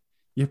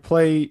you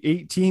play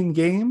 18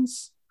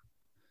 games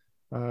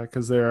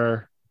because there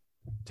are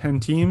 10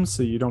 teams,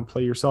 so you don't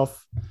play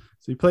yourself.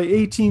 So you play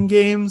 18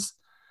 games.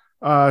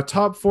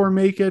 Top four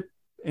make it,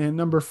 and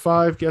number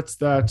 5 gets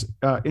that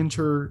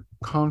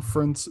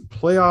inter-conference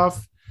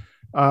playoff.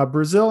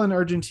 Brazil and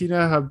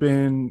Argentina have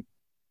been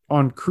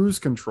on cruise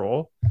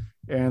control,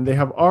 and they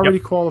have already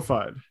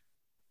qualified.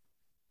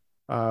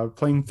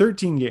 Playing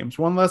 13 games,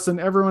 one less than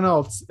everyone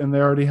else, and they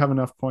already have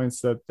enough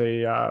points that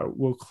they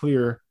will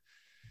clear.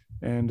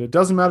 And it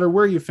doesn't matter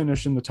where you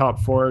finish in the top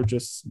 4,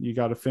 just you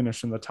got to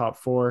finish in the top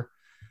 4.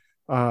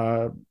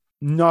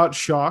 Not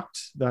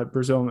shocked that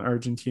Brazil and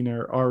Argentina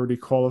are already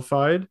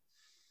qualified.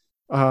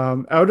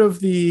 Out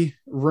of the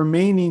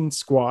remaining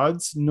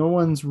squads, no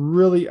one's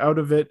really out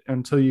of it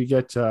until you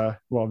get to,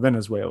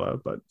 Venezuela,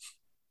 but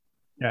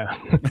yeah.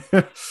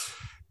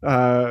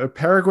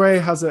 Paraguay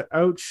has an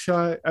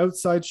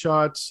outside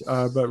shot,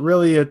 but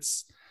really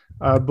it's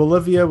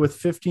Bolivia with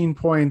 15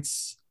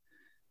 points,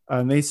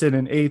 and they sit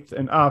in 8th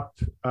and up.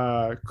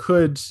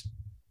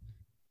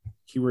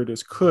 Keyword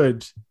is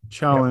could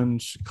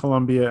challenge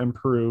Colombia and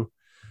Peru.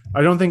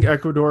 I don't think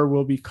Ecuador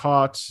will be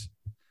caught,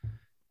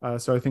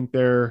 so I think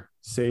they're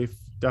safe,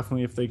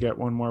 definitely if they get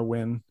one more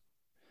win.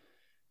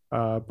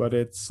 But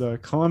it's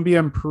Colombia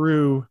and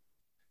Peru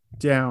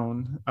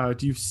down.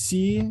 Do you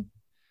see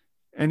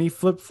any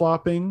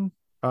flip-flopping?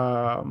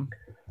 I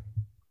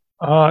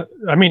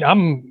mean,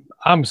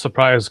 I'm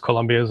surprised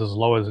Colombia is as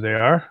low as they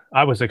are.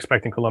 I was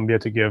expecting Colombia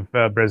to give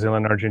Brazil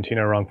and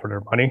Argentina a run for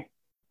their money.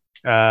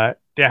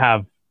 They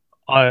have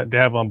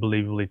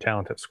unbelievably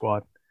talented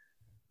squad.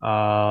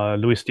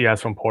 Luis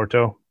Diaz from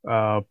Porto,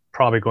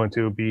 probably going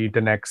to be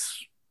the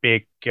next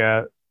big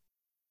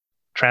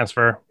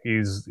transfer.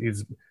 He's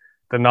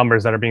the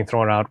numbers that are being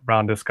thrown out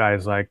around this guy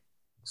is like,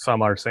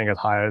 some are saying as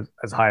high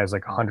as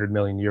like 100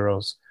 million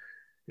euros.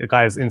 The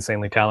guy is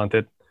insanely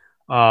talented.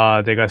 They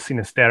got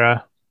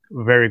Sinistera,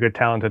 very good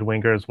talented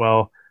winger as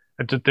well.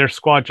 Their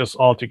squad just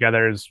all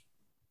together is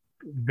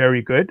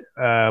very good,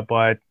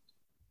 but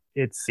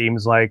it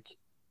seems like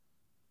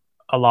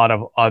a lot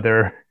of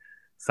other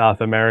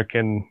South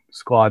American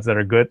squads that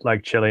are good,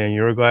 like Chile and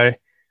Uruguay,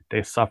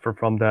 they suffer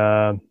from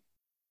the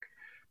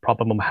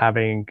problem of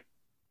having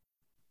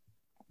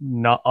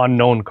not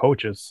unknown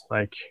coaches.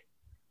 Like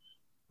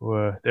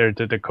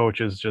the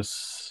coach is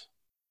just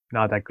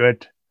not that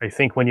good. I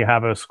think when you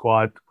have a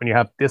squad, when you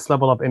have this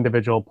level of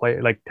individual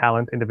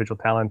talent,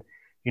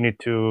 you need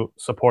to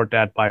support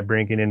that by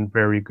bringing in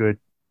very good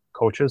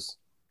coaches,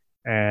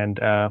 and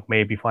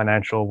maybe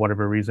financial,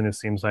 whatever reason, it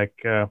seems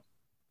like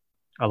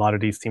a lot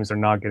of these teams are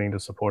not getting the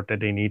support that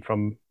they need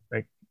from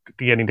like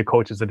getting the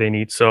coaches that they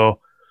need. So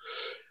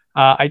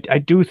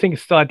I do think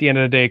still at the end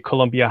of the day,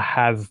 Colombia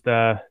has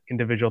the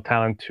individual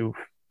talent to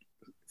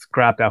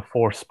grab that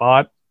 4th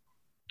spot.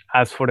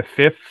 As for the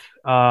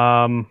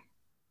 5th,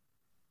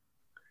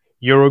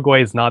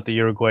 Uruguay is not the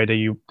Uruguay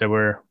that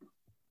were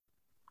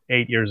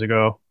 8 years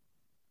ago,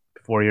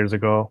 4 years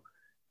ago.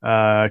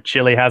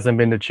 Chile hasn't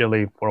been to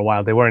Chile for a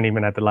while. They weren't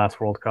even at the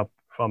last World Cup,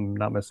 if I'm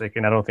not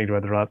mistaken. I don't think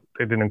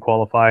they didn't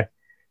qualify.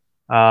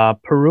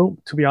 Peru,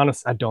 to be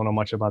honest, I don't know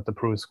much about the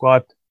Peru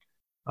squad.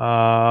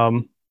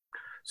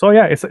 So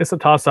yeah, it's a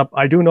toss up.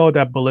 I do know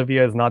that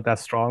Bolivia is not that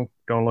strong.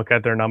 Don't look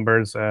at their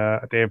numbers.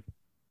 Bolivia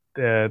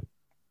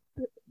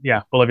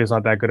is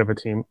not that good of a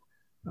team.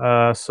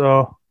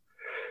 So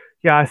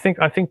yeah, I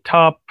think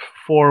top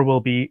 4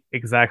 will be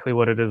exactly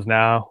what it is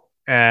now,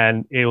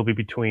 and it will be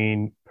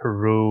between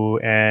Peru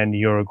and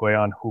Uruguay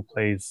on who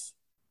plays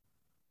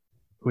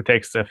who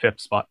takes the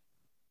fifth spot.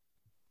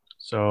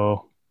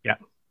 So yeah,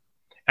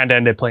 and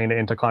then they play in the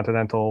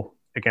Intercontinental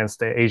against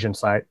the Asian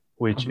side,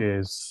 which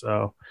is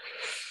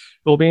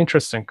it'll be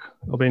interesting.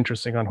 It'll be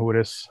interesting on who it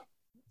is.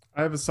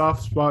 I have a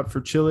soft spot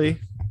for Chile.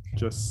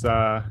 Just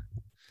they're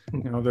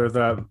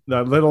that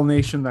little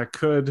nation that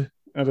could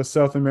out of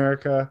South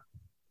America.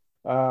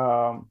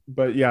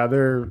 But yeah,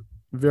 they're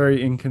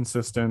very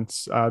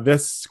inconsistent.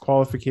 This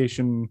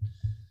qualification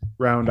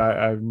round,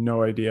 I have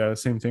no idea.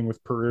 Same thing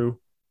with Peru.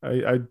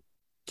 I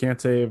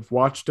can't say I've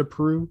watched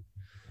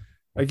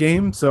a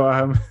game, so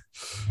I'm.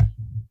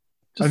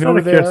 Just out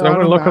of curiosity, I'm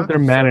going to look up their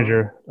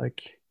manager. So.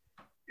 Like,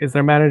 is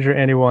their manager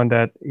anyone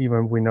that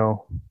even we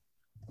know?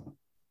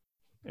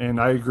 And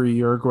I agree,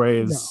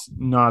 Uruguay is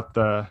not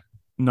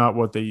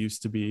what they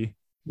used to be.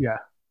 Yeah.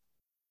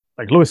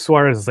 Like Luis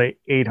Suarez is like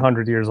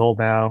 800 years old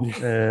now.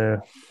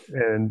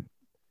 And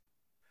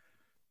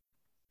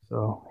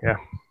so, yeah.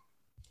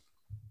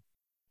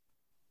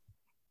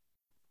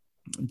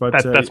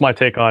 But that's my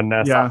take on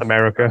South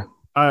America.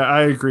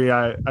 I agree.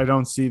 I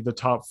don't see the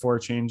top four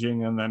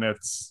changing, and then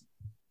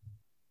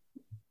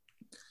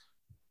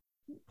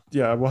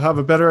we'll have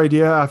a better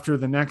idea after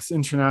the next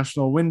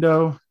international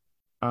window,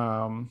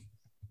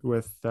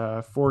 with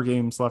 4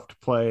 games left to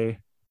play.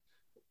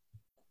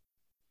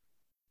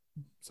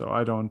 So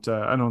I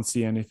don't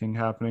see anything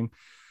happening.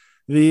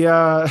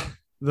 The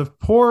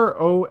poor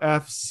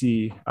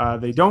OFC,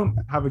 they don't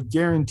have a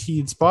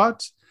guaranteed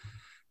spot,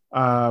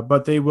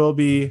 but they will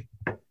be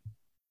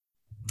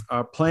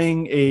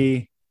playing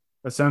a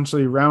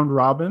essentially round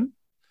robin,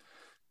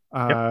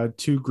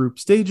 2 group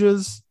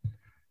stages,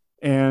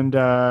 and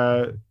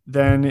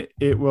then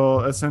it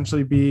will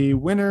essentially be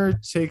winner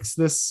takes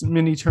this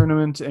mini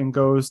tournament and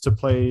goes to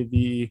play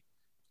the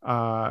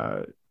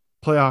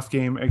playoff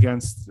game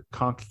against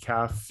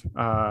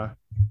CONCACAF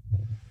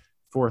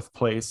 4th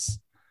place.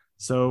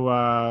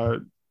 So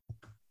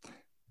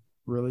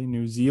really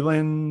New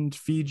Zealand,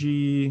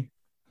 Fiji,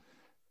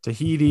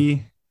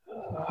 Tahiti.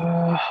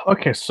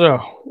 Okay, so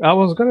I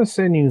was gonna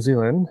say New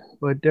Zealand,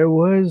 but there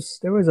was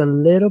a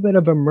little bit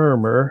of a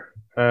murmur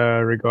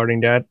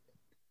regarding that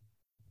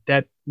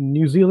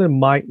New Zealand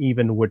might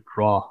even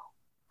withdraw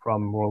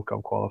from World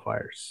Cup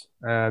qualifiers.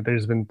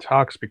 There's been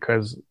talks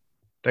because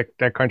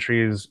that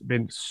country has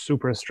been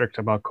super strict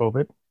about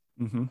COVID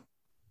and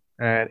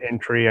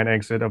entry and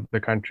exit of the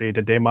country,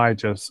 that they might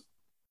just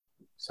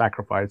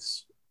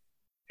sacrifice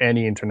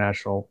any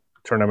international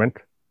tournament,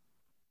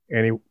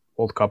 any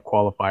World Cup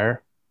qualifier.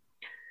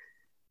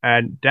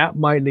 And that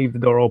might leave the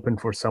door open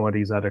for some of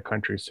these other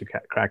countries to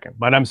crack in.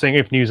 But I'm saying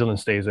if New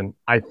Zealand stays in,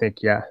 I think,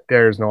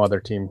 there is no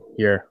other team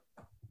here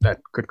that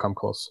could come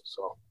close.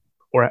 So,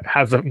 or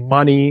has the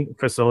money,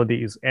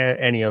 facilities,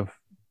 any of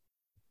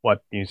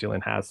what New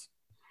Zealand has.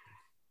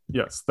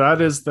 Yes,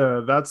 that's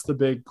the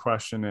big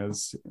question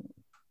is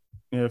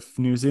if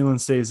New Zealand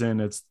stays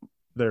in, it's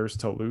theirs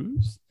to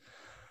lose.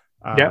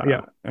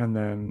 And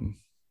then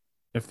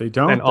if they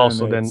don't,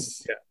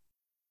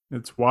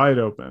 it's wide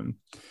open.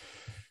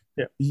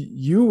 Yeah.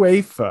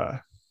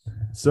 UEFA.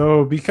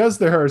 So because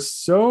there are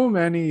so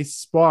many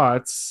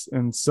spots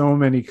and so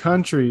many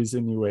countries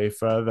in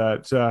UEFA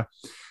that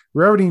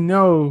we already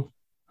know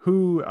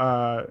who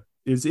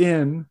is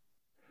in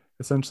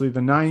essentially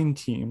the 9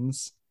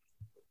 teams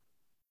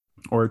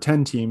or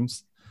 10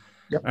 teams.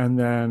 Yep. And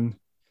then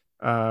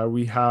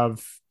we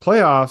have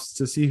playoffs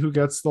to see who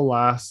gets the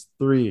last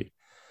 3.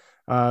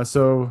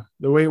 So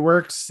the way it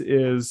works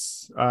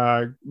is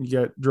you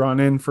get drawn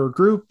in for a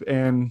group,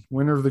 and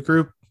winner of the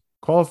group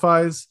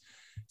qualifies.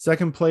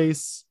 Second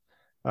place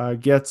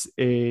gets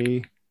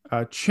a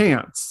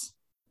chance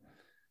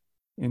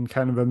in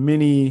kind of a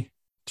mini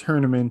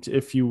tournament,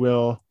 if you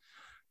will.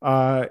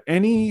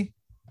 Any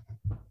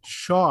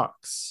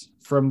shocks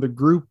from the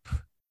group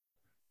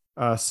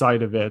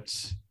side of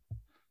it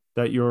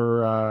that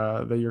you're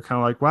kind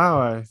of like,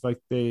 wow, I like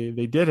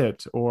they did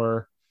it,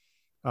 or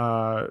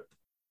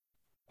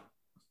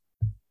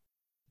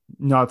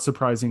not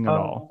surprising at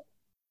all?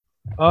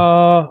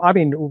 I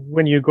mean,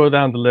 when you go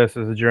down the list,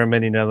 there's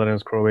Germany,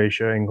 Netherlands,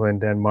 Croatia, England,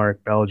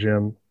 Denmark,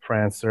 Belgium,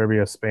 France,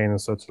 Serbia, Spain, and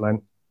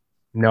Switzerland.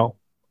 No,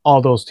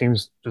 all those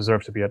teams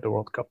deserve to be at the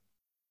World Cup.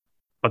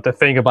 But the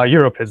thing about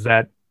Europe is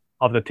that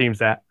of the teams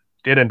that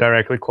didn't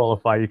directly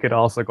qualify, you could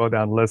also go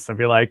down the list and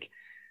be like,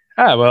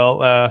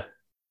 we're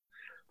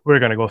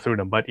going to go through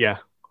them. But yeah,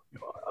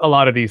 a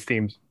lot of these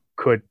teams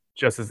could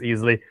just as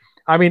easily.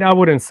 I mean, I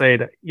wouldn't say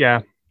that,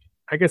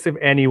 I guess if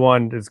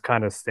anyone just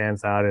kind of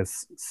stands out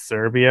is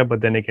Serbia, but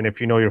then again,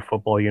 if you know your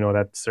football, you know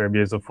that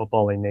Serbia is a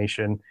footballing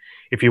nation.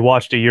 If you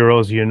watch the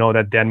Euros, you know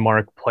that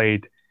Denmark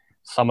played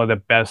some of the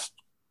best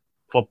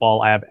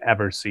football I have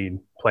ever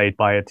seen played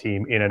by a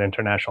team in an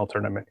international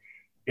tournament.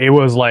 It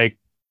was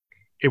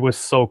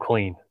so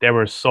clean. They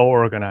were so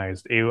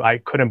organized.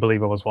 I couldn't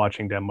believe I was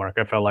watching Denmark.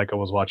 I felt like I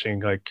was watching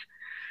like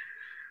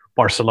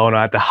Barcelona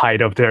at the height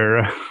of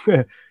their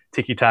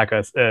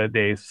tiki-taka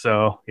days.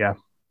 So yeah,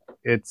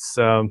 it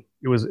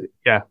was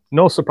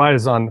no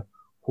surprise on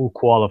who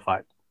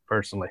qualified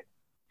personally.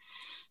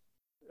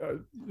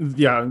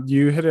 Yeah,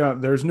 you hit it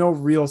on. There's no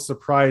real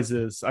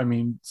surprises. I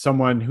mean,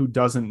 someone who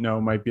doesn't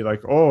know might be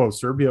like, "Oh,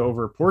 Serbia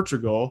over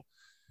Portugal,"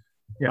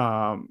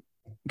 Yeah. um,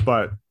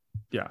 but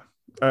yeah,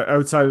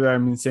 outside of that, I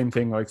mean, same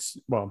thing. Like,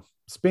 well,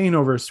 Spain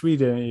over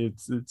Sweden,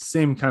 it's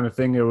same kind of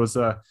thing. It was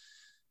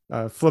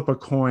flip a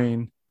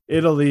coin.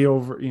 Italy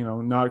over,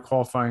 not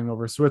qualifying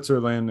over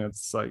Switzerland.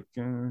 It's like,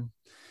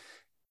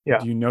 Yeah.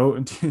 do you know?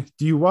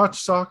 Do you watch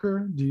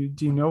soccer? Do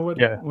you know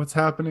Yeah. what's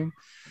happening?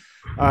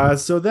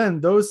 So then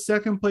those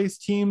second place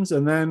teams,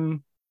 and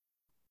then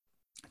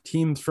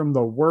teams from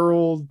the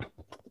World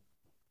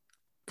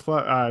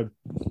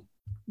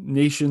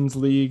Nations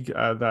League.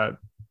 That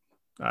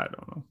I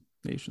don't know,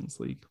 Nations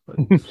League, but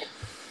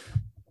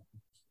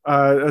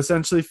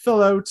essentially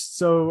fill out.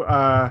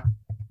 So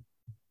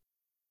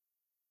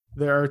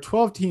there are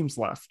 12 teams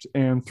left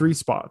and 3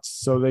 spots.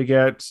 So they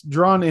get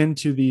drawn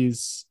into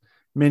these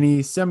mini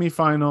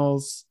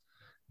semifinals.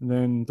 And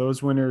then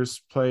those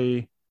winners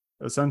play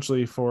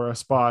essentially for a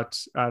spot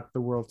at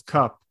the World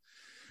Cup.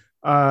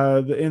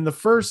 In the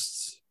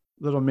first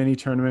little mini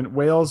tournament,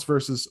 Wales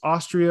versus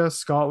Austria,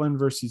 Scotland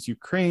versus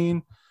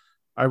Ukraine.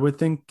 I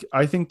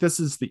think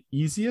this is the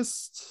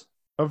easiest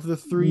of the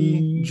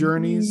 3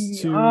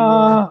 journeys to.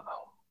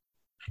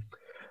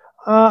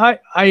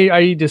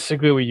 I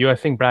disagree with you. I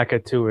think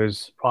bracket 2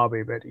 is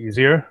probably a bit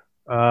easier.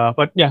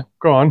 But yeah,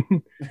 go on.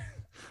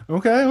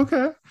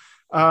 Okay.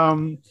 I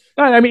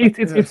mean,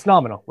 it's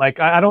nominal. Like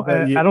I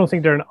Yeah, don't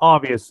think they're an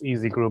obvious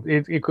easy group.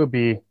 It could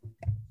be.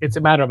 It's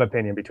a matter of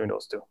opinion between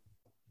those two.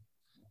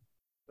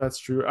 that's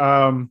true.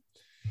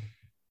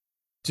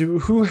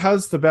 Who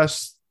has the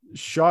best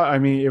shot? I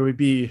mean, it would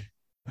be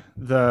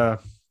the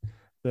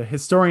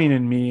historian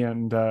in me,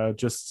 and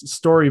just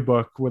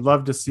storybook would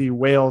love to see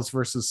Wales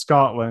versus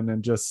Scotland,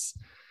 and just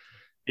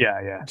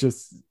Yeah.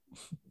 just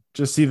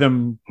see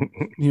them,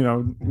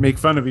 make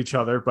fun of each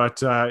other.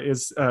 But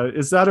is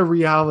that a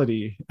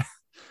reality?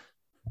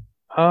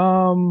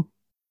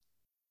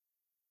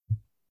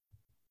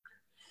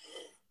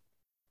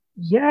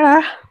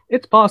 Yeah,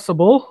 it's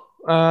possible.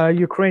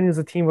 Ukraine is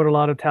a team with a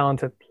lot of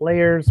talented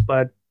players,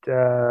 but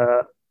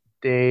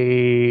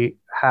they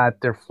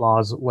had their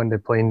flaws when they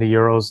play in the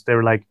Euros. They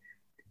were like,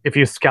 if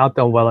you scout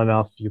them well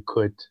enough, you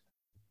could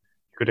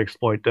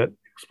exploit it.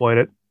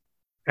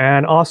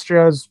 And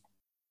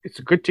it's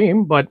a good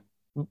team, but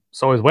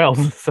so is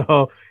Wales.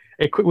 So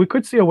we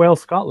could see a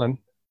Wales Scotland.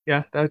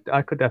 Yeah, that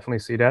I could definitely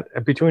see that.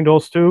 Between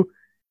those two,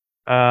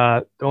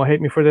 don't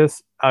hate me for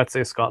this. I'd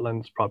say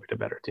Scotland is probably the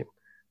better team.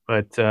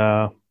 But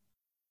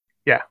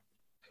yeah,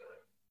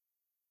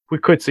 we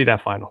could see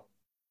that final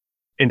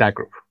in that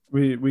group.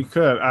 We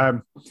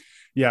could.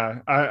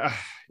 Yeah.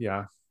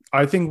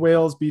 I think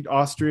Wales beat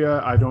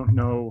Austria. I don't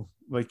know.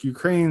 Like,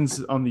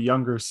 Ukraine's on the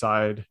younger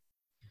side,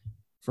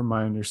 from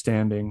my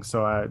understanding.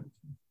 So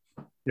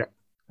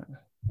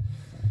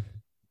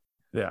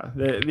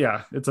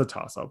yeah, it's a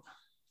toss up.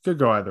 Could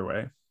go either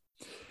way.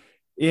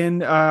 In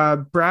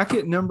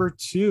bracket number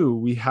 2,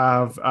 we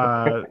have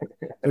the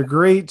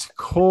great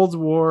Cold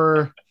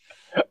War.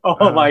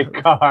 Oh my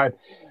God.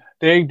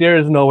 There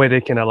is no way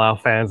they can allow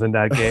fans in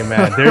that game,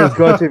 man. There's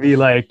going to be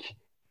like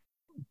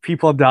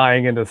people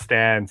dying in the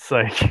stands.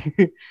 Like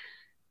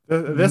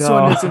this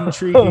one is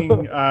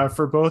intriguing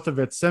for both of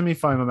its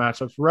semifinal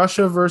matchups.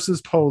 Russia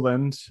versus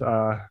Poland.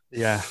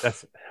 Yeah,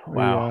 that's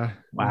wow.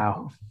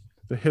 Wow.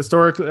 The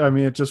historically, I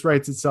mean, it just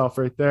writes itself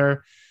right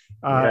there.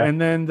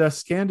 And then the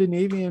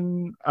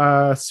Scandinavian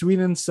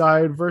Sweden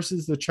side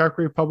versus the Czech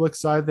Republic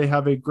side. They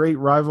have a great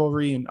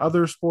rivalry in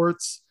other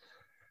sports.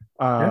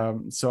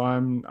 So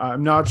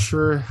I'm not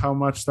sure how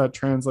much that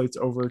translates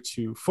over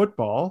to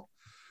football,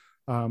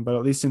 but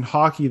at least in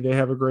hockey they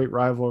have a great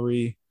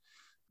rivalry.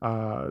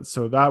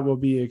 So that will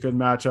be a good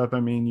matchup. I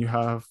mean, you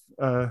have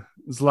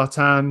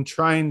Zlatan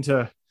trying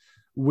to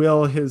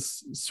will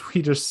his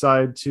Swedish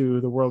side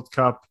to the World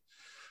Cup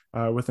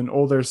with an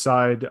older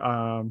side.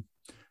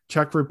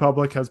 Czech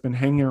Republic has been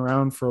hanging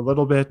around for a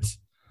little bit.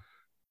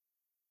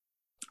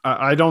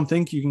 I don't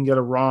think you can get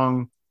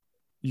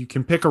you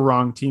can pick a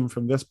wrong team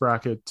from this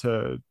bracket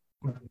to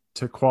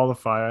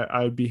qualify.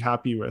 I'd be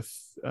happy with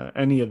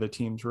any of the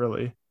teams,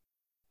 really.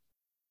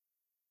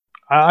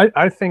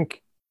 I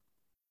think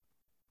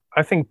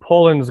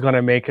Poland is going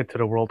to make it to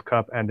the World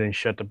Cup and then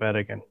shut the bed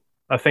again.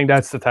 I think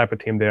that's the type of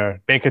team they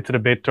are. Make it to the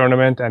big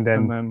tournament and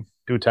then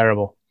do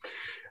terrible.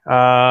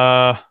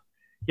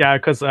 Yeah,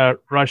 because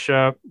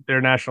Russia, their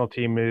national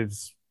team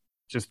is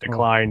just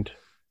declined.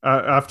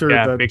 After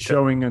the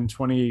showing in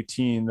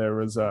 2018, there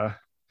was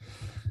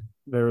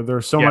there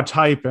was so much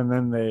hype, and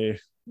then they,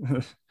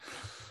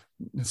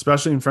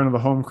 especially in front of a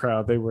home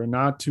crowd, they were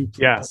not too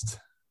pleased.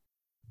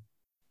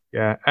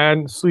 Yeah,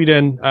 and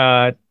Sweden,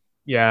 they're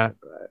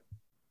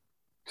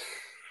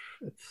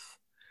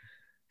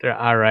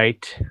all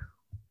right.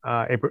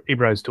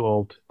 Ibra is too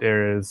old.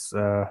 There is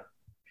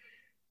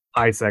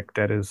Isaac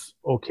that is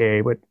okay,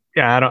 but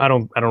yeah, I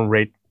don't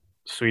rate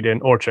Sweden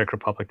or Czech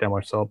Republic that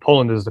much. So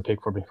Poland is the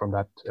pick for me from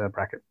that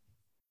bracket.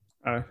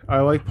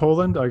 I like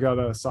Poland. I got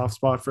a soft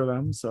spot for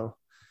them. So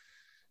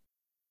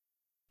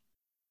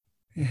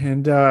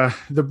And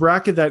the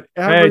bracket that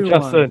Hey,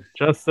 everyone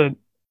Justin,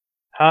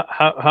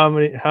 how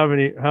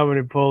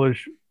many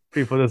Polish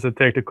people does it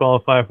take to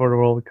qualify for the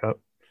World Cup?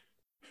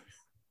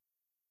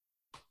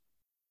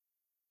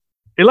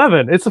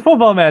 11. It's a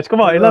football match.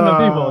 Come on,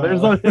 11 people.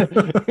 There's no.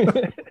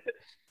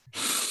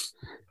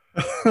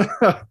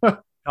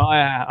 No,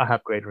 I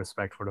have great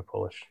respect for the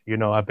Polish.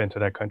 I've been to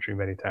that country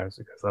many times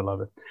because I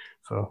love it.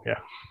 So yeah.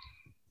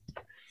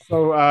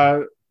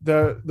 So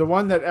the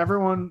one that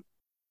everyone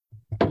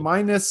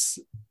minus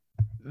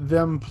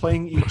them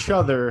playing each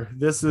other,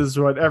 this is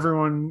what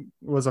everyone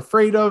was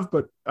afraid of,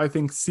 but I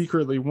think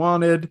secretly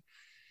wanted,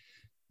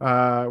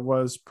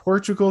 was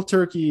Portugal,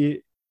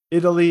 Turkey,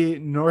 Italy,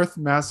 North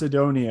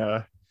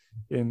Macedonia,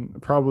 in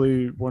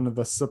probably one of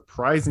the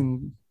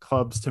surprising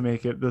clubs to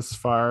make it this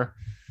far.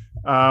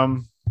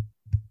 Um,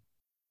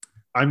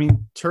 I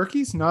mean,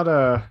 Turkey's not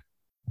a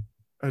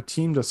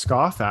team to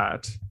scoff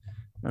at.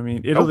 I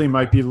mean, Italy Nope.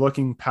 might be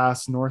looking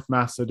past North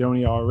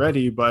Macedonia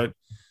already, but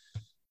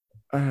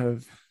uh,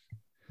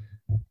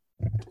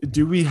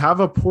 do we have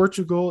a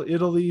Portugal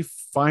Italy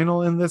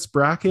final in this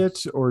bracket,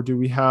 or do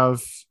we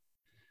have?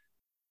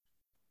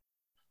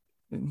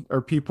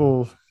 Are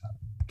people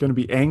going to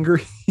be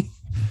angry?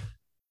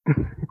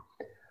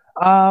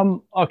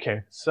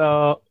 Okay.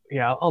 So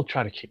yeah, I'll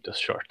try to keep this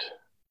short.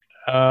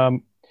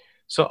 Um,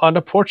 so on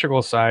the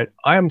Portugal side,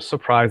 I am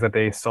surprised that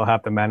they still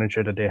have the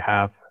manager that they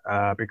have,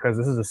 because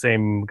this is the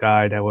same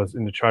guy that was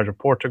in the charge of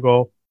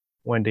Portugal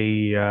when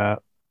they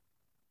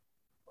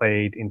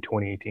played in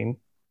 2018,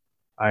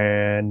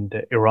 and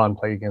Iran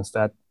played against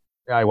that.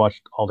 I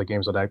watched all the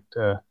games of that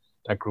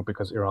group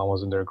because Iran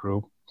was in their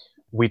group.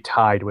 We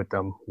tied with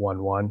them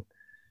 1-1,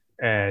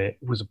 and it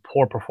was a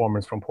poor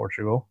performance from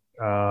Portugal.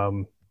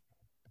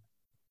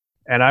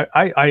 And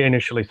I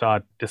initially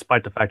thought,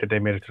 despite the fact that they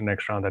made it to the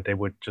next round, that they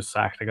would just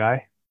sack the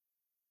guy,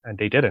 and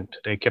they didn't.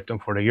 They kept him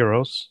for the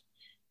Euros.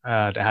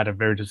 They had a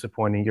very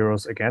disappointing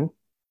Euros again.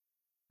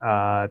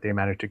 They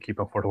managed to keep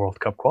him for the World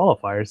Cup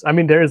qualifiers. I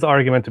mean, there is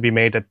argument to be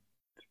made that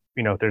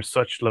there's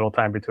such little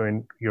time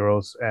between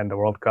Euros and the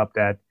World Cup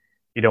that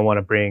you don't want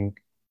to bring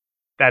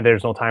that.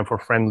 There's no time for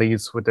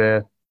friendlies with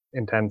the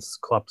intense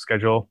club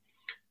schedule.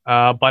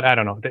 But I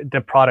don't know.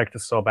 The product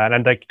is so bad,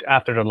 and like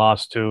after the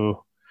loss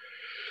to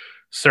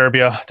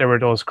Serbia, there were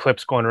those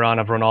clips going around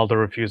of Ronaldo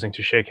refusing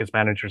to shake his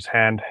manager's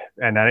hand,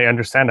 and I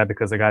understand that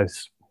because the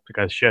guys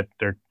shit.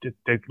 The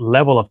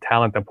level of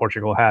talent that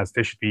Portugal has,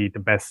 they should be the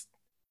best.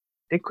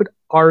 They could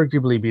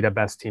arguably be the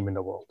best team in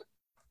the world.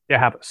 They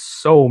have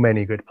so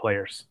many good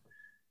players,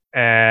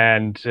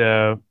 and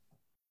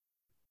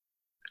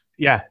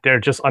yeah, they're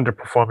just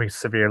underperforming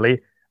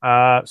severely.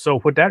 So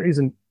for that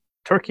reason,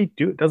 Turkey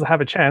doesn't have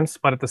a chance,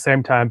 but at the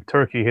same time,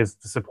 Turkey has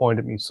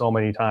disappointed me so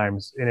many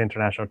times in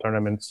international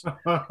tournaments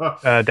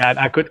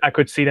that I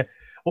could see that.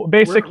 Well,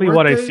 basically,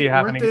 what I see Weren't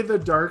happening. they the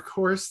dark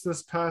horse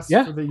this past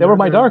Yeah, for the they were year?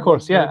 my dark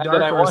horse. They're Yeah, and then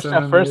dark I horse, watched and that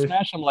then first they.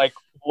 match. I'm like,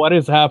 what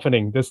is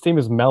happening? This team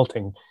is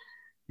melting.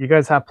 You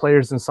guys have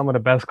players in some of the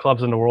best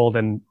clubs in the world,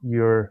 and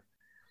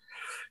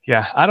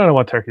yeah, I don't know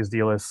what Turkey's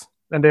deal is.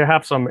 And they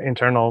have some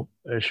internal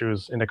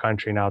issues in the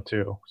country now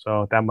too.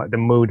 So the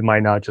mood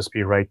might not just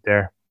be right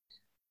there.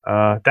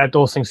 That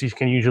those things you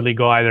can usually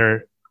go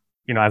either,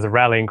 as a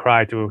rallying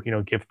cry to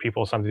give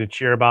people something to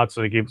cheer about,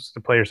 so it gives the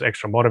players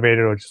extra motivated,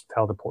 or just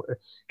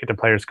get the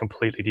players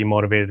completely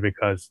demotivated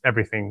because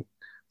everything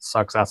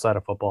sucks outside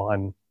of football,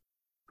 and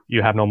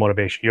you have no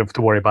motivation. You have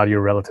to worry about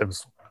your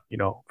relatives,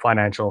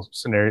 financial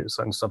scenarios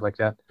and stuff like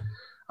that.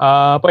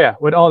 But yeah,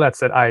 with all that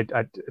said,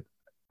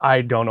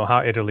 I don't know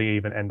how Italy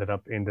even ended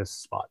up in this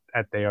spot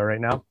that they are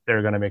right now.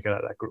 They're gonna make it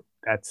out of that group.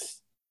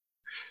 That's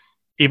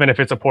even if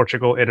it's a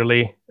Portugal,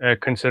 Italy,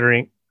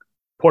 considering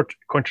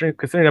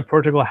that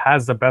Portugal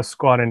has the best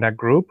squad in that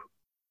group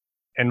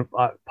and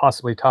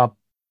possibly top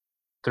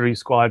 3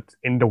 squads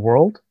in the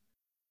world.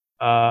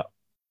 Uh,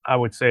 I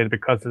would say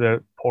because of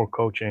the poor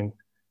coaching,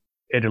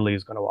 Italy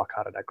is going to walk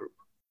out of that group.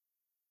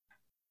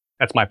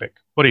 That's my pick.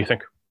 What do you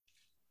think?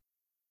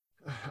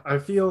 I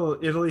feel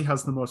Italy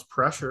has the most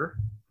pressure,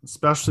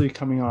 especially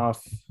coming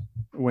off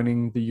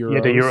winning the Yeah,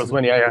 the Euros Euros.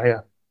 win.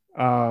 Yeah.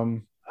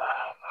 Um,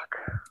 Oh,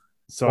 fuck.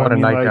 so I What a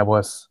mean, night that like,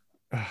 was.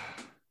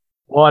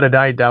 What a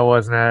night that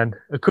was, man.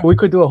 We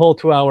could do a whole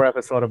 2-hour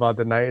episode about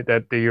the night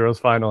that the Euros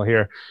final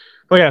here.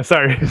 But yeah,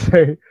 sorry.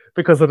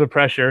 Because of the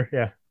pressure.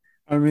 Yeah.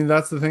 I mean,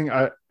 that's the thing.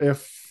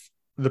 If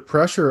the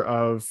pressure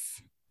of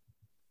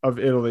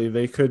Italy,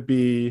 they could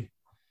be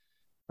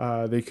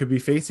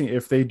facing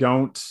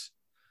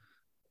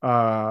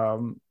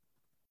um,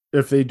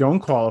 if they don't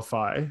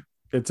qualify.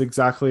 It's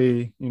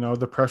exactly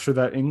the pressure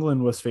that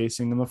England was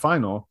facing in the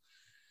final.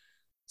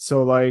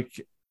 So like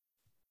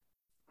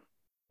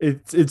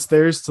it's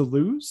theirs to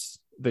lose.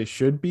 They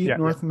should beat Yeah.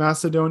 North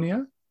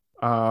Macedonia,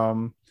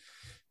 um,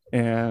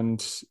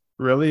 and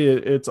really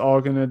it's all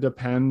going to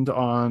depend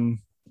on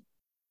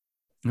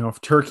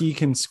if Turkey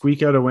can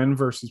squeak out a win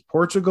versus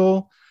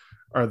Portugal.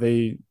 Are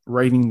they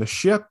righting the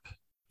ship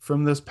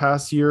from this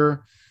past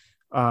year?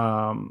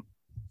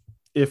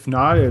 If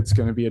not, it's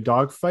going to be a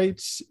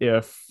dogfight.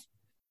 If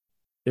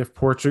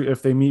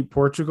if they meet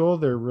Portugal,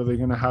 they're really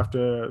going to have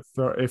to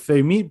throw. If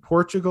they meet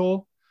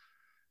Portugal,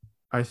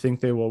 I think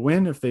they will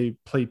win. If they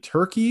play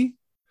Turkey,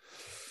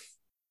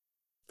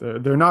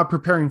 they're not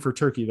preparing for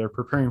Turkey. They're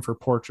preparing for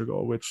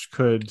Portugal, which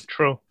could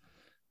True.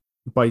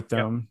 bite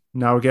them.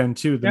 Now again,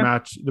 too,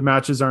 the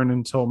matches aren't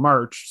until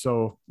March,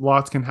 so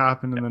lots can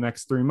happen in the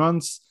next 3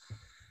 months.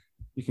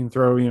 You can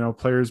throw,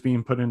 players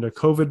being put into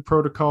COVID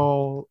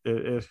protocol.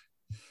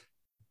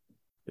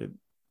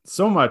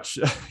 So much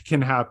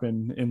can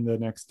happen in the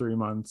next 3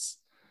 months.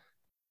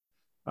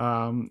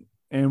 And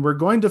we're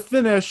going to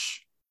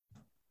finish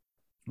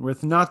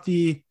with not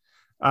the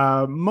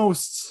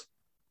most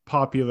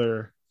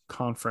popular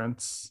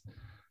conference,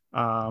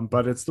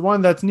 but it's the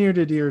one that's near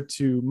and dear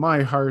to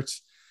my heart.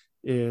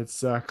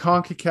 It's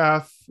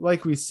CONCACAF.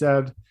 Like we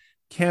said,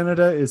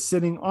 Canada is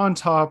sitting on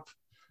top,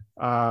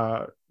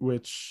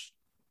 which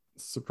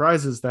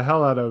surprises the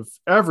hell out of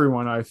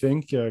everyone, I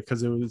think,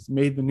 because it was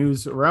made the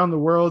news around the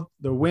world.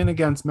 The win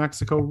against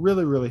Mexico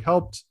really, really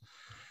helped.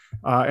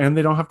 And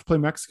they don't have to play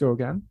Mexico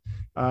again.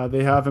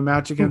 They have a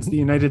match against the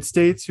United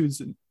States,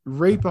 who's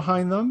right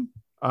behind them,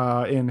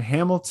 in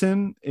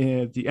Hamilton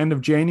at the end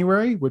of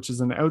January, which is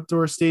an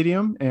outdoor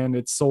stadium, and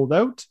it's sold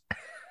out.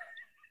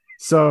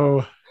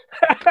 So...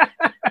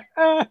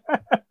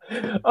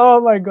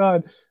 Oh my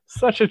God.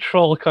 Such a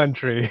troll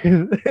country.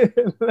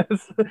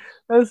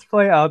 let's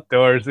play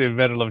outdoors in the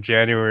middle of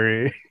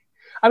January.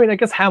 I mean, I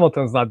guess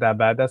Hamilton's not that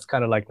bad. That's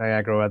kind of like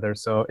Niagara weather.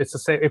 So it's the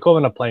same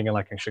equivalent of playing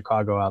in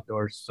Chicago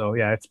outdoors. So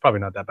yeah, it's probably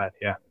not that bad.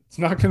 Yeah. It's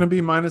not going to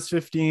be minus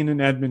 15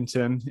 in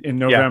Edmonton in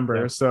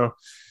November. Yeah. So,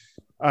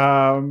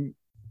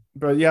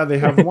 but yeah, they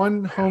have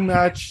one home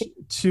match,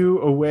 2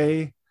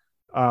 away.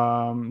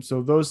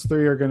 So those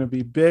 3 are going to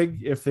be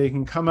big if they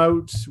can come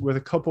out with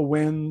a couple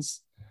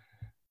wins.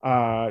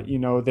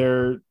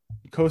 Their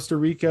Costa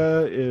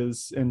Rica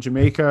and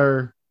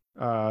Jamaica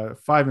are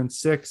 5 and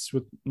 6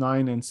 with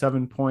 9 and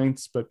 7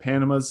 points, but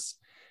Panama's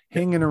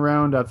hanging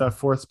around at that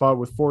 4th spot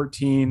with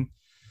 14.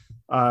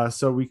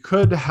 So we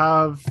could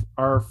have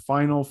our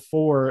final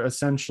 4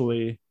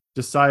 essentially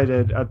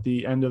decided at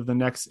the end of the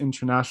next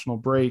international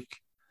break,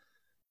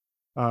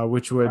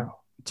 which would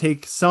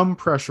take some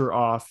pressure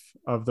off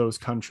of those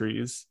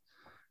countries.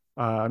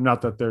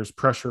 Not that there's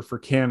pressure for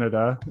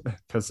Canada,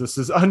 because this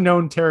is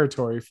unknown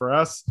territory for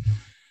us.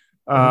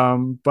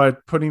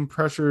 But putting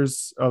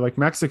pressures like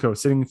Mexico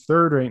sitting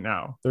 3rd right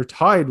now. They're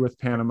tied with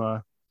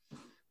Panama.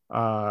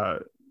 I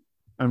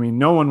mean,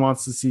 no one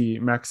wants to see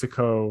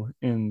Mexico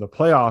in the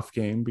playoff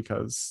game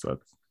because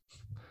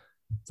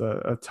it's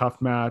a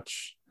tough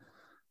match.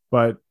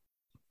 But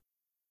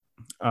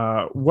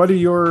what are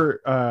your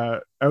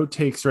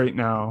outtakes right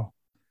now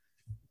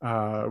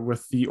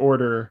with the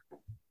order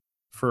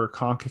for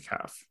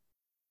CONCACAF?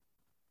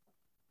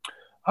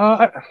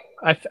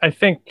 I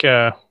think,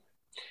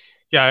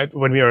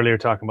 when we earlier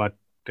talking about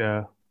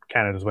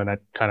Canada's win, I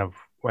kind of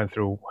went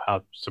through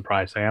how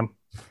surprised I am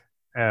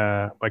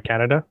by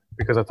Canada,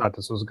 because I thought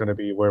this was going to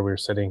be where we're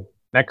sitting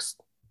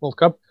next World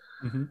Cup.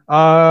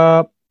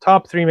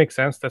 Top 3 makes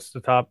sense. That's the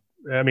top.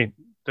 I mean,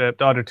 the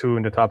other 2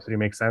 in the top 3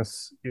 make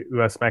sense.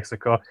 US,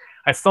 Mexico.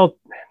 I still,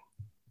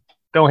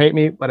 don't hate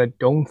me, but I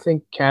don't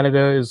think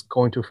Canada is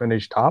going to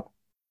finish top.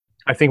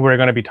 I think we're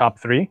going to be top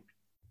 3.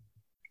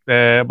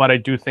 But I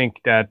do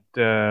think that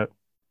the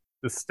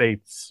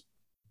States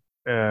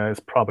is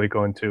probably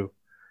going to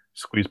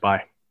squeeze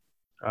by.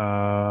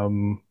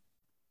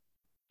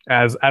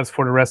 As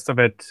for the rest of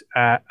it,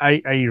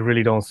 I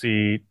really don't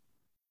see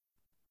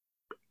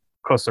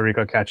Costa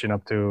Rica catching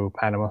up to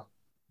Panama.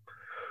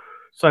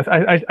 So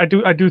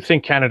I do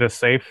think Canada's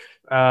safe.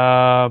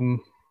 USA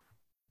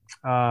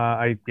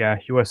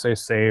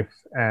is safe,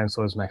 and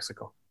so is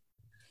Mexico.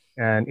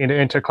 And in the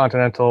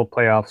intercontinental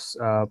playoffs,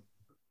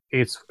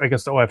 it's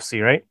against the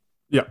OFC, right?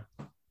 Yeah.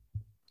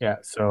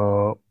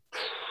 So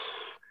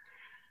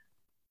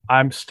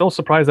I'm still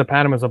surprised that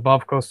Panama is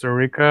above Costa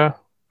Rica,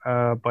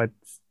 but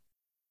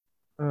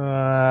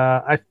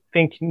I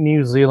think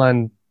New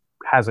Zealand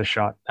has a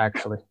shot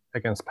actually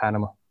against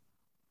Panama.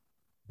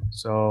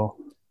 So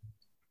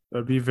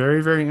that'd be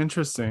very, very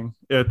interesting.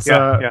 It's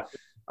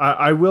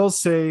I will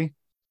say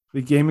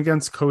the game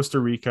against Costa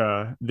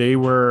Rica,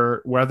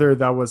 whether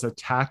that was a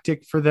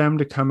tactic for them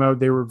to come out,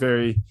 they were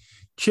very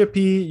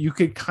chippy. You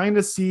could kind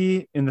of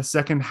see in the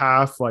second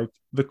half, like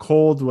the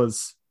cold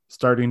was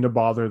starting to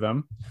bother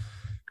them,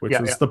 which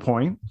was the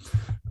point.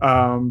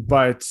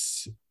 But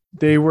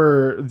they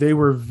were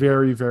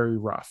very, very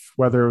rough,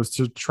 whether it was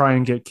to try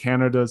and get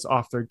Canada's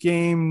off their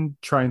game,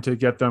 trying to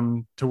get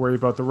them to worry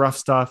about the rough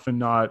stuff and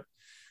not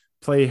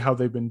play how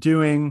they've been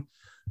doing.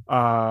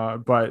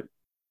 But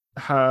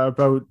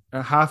about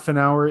a half an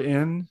hour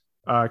in,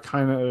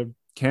 kind of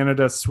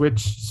Canada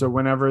switched. So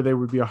whenever there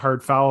would be a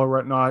hard foul or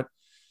whatnot,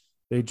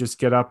 they just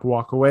get up,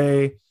 walk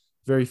away.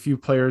 Very few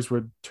players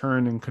would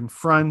turn and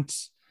confront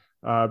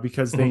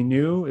because they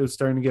knew it was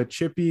starting to get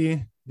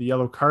chippy. The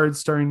yellow cards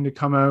starting to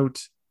come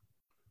out.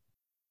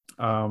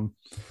 I've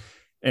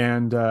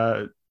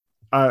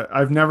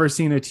never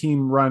seen a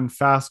team run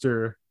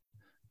faster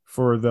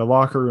for the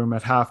locker room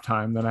at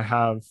halftime than I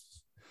have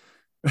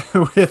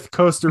with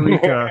Costa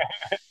Rica.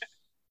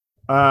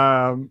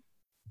 But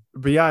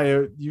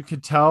yeah, you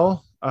could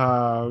tell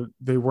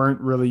they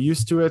weren't really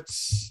used to it,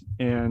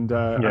 and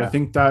I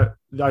think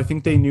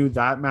they knew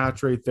that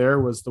match right there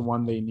was the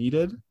one they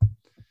needed,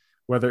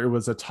 whether it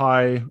was a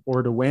tie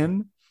or to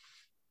win.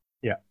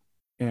 Yeah,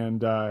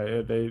 and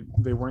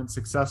they weren't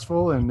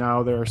successful, and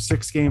now there are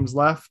 6 games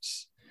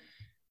left.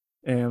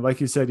 And like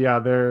you said, yeah,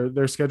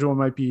 their schedule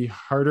might be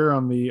harder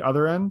on the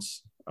other end.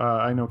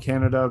 I know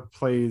Canada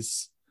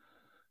plays,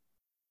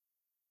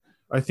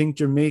 I think,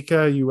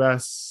 Jamaica,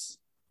 US,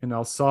 and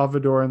El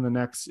Salvador in the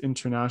next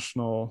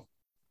international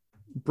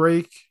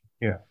break.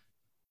 Yeah.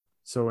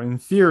 So in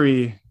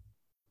theory,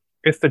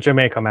 it's the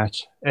Jamaica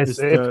match.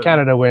 If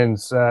Canada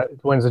wins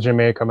the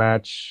Jamaica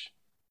match,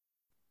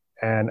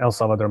 and El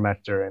Salvador match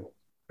they're in,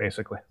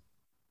 basically.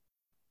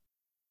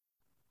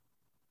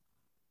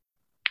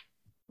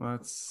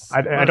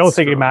 I don't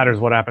think it matters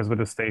what happens with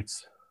the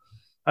States.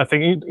 I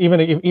think even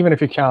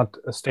if you count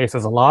the States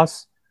as a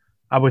loss,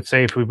 I would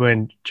say if we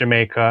win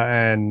Jamaica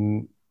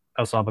and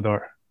El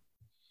Salvador,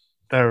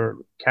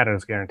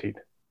 Canada's guaranteed.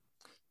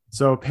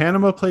 So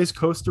Panama plays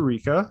Costa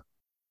Rica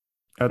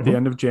at the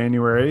end of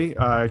January.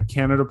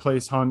 Canada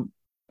plays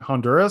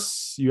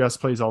Honduras. US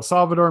plays El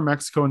Salvador,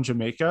 Mexico, and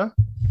Jamaica.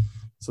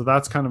 So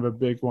that's kind of a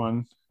big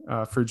one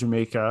for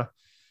Jamaica.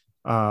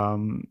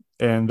 And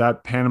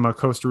that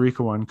Panama-Costa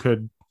Rica one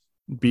could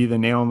be the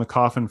nail in the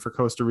coffin for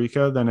Costa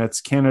Rica. Then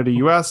it's Canada,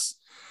 US,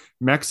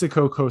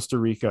 Mexico, Costa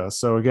Rica.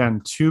 So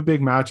again, 2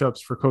 big matchups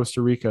for Costa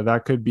Rica.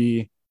 That could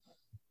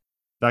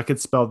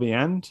spell the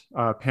end.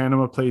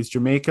 Panama plays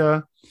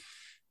Jamaica.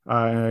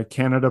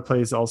 Canada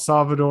plays El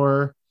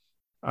Salvador.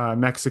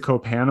 Mexico,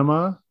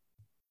 Panama.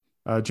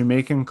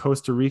 Jamaican,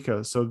 Costa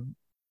Rica. So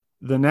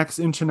the next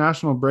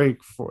international break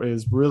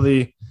is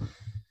really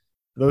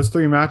those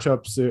 3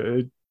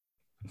 matchups.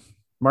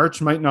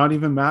 March might not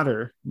even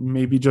matter,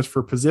 maybe just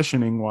for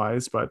positioning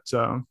wise, but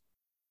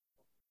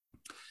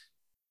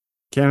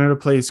Canada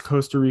plays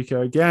Costa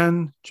Rica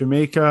again,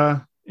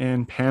 Jamaica,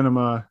 and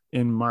Panama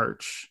in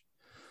March.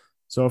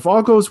 So if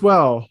all goes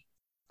well,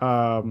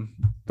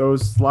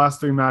 those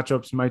last 3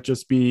 matchups might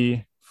just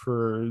be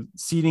for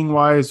seeding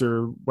wise,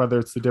 or whether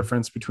it's the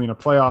difference between a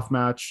playoff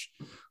match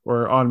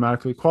or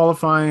automatically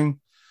qualifying.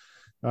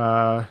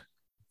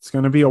 It's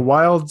going to be a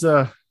wild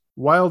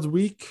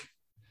week.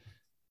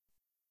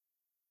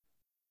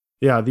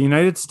 Yeah, the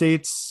United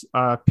States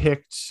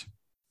picked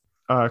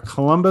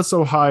Columbus,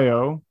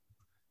 Ohio,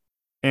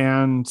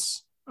 and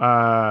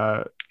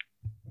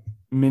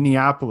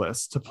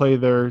Minneapolis to play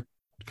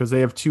because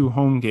they have 2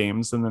 home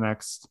games in the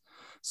next.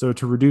 So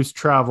to reduce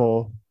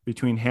travel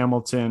between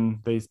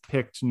Hamilton, they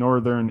picked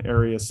northern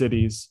area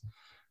cities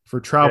for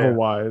travel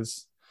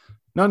wise.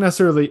 Not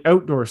necessarily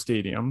outdoor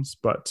stadiums,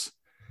 but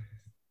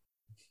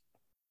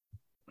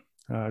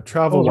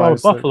travel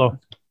wise. Buffalo.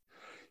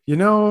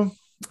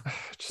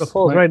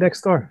 Buffalo's right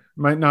next door.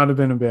 Might not have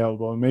been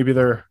available. Maybe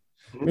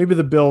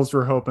the Bills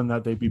were hoping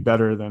that they'd be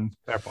better than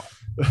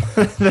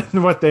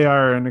what they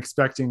are, and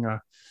expecting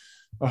a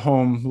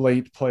home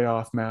late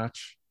playoff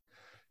match.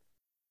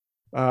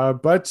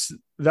 But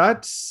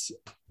that's,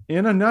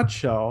 in a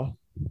nutshell,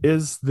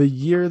 is the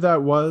year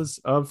that was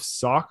of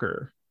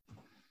soccer,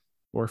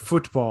 or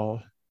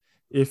football,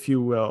 if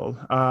you will.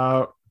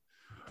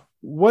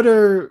 What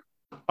are,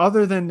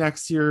 other than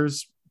next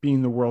year's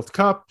being the World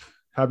Cup,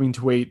 having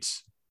to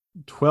wait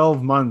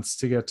 12 months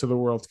to get to the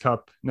World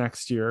Cup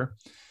next year,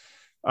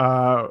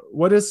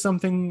 what is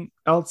something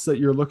else that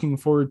you're looking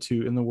forward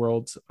to in the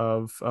world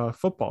of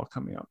football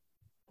coming up?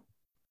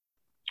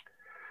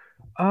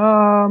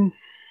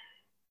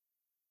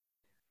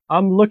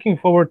 I'm looking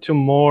forward to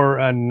more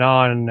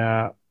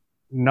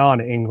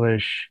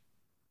non-English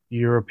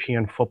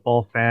European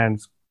football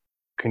fans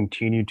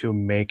continue to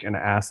make an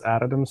ass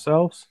out of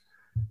themselves.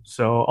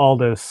 So all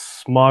the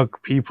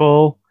smug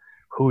people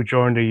who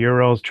join the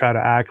Euros try to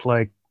act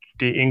like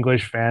the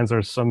English fans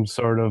are some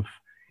sort of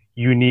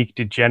unique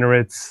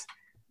degenerates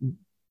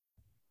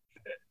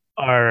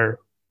are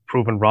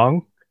proven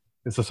wrong.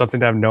 This is something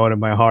that I've known in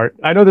my heart.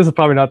 I know this is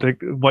probably not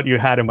what you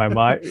had in my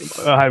mind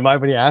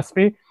when you asked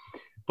me,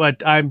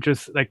 but I'm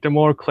just like, the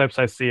more clips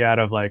I see out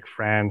of like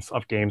France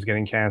of games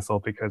getting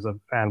canceled because of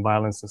fan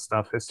violence and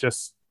stuff, it's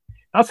just,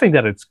 not saying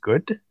that it's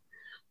good,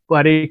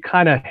 but it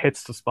kind of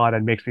hits the spot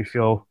and makes me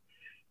feel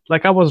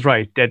like I was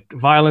right, that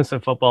violence in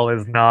football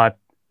is not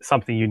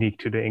something unique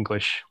to the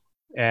English.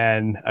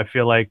 And I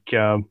feel like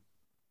the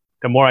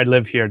more I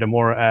live here, the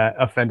more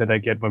offended I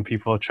get when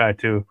people try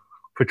to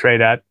portray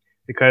that,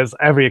 because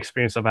every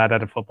experience I've had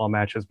at a football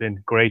match has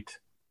been great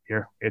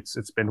here.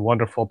 It's been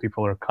wonderful.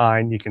 People are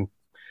kind. You can,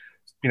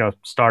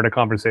 start a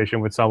conversation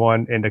with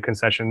someone in the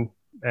concession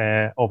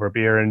over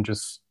beer, and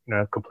just,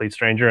 a complete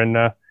stranger. And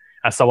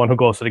as someone who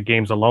goes to the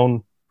games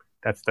alone,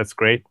 that's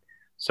great.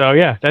 So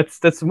yeah,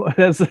 that's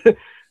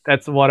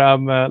what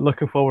I'm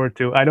looking forward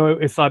to. I know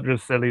it's not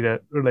necessarily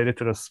related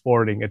to the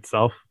sporting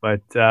itself,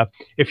 but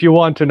if you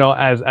want to know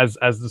as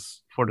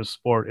this, for the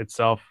sport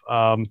itself,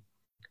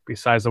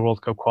 besides the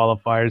World Cup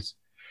qualifiers.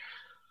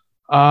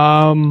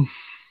 I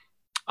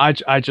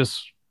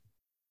just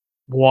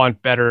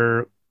want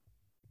better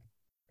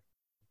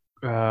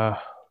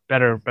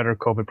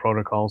COVID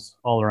protocols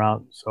all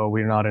around, so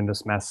we're not in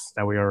this mess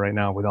that we are right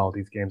now with all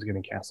these games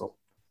getting canceled.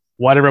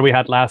 Whatever we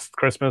had last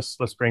Christmas,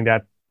 let's bring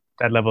that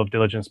level of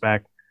diligence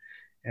back,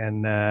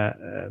 and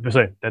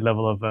that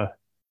level of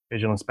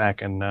vigilance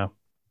back, and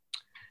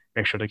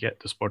make sure the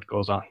sport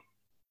goes on.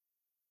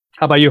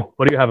 How about you?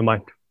 What do you have in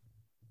mind?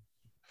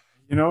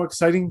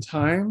 Exciting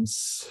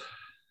times.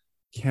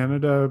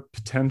 Canada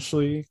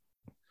potentially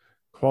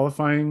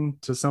qualifying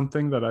to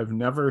something that I've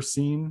never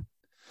seen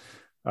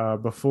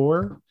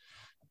before.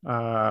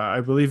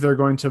 I believe they're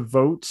going to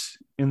vote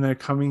in the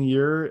coming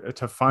year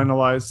to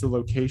finalize the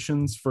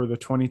locations for the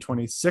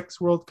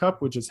 2026 World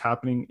Cup, which is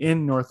happening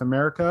in North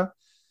America.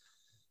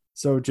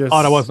 So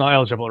Ottawa's not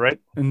eligible, right?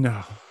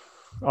 No,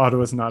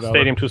 Ottawa's not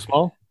Stadium too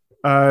small?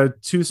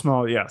 Too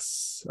small,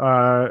 yes.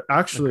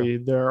 Actually,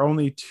 okay. There are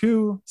only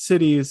 2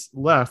 cities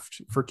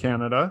left for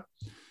Canada.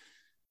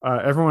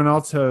 Everyone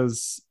else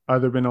has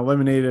either been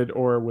eliminated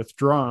or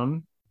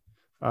withdrawn.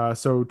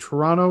 So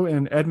Toronto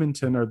and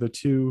Edmonton are the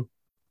 2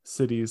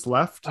 cities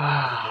left.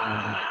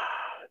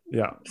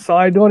 Yeah. So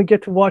I don't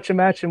get to watch a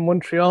match in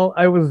Montreal.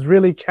 I was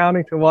really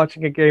counting to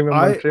watching a game in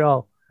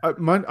Montreal.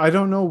 I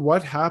don't know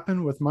what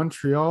happened with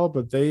Montreal,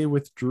 but they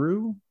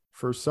withdrew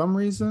for some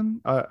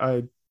reason.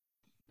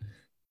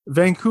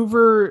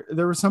 Vancouver,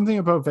 there was something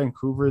about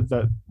Vancouver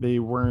that they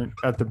weren't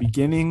at the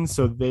beginning,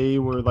 so they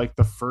were like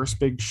the first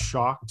big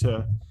shock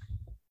to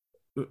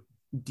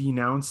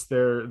denounce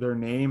their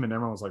name, and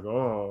everyone was like,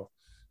 oh.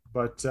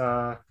 But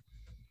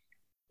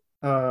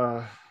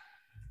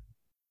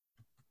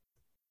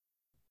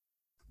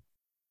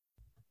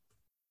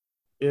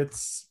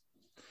it's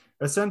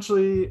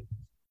essentially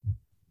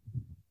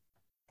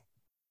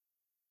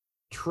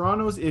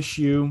Toronto's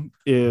issue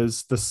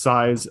is the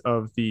size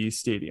of the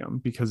stadium,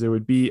 because it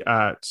wouldn't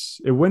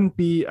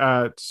be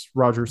at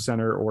Rogers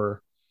Centre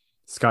or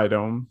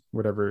Skydome,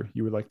 whatever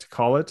you would like to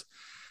call it.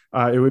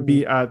 It would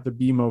be at the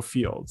BMO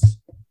Fields,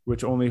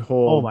 which only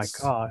holds, oh my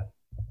god,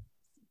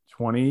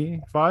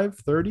 25,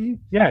 30.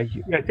 Yeah,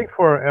 I think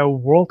for a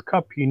World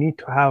Cup you need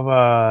to have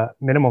a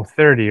minimum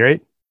 30,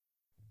 right?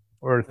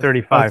 Or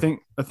 35.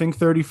 I think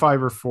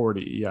 35 or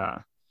 40. Yeah.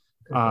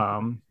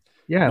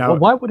 Yeah. Now, well,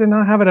 why would it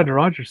not have it at the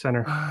Rogers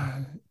Centre?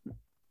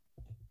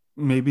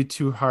 Maybe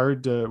too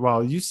hard to.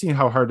 Well, you've seen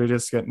how hard it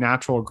is to get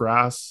natural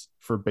grass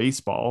for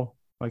baseball.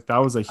 Like that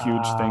was a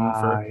huge thing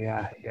for.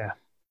 Yeah.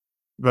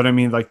 But I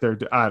mean, like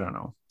I don't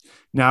know.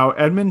 Now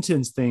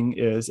Edmonton's thing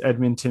is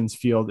Edmonton's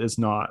field is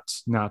not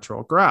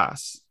natural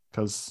grass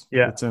because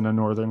it's in a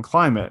northern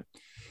climate.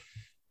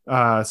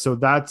 So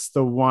that's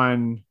the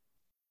one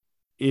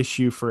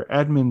issue for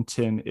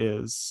Edmonton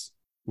is,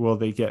 will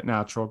they get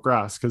natural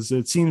grass? Because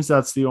it seems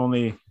that's the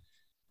only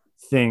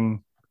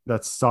thing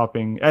that's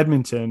stopping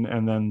Edmonton,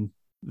 and then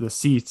the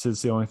seats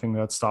is the only thing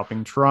that's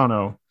stopping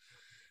Toronto.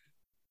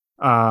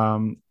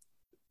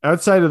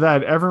 Outside of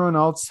that, everyone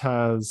else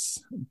has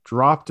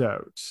dropped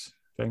out.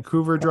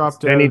 Vancouver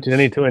dropped out. They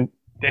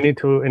need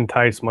to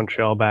entice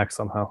Montreal back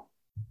somehow.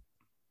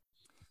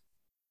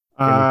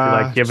 They need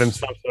to give him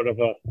some sort of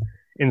a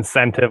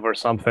incentive or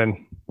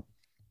something.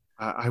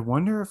 I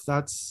wonder if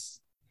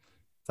that's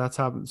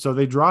happened. So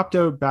they dropped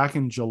out back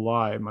in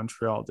July.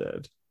 Montreal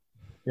did.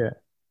 Yeah.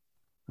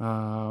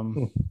 I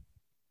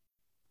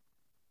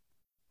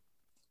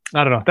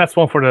don't know. That's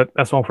one for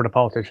the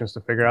politicians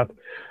to figure out.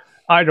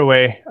 Either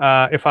way,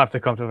 if I have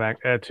to come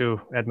to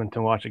Edmonton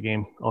to watch a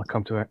game, I'll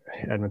come to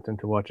Edmonton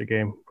to watch a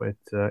game. But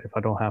if I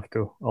don't have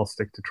to, I'll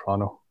stick to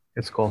Toronto.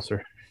 It's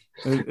closer.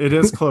 It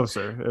is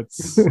closer.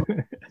 It's.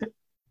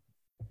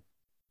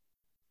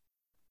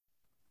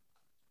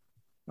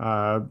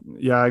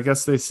 I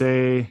guess they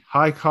say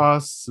high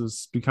costs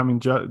is becoming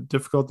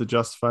difficult to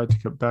justify to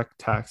Quebec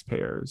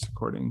taxpayers,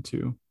 according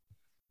to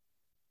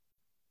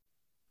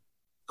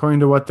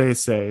what they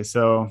say.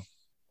 So,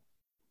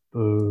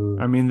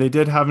 I mean, they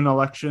did have an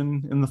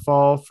election in the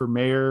fall for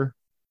mayor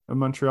of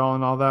Montreal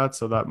and all that,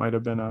 so that might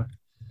have been a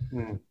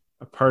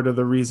part of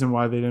the reason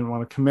why they didn't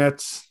want to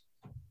commit.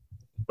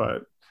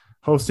 But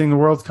hosting the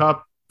World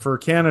Cup for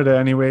Canada,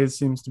 anyways,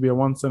 seems to be a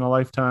once in a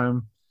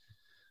lifetime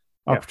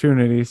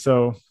opportunity.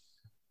 So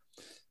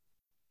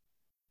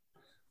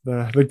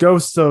the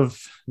ghosts of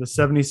the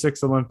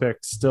 76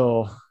 Olympics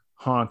still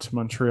haunt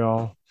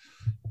Montreal.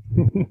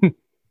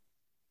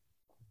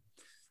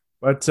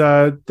 But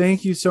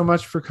thank you so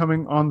much for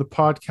coming on the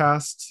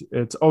podcast.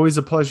 It's always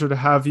a pleasure to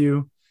have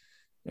you.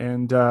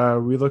 And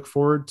we look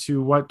forward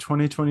to what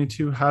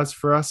 2022 has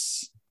for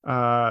us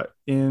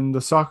in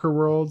the soccer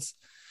worlds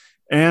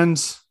and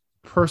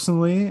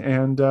personally,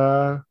 and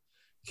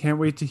can't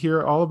wait to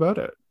hear all about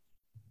it.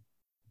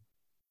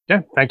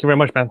 Yeah, thank you very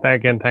much, man.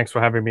 Thanks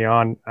for having me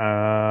on.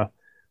 I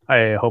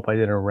hope I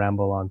didn't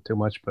ramble on too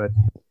much, but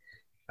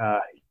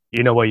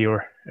you know what you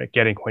were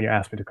getting when you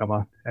asked me to come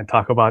on and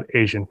talk about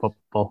Asian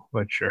football,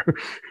 but sure.